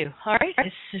all of you. All right,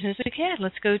 as soon as we can.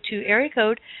 Let's go to area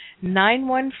code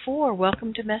 914.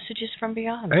 Welcome to Messages from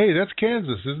Beyond. Hey, that's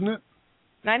Kansas, isn't it?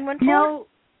 914? No,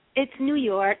 it's New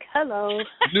York. Hello.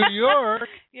 New York?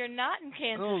 You're not in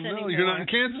Kansas anymore. Oh, no, you're not in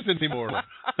Kansas anymore.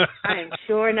 I am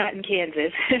sure not in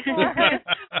Kansas.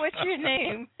 What's your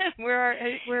name?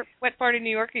 What part of New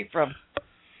York are you from?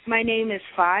 My name is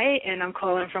Phi, and I'm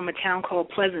calling from a town called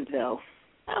Pleasantville.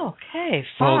 Okay,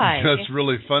 Phi. Oh, that's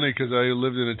really funny because I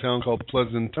lived in a town called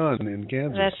Pleasanton in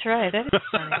Kansas. That's right. That is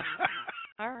funny.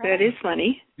 All right. That is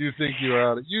funny. You think you're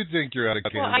out of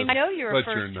Kansas. Well, I know you're a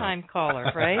first-time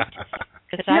caller, right?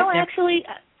 No, actually,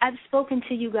 I've spoken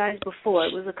to you guys before.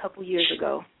 It was a couple years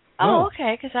ago. Oh,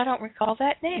 okay, because I don't recall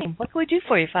that name. What can we do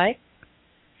for you, Phi?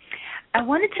 I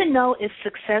wanted to know if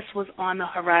success was on the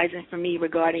horizon for me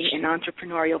regarding an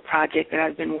entrepreneurial project that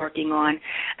I've been working on.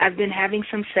 I've been having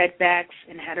some setbacks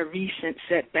and had a recent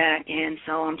setback, and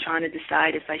so I'm trying to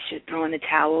decide if I should throw in the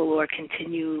towel or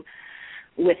continue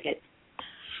with it.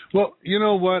 Well, you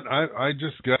know what? I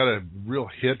just got a real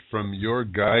hit from your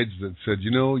guides that said,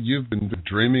 you've been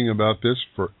dreaming about this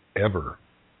forever,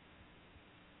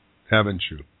 haven't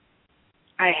you?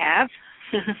 I have.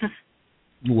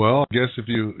 Well, I guess if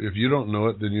you don't know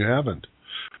it, then you haven't.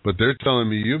 But they're telling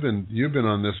me you've been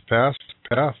on this path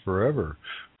forever,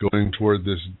 going toward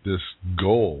this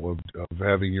goal of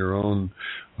having your own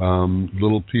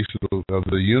little piece of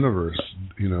the universe,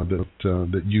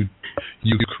 that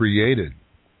you created.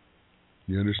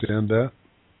 You understand that?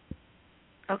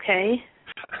 Okay.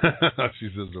 She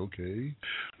says, okay.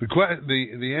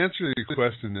 The answer to your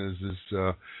question is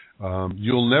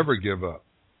you'll never give up.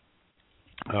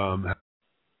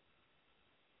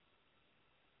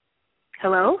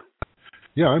 Hello?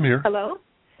 Yeah, I'm here. Hello?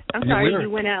 I'm sorry, you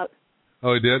went out.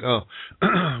 Oh, I did? Oh.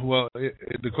 Well,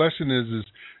 the question is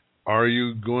are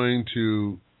you going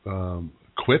to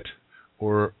quit,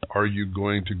 or are you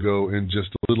going to go in just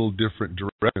a little different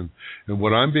direction? And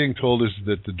what I'm being told is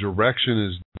that the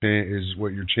direction is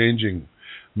what you're changing,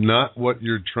 not what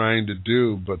you're trying to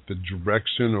do, but the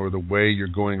direction or the way you're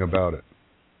going about it.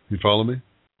 You follow me?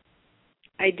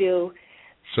 I do.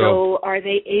 So are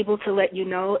they able to let you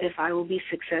know if I will be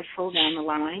successful down the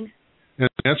line? And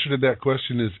the answer to that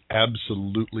question is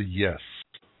absolutely yes.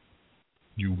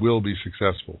 You will be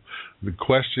successful. The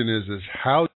question is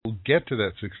how you'll get to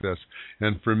that success.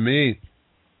 And for me,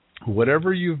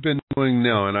 whatever you've been doing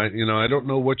now, and I don't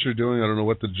know what you're doing, I don't know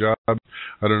what the job,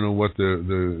 I don't know what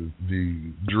the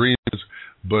dream is,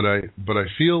 but I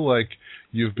feel like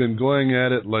you've been going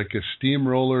at it like a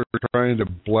steamroller trying to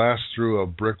blast through a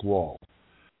brick wall.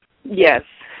 Yes.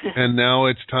 And now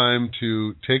it's time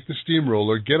to take the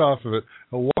steamroller, get off of it,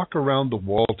 and walk around the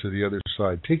wall to the other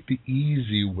side. Take the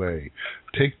easy way.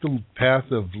 Take the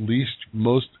path of the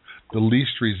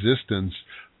least resistance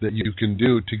that you can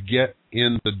do to get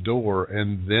in the door,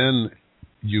 and then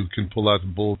you can pull out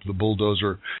the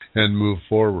bulldozer and move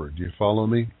forward. You follow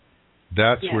me?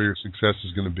 That's where your success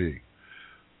is going to be.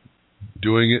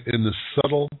 Doing it in the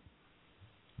subtle,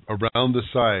 around the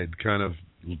side kind of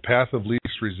path of least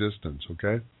resistance,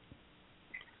 okay?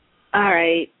 All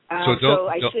right. So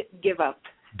I shouldn't give up.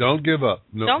 Don't give up.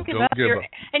 No, don't give up.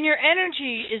 And your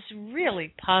energy is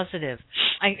really positive.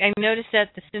 I noticed that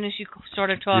as soon as you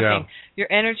started talking.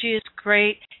 Your energy is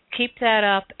great. Keep that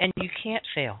up, and you can't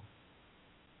fail.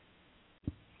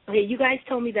 Okay, you guys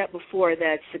told me that before,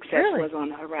 that success was on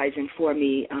the horizon for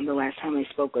me the last time I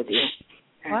spoke with you,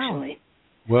 actually. Wow.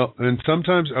 Well, and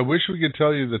sometimes I wish we could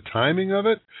tell you the timing of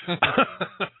it.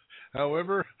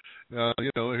 However,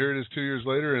 here it is 2 years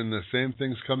later, and the same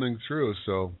thing's coming through.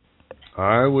 So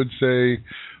I would say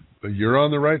you're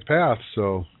on the right path.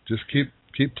 So just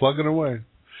keep plugging away.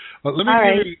 Let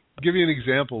me give you an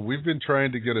example. We've been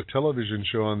trying to get a television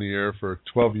show on the air for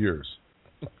 12 years.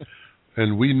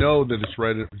 And we know that it's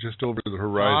right just over the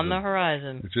horizon. On the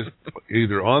horizon. It's just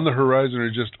either on the horizon or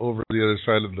just over the other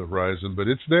side of the horizon. But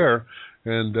it's there.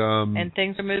 And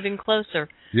things are moving closer.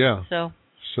 Yeah. So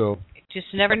you just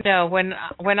never know. When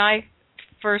I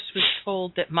first was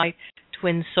told that my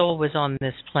twin soul was on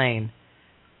this plane,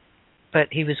 but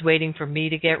he was waiting for me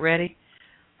to get ready,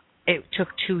 it took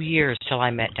 2 years till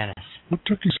I met Dennis. What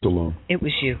took you so long? It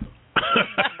was you.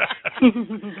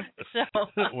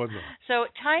 So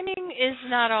timing is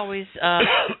not always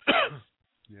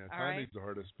Yeah, All timing's right. the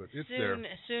hardest, but it's soon,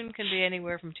 there. Soon can be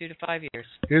anywhere from 2 to 5 years.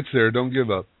 It's there. Don't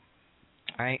give up.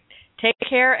 All right. Take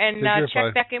care and check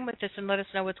Bye. back in with us and let us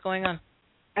know what's going on.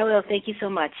 I will. Thank you so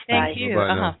much. Thank you.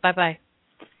 Bye-bye.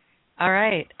 All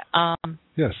right.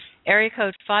 Yes. Area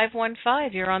code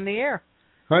 515. You're on the air.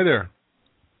 Hi there.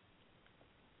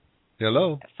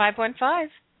 Hello. 515.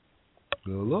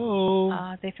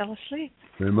 Hello. They fell asleep.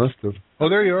 They must have. Oh,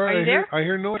 there you are. Are you there? I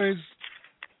hear noise.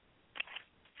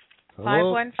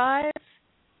 Hello? 515.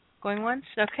 Going once?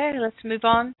 Okay, let's move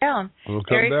on down. We'll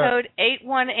come Area back. code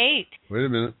 818. Wait a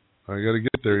minute. I got to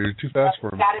get there. You're too fast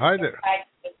for me. Hi there.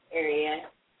 Area.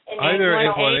 Hi there,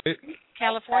 818.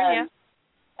 California.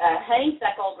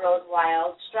 Honeysuckle grows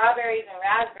wild. Strawberries and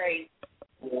raspberries.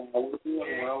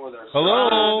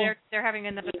 Hello. They're having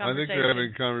another conversation. I think they're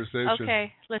having a conversation.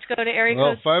 Okay, let's go to area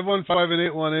code. 515 and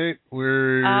 818.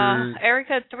 We're area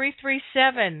code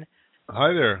 337.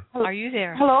 Hi there. Are you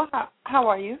there? Hello. How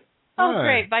are you? Oh, Hi.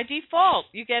 great. By default,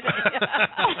 you get it.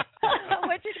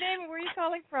 What's your name and where are you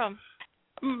calling from?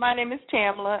 My name is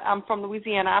Tamla. I'm from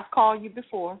Louisiana. I've called you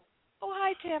before. Oh,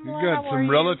 hi, Tamla. You got How some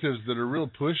are relatives that are real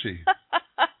pushy.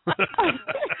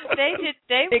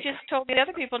 They just told the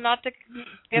other people not to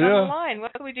get on the line.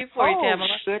 What can we do for you, Tamla?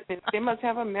 Goodness. They must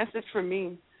have a message for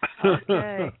me.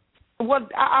 Okay. Well,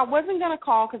 I wasn't going to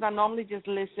call because I normally just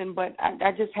listen, but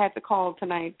I just had to call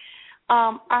tonight.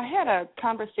 I had a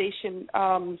conversation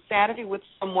Saturday with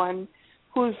someone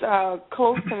who's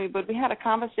close to me, but we had a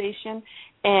conversation,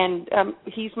 and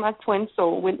he's my twin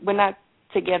soul. We're not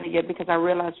together yet because I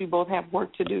realize we both have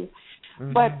work to do.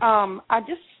 Mm-hmm. But I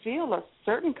just feel a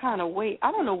certain kind of way.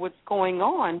 I don't know what's going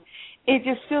on. It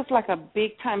just feels like a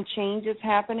big-time change is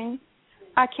happening.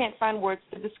 I can't find words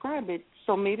to describe it.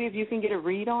 So maybe if you can get a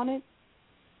read on it.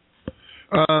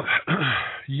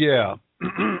 Yeah.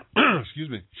 Excuse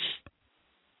me.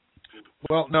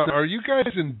 Well, now, are you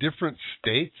guys in different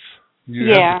states?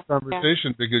 You had this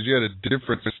conversation because you had a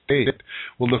different state.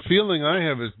 Well, the feeling I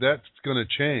have is that's going to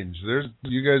change.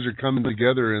 You guys are coming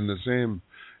together in the same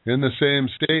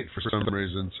state for some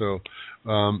reason. So,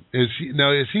 is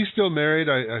he still married?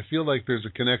 I feel like there's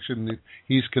a connection.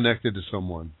 He's connected to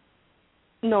someone.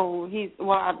 No,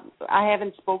 I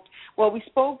haven't spoke. Well, we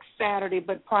spoke Saturday,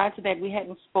 but prior to that, we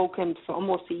hadn't spoken for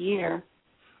almost a year.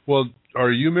 Well,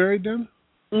 are you married then?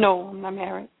 No, I'm not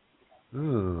married.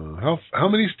 Oh, how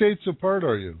many states apart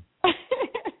are you?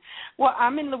 Well,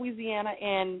 I'm in Louisiana,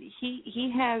 and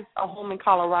he has a home in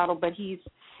Colorado, but he's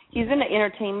in the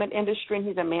entertainment industry, and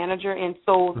he's a manager. And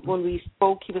so when we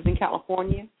spoke, he was in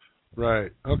California.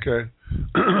 Right. Okay.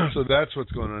 So that's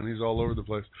what's going on. He's all over the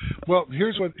place. Well,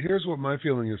 here's what my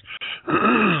feeling is.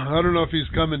 I don't know if he's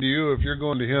coming to you, if you're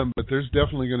going to him, but there's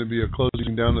definitely going to be a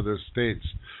closing down of the states.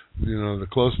 You know, the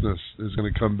closeness is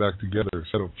going to come back together.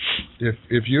 So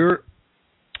if you're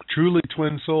truly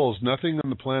twin souls, nothing on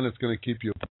the planet's going to keep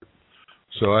you apart.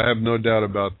 So I have no doubt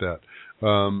about that.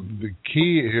 The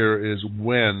key here is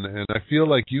when, and I feel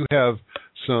like you have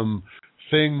some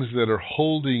things that are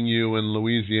holding you in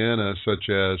Louisiana, such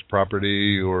as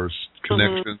property or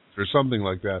connections or something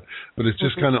like that, but it's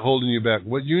just kind of holding you back.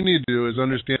 What you need to do is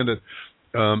understand that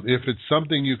if it's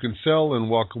something you can sell and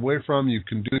walk away from, you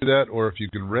can do that, or if you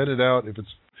can rent it out, if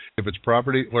it's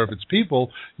property, or if it's people,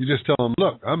 you just tell them,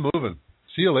 look, I'm moving.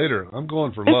 See you later. I'm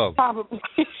going for love.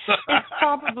 It's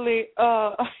probably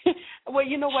well,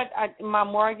 you know what? My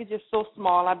mortgage is so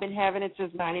small. I've been having it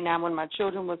since 99 when my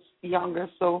children was younger,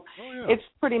 so it's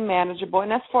pretty manageable.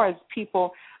 And as far as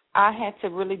people, I had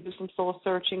to really do some soul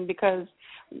searching because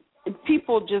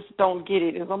people just don't get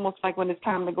it. It's almost like when it's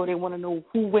time to go, they want to know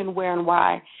who, when, where, and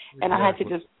why. And I had to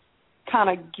just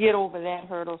kind of get over that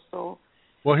hurdle. So,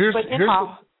 well, here's a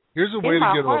way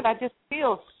to get over. I just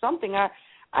feel something.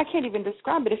 I can't even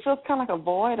describe it. It feels kind of like a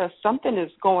void or something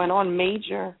is going on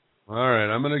major. All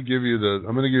right, I'm going to give you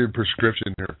a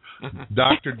prescription here.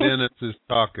 Dr. Dennis is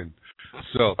talking.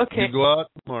 So you go out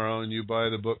tomorrow and you buy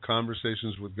the book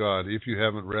Conversations with God if you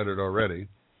haven't read it already.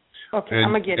 Okay,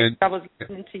 I'm going to get it. I was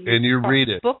listening to you. And you read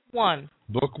it. Book one.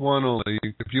 Book one only.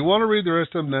 If you want to read the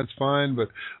rest of them, that's fine, but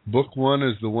book one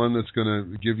is the one that's going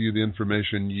to give you the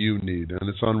information you need, and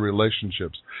it's on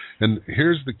relationships. And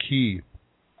here's the key.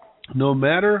 No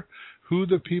matter who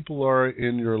the people are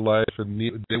in your life and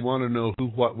they want to know who,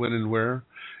 what, when, and where,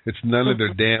 it's none of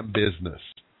their damn business.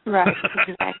 Right,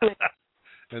 exactly.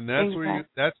 And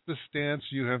that's the stance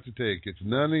you have to take. It's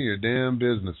none of your damn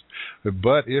business.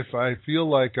 But if I feel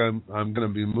like I'm going to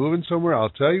be moving somewhere, I'll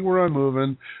tell you where I'm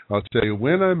moving. I'll tell you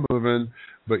when I'm moving.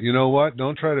 But you know what?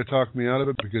 Don't try to talk me out of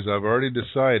it because I've already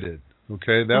decided.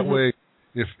 Okay, that way.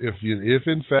 If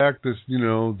in fact this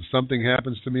something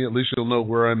happens to me, at least you'll know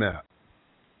where I'm at.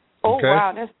 Oh, okay?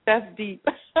 wow, that's deep.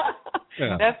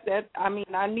 Yeah. That's I mean,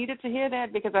 I needed to hear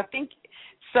that because I think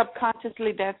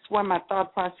subconsciously that's where my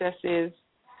thought process is.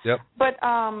 Yep. But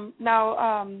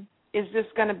now, is this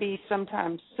going to be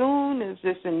sometime soon? Is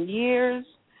this in years?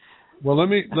 Well, let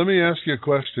me ask you a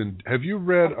question. Have you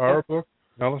read our book,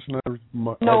 Alice and I?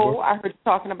 No, I heard you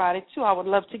talking about it too. I would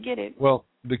love to get it. Well,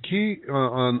 the key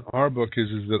on our book is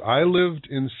that I lived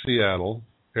in Seattle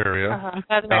area.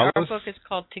 By the way, our book is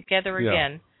called Together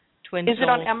Again. Twin Is Souls. it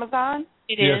on Amazon?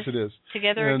 It is. Yes, it is.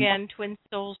 Together Again, Twin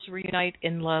Souls Reunite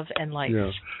in Love and Light.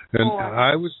 Yeah, and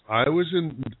I was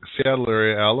in Seattle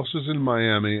area. Alice was in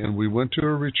Miami, and we went to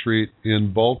a retreat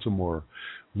in Baltimore.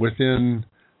 Within,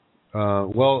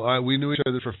 we knew each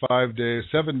other for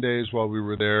 7 days while we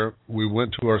were there. We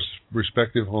went to our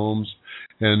respective homes,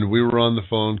 and we were on the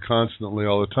phone constantly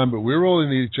all the time. But we were only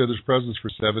in each other's presence for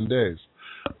 7 days.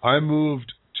 I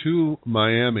moved to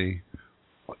Miami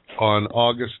on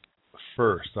August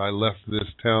 1st. I left this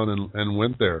town and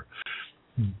went there.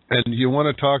 And you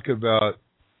want to talk about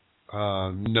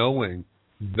knowing,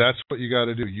 that's what you got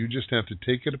to do. You just have to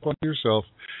take it upon yourself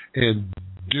and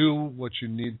do what you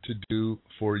need to do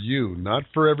for you, not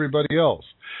for everybody else.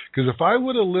 Because if I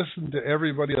would have listened to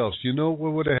everybody else, you know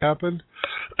what would have happened?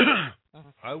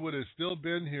 I would have still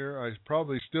been here. I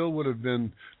probably still would have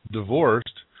been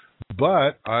divorced,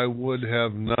 but I would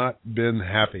have not been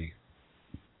happy.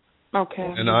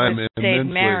 Okay. And I'm stayed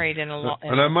married in a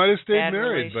and I might have stayed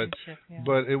married, yeah.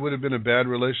 but it would have been a bad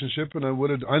relationship, and I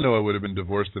know I would have been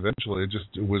divorced eventually.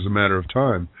 It was a matter of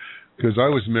time, because I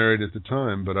was married at the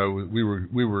time, but we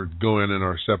were going in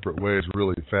our separate ways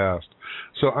really fast.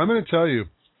 So I'm going to tell you,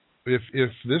 if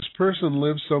this person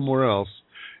lives somewhere else,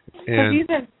 and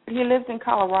he lives in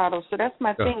Colorado, so that's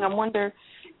my thing. I wonder,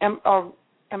 am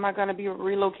I going to be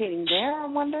relocating there? I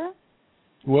wonder.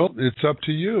 Well, it's up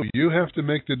to you. You have to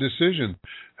make the decision.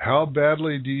 How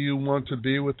badly do you want to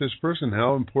be with this person?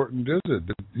 How important is it?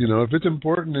 You know, if it's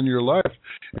important in your life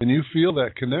and you feel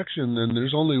that connection, then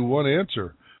there's only one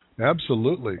answer.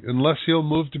 Absolutely. Unless he'll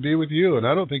move to be with you. And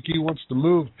I don't think he wants to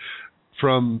move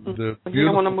from the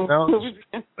beautiful mountains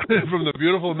from the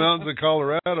beautiful mountains of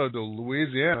Colorado to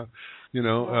Louisiana. You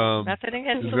know, nothing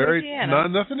against Louisiana.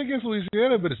 Nothing against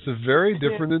Louisiana, but it's a very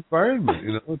different environment.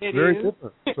 You know, it's very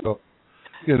different. So,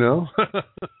 you know.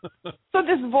 So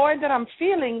this void that I'm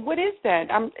feeling, what is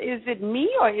that? Is it me,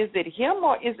 or is it him,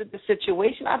 or is it the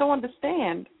situation? I don't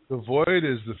understand. The void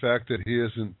is the fact that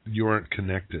you aren't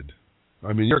connected.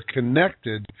 I mean, you're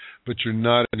connected, but you're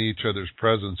not in each other's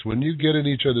presence. When you get in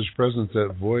each other's presence,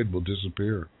 that void will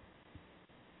disappear.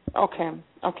 Okay,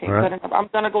 right. Good enough. I'm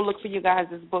going to go look for you guys'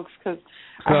 books, because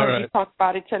I heard you talk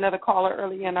about it to another caller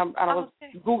earlier, and I was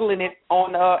Googling it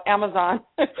on Amazon.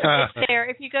 It's there.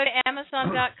 If you go to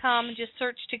Amazon.com and just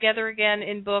search Together Again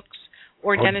in books,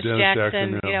 or Dennis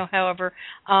Jackson, you know, however.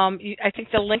 I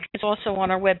think the link is also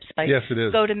on our website. Yes, it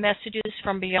is. Go to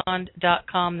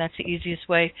messagesfrombeyond.com. That's the easiest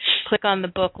way. Click on the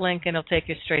book link, and it'll take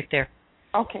you straight there.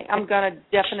 Okay, I'm going to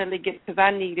definitely get it, because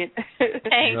I need it.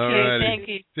 Thank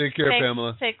you. Take care,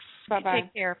 Pamela. Bye-bye.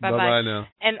 Take care. Bye-bye. Bye-bye now.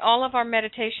 And all of our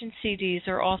meditation CDs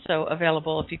are also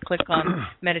available. If you click on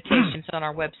meditations on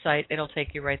our website, it'll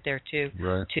take you right there, too,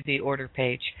 to the order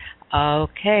page.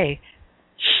 Okay.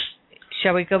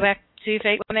 Shall we go back? See if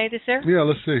 818 is there? Yeah,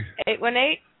 let's see.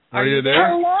 818? Are you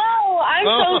there? Hello. I'm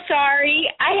so sorry.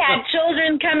 I had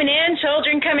children coming in,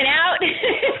 children coming out.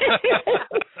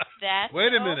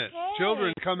 Wait a minute. Okay.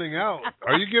 Children coming out.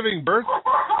 Are you giving birth?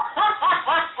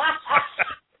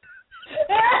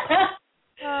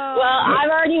 Well,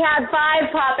 I've already had 5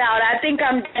 pop out. I think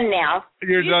I'm done now.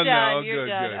 You're done now. You're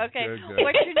Good, done. good, Okay. good.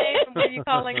 What's your name and where are you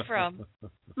calling from?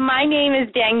 My name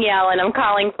is Danielle, and I'm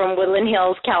calling from Woodland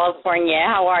Hills, California.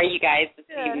 How are you guys this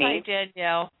evening? Hi,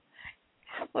 Danielle.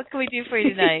 What can we do for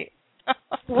you tonight?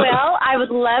 Well, I would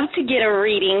love to get a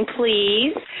reading,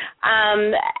 please.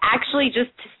 Actually,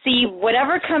 just to see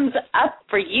whatever comes up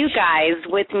for you guys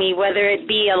with me, whether it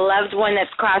be a loved one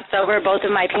that's crossed over, both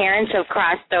of my parents have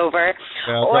crossed over,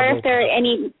 or if there are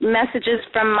any messages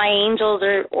from my angels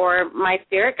or my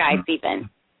spirit guides even.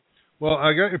 Well,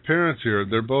 I got your parents here.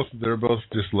 They're both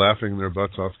just laughing their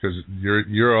butts off because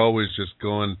you're always just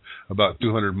going about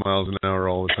 200 miles an hour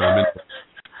all the time.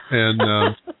 And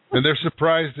they're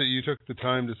surprised that you took the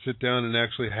time to sit down and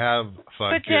actually have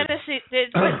 5 kids.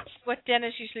 What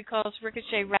Dennis usually calls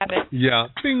ricochet rabbit. Yeah,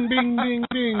 bing, bing, bing,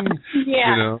 bing. Yeah.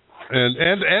 You know,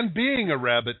 and being a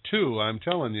rabbit too. I'm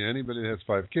telling you, anybody that has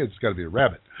 5 kids has got to be a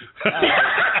rabbit.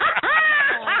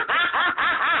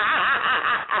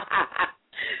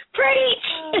 Preach.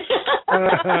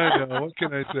 I know. What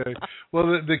can I say? Well,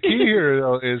 the key here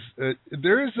though is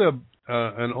there is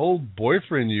an old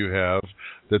boyfriend you have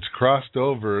that's crossed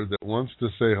over that wants to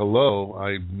say hello.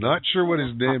 I'm not sure what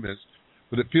his name is,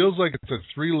 but it feels like it's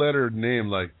a 3-letter name,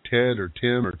 like Ted or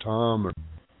Tim or Tom or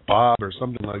Bob or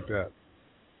something like that.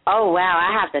 Oh wow,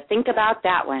 I have to think about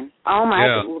that one. Oh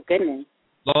my goodness.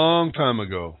 Long time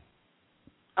ago.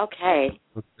 Okay.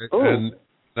 And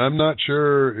I'm not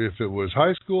sure if it was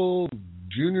high school,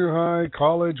 junior high,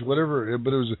 college, whatever,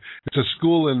 but it's a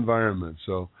school environment.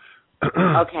 So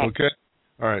okay.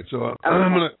 All right. So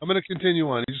I'm gonna continue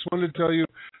on. He just wanted to tell you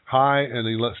hi, and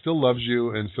he still loves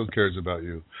you and still cares about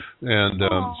you, and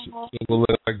so we'll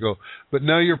let that go. But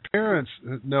now your parents.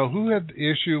 Now, who had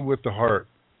the issue with the heart?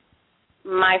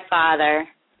 My father.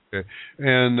 Okay.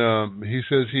 And he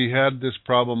says he had this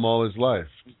problem all his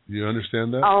life. Do you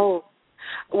understand that? Oh.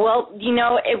 Well,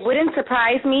 it wouldn't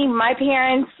surprise me. My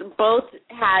parents both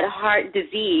had heart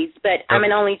disease, but I'm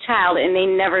an only child, and they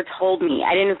never told me.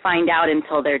 I didn't find out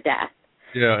until their death.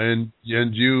 Yeah, and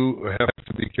you have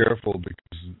to be careful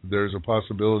because there's a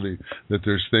possibility that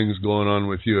there's things going on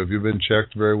with you. Have you been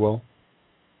checked very well?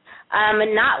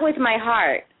 Not with my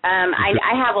heart.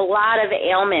 I have a lot of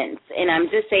ailments, and I'm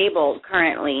disabled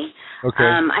currently. Okay.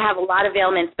 I have a lot of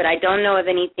ailments, but I don't know of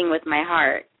anything with my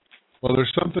heart. Well,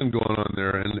 there's something going on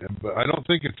there, but I don't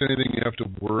think it's anything you have to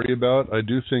worry about. I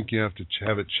do think you have to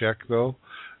have it checked, though,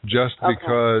 just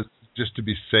to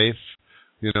be safe.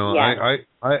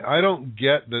 I don't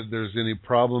get that there's any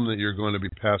problem that you're going to be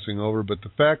passing over, but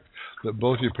the fact that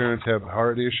both your parents have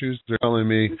heart issues, they're telling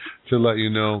me to let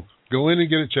you know, go in and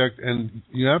get it checked, and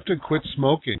you have to quit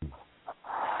smoking.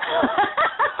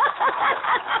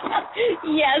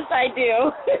 Yes, I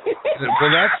do. But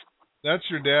that's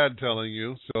your dad telling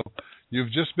you, so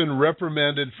you've just been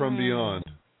reprimanded from beyond.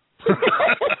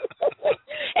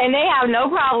 And they have no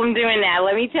problem doing that,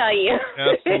 let me tell you.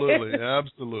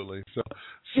 Absolutely.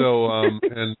 So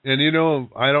and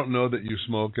I don't know that you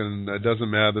smoke, and it doesn't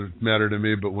matter to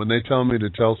me, but when they tell me to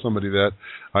tell somebody that,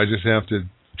 I just have to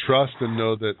trust and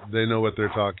know that they know what they're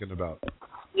talking about.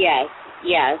 Yes.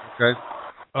 Okay.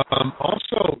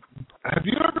 Also, have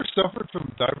you ever suffered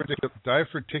from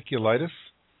diverticulitis?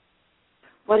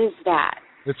 What is that?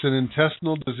 It's an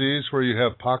intestinal disease where you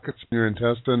have pockets in your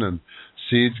intestine and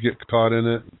seeds get caught in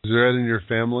it. Is that in your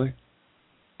family?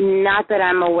 Not that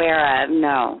I'm aware of,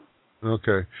 no.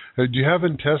 Okay. Do you have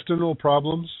intestinal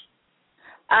problems?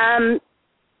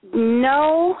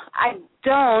 No, I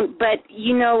don't, but,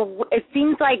 it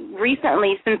seems like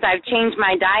recently, since I've changed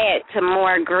my diet to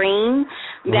more green,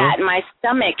 that my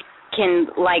stomach seems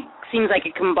like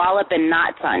it can ball up in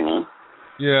knots on me.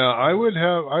 Yeah, I would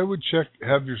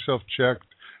have yourself checked.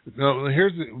 No,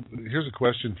 here's a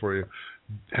question for you.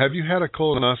 Have you had a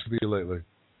colonoscopy lately,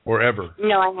 or ever?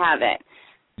 No, I haven't.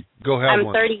 Go have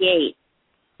one. I'm 38.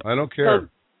 I don't care. So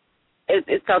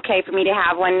it's okay for me to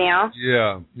have one now?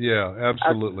 Yeah,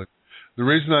 absolutely. Okay. The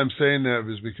reason I'm saying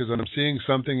that is because I'm seeing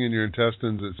something in your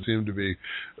intestines that seem to be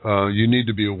you need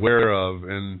to be aware of,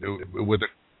 and with the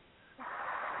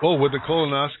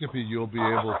colonoscopy you'll be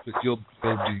able to you'll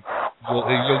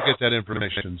get that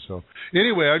information. So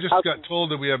anyway, I just got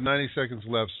told that we have 90 seconds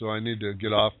left, so I need to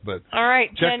get off. But all right,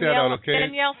 check Danielle, that out, okay?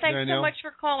 Danielle, thanks so much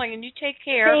for calling, and you take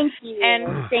care. Thank you. And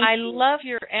I love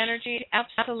your energy.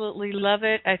 Absolutely love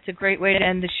it. It's a great way to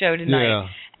end the show tonight. Yeah.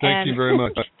 Thank you very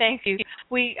much. Thank you.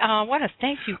 We want to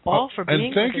thank you all for being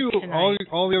and thank with you us tonight.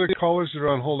 all the other callers that are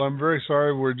on hold. I'm very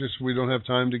sorry we don't have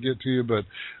time to get to you, but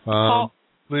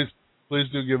please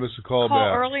do give us a call back.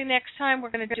 Call early next time.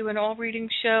 We're going to do an all-reading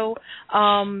show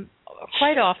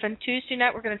quite often. Tuesday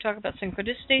night we're going to talk about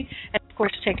synchronicity and, of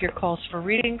course, take your calls for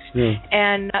readings. Yeah.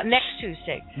 And next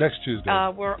Tuesday.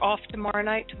 We're off tomorrow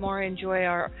night. Tomorrow, enjoy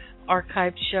our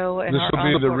archived show. And this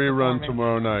will be the rerun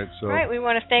tomorrow night. So. All right. We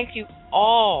want to thank you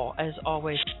all, as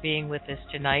always, for being with us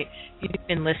tonight. You've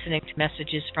been listening to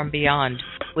Messages from Beyond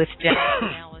with Dennis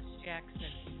and Alice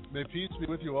Jackson. May peace be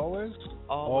with you always.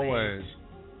 Always.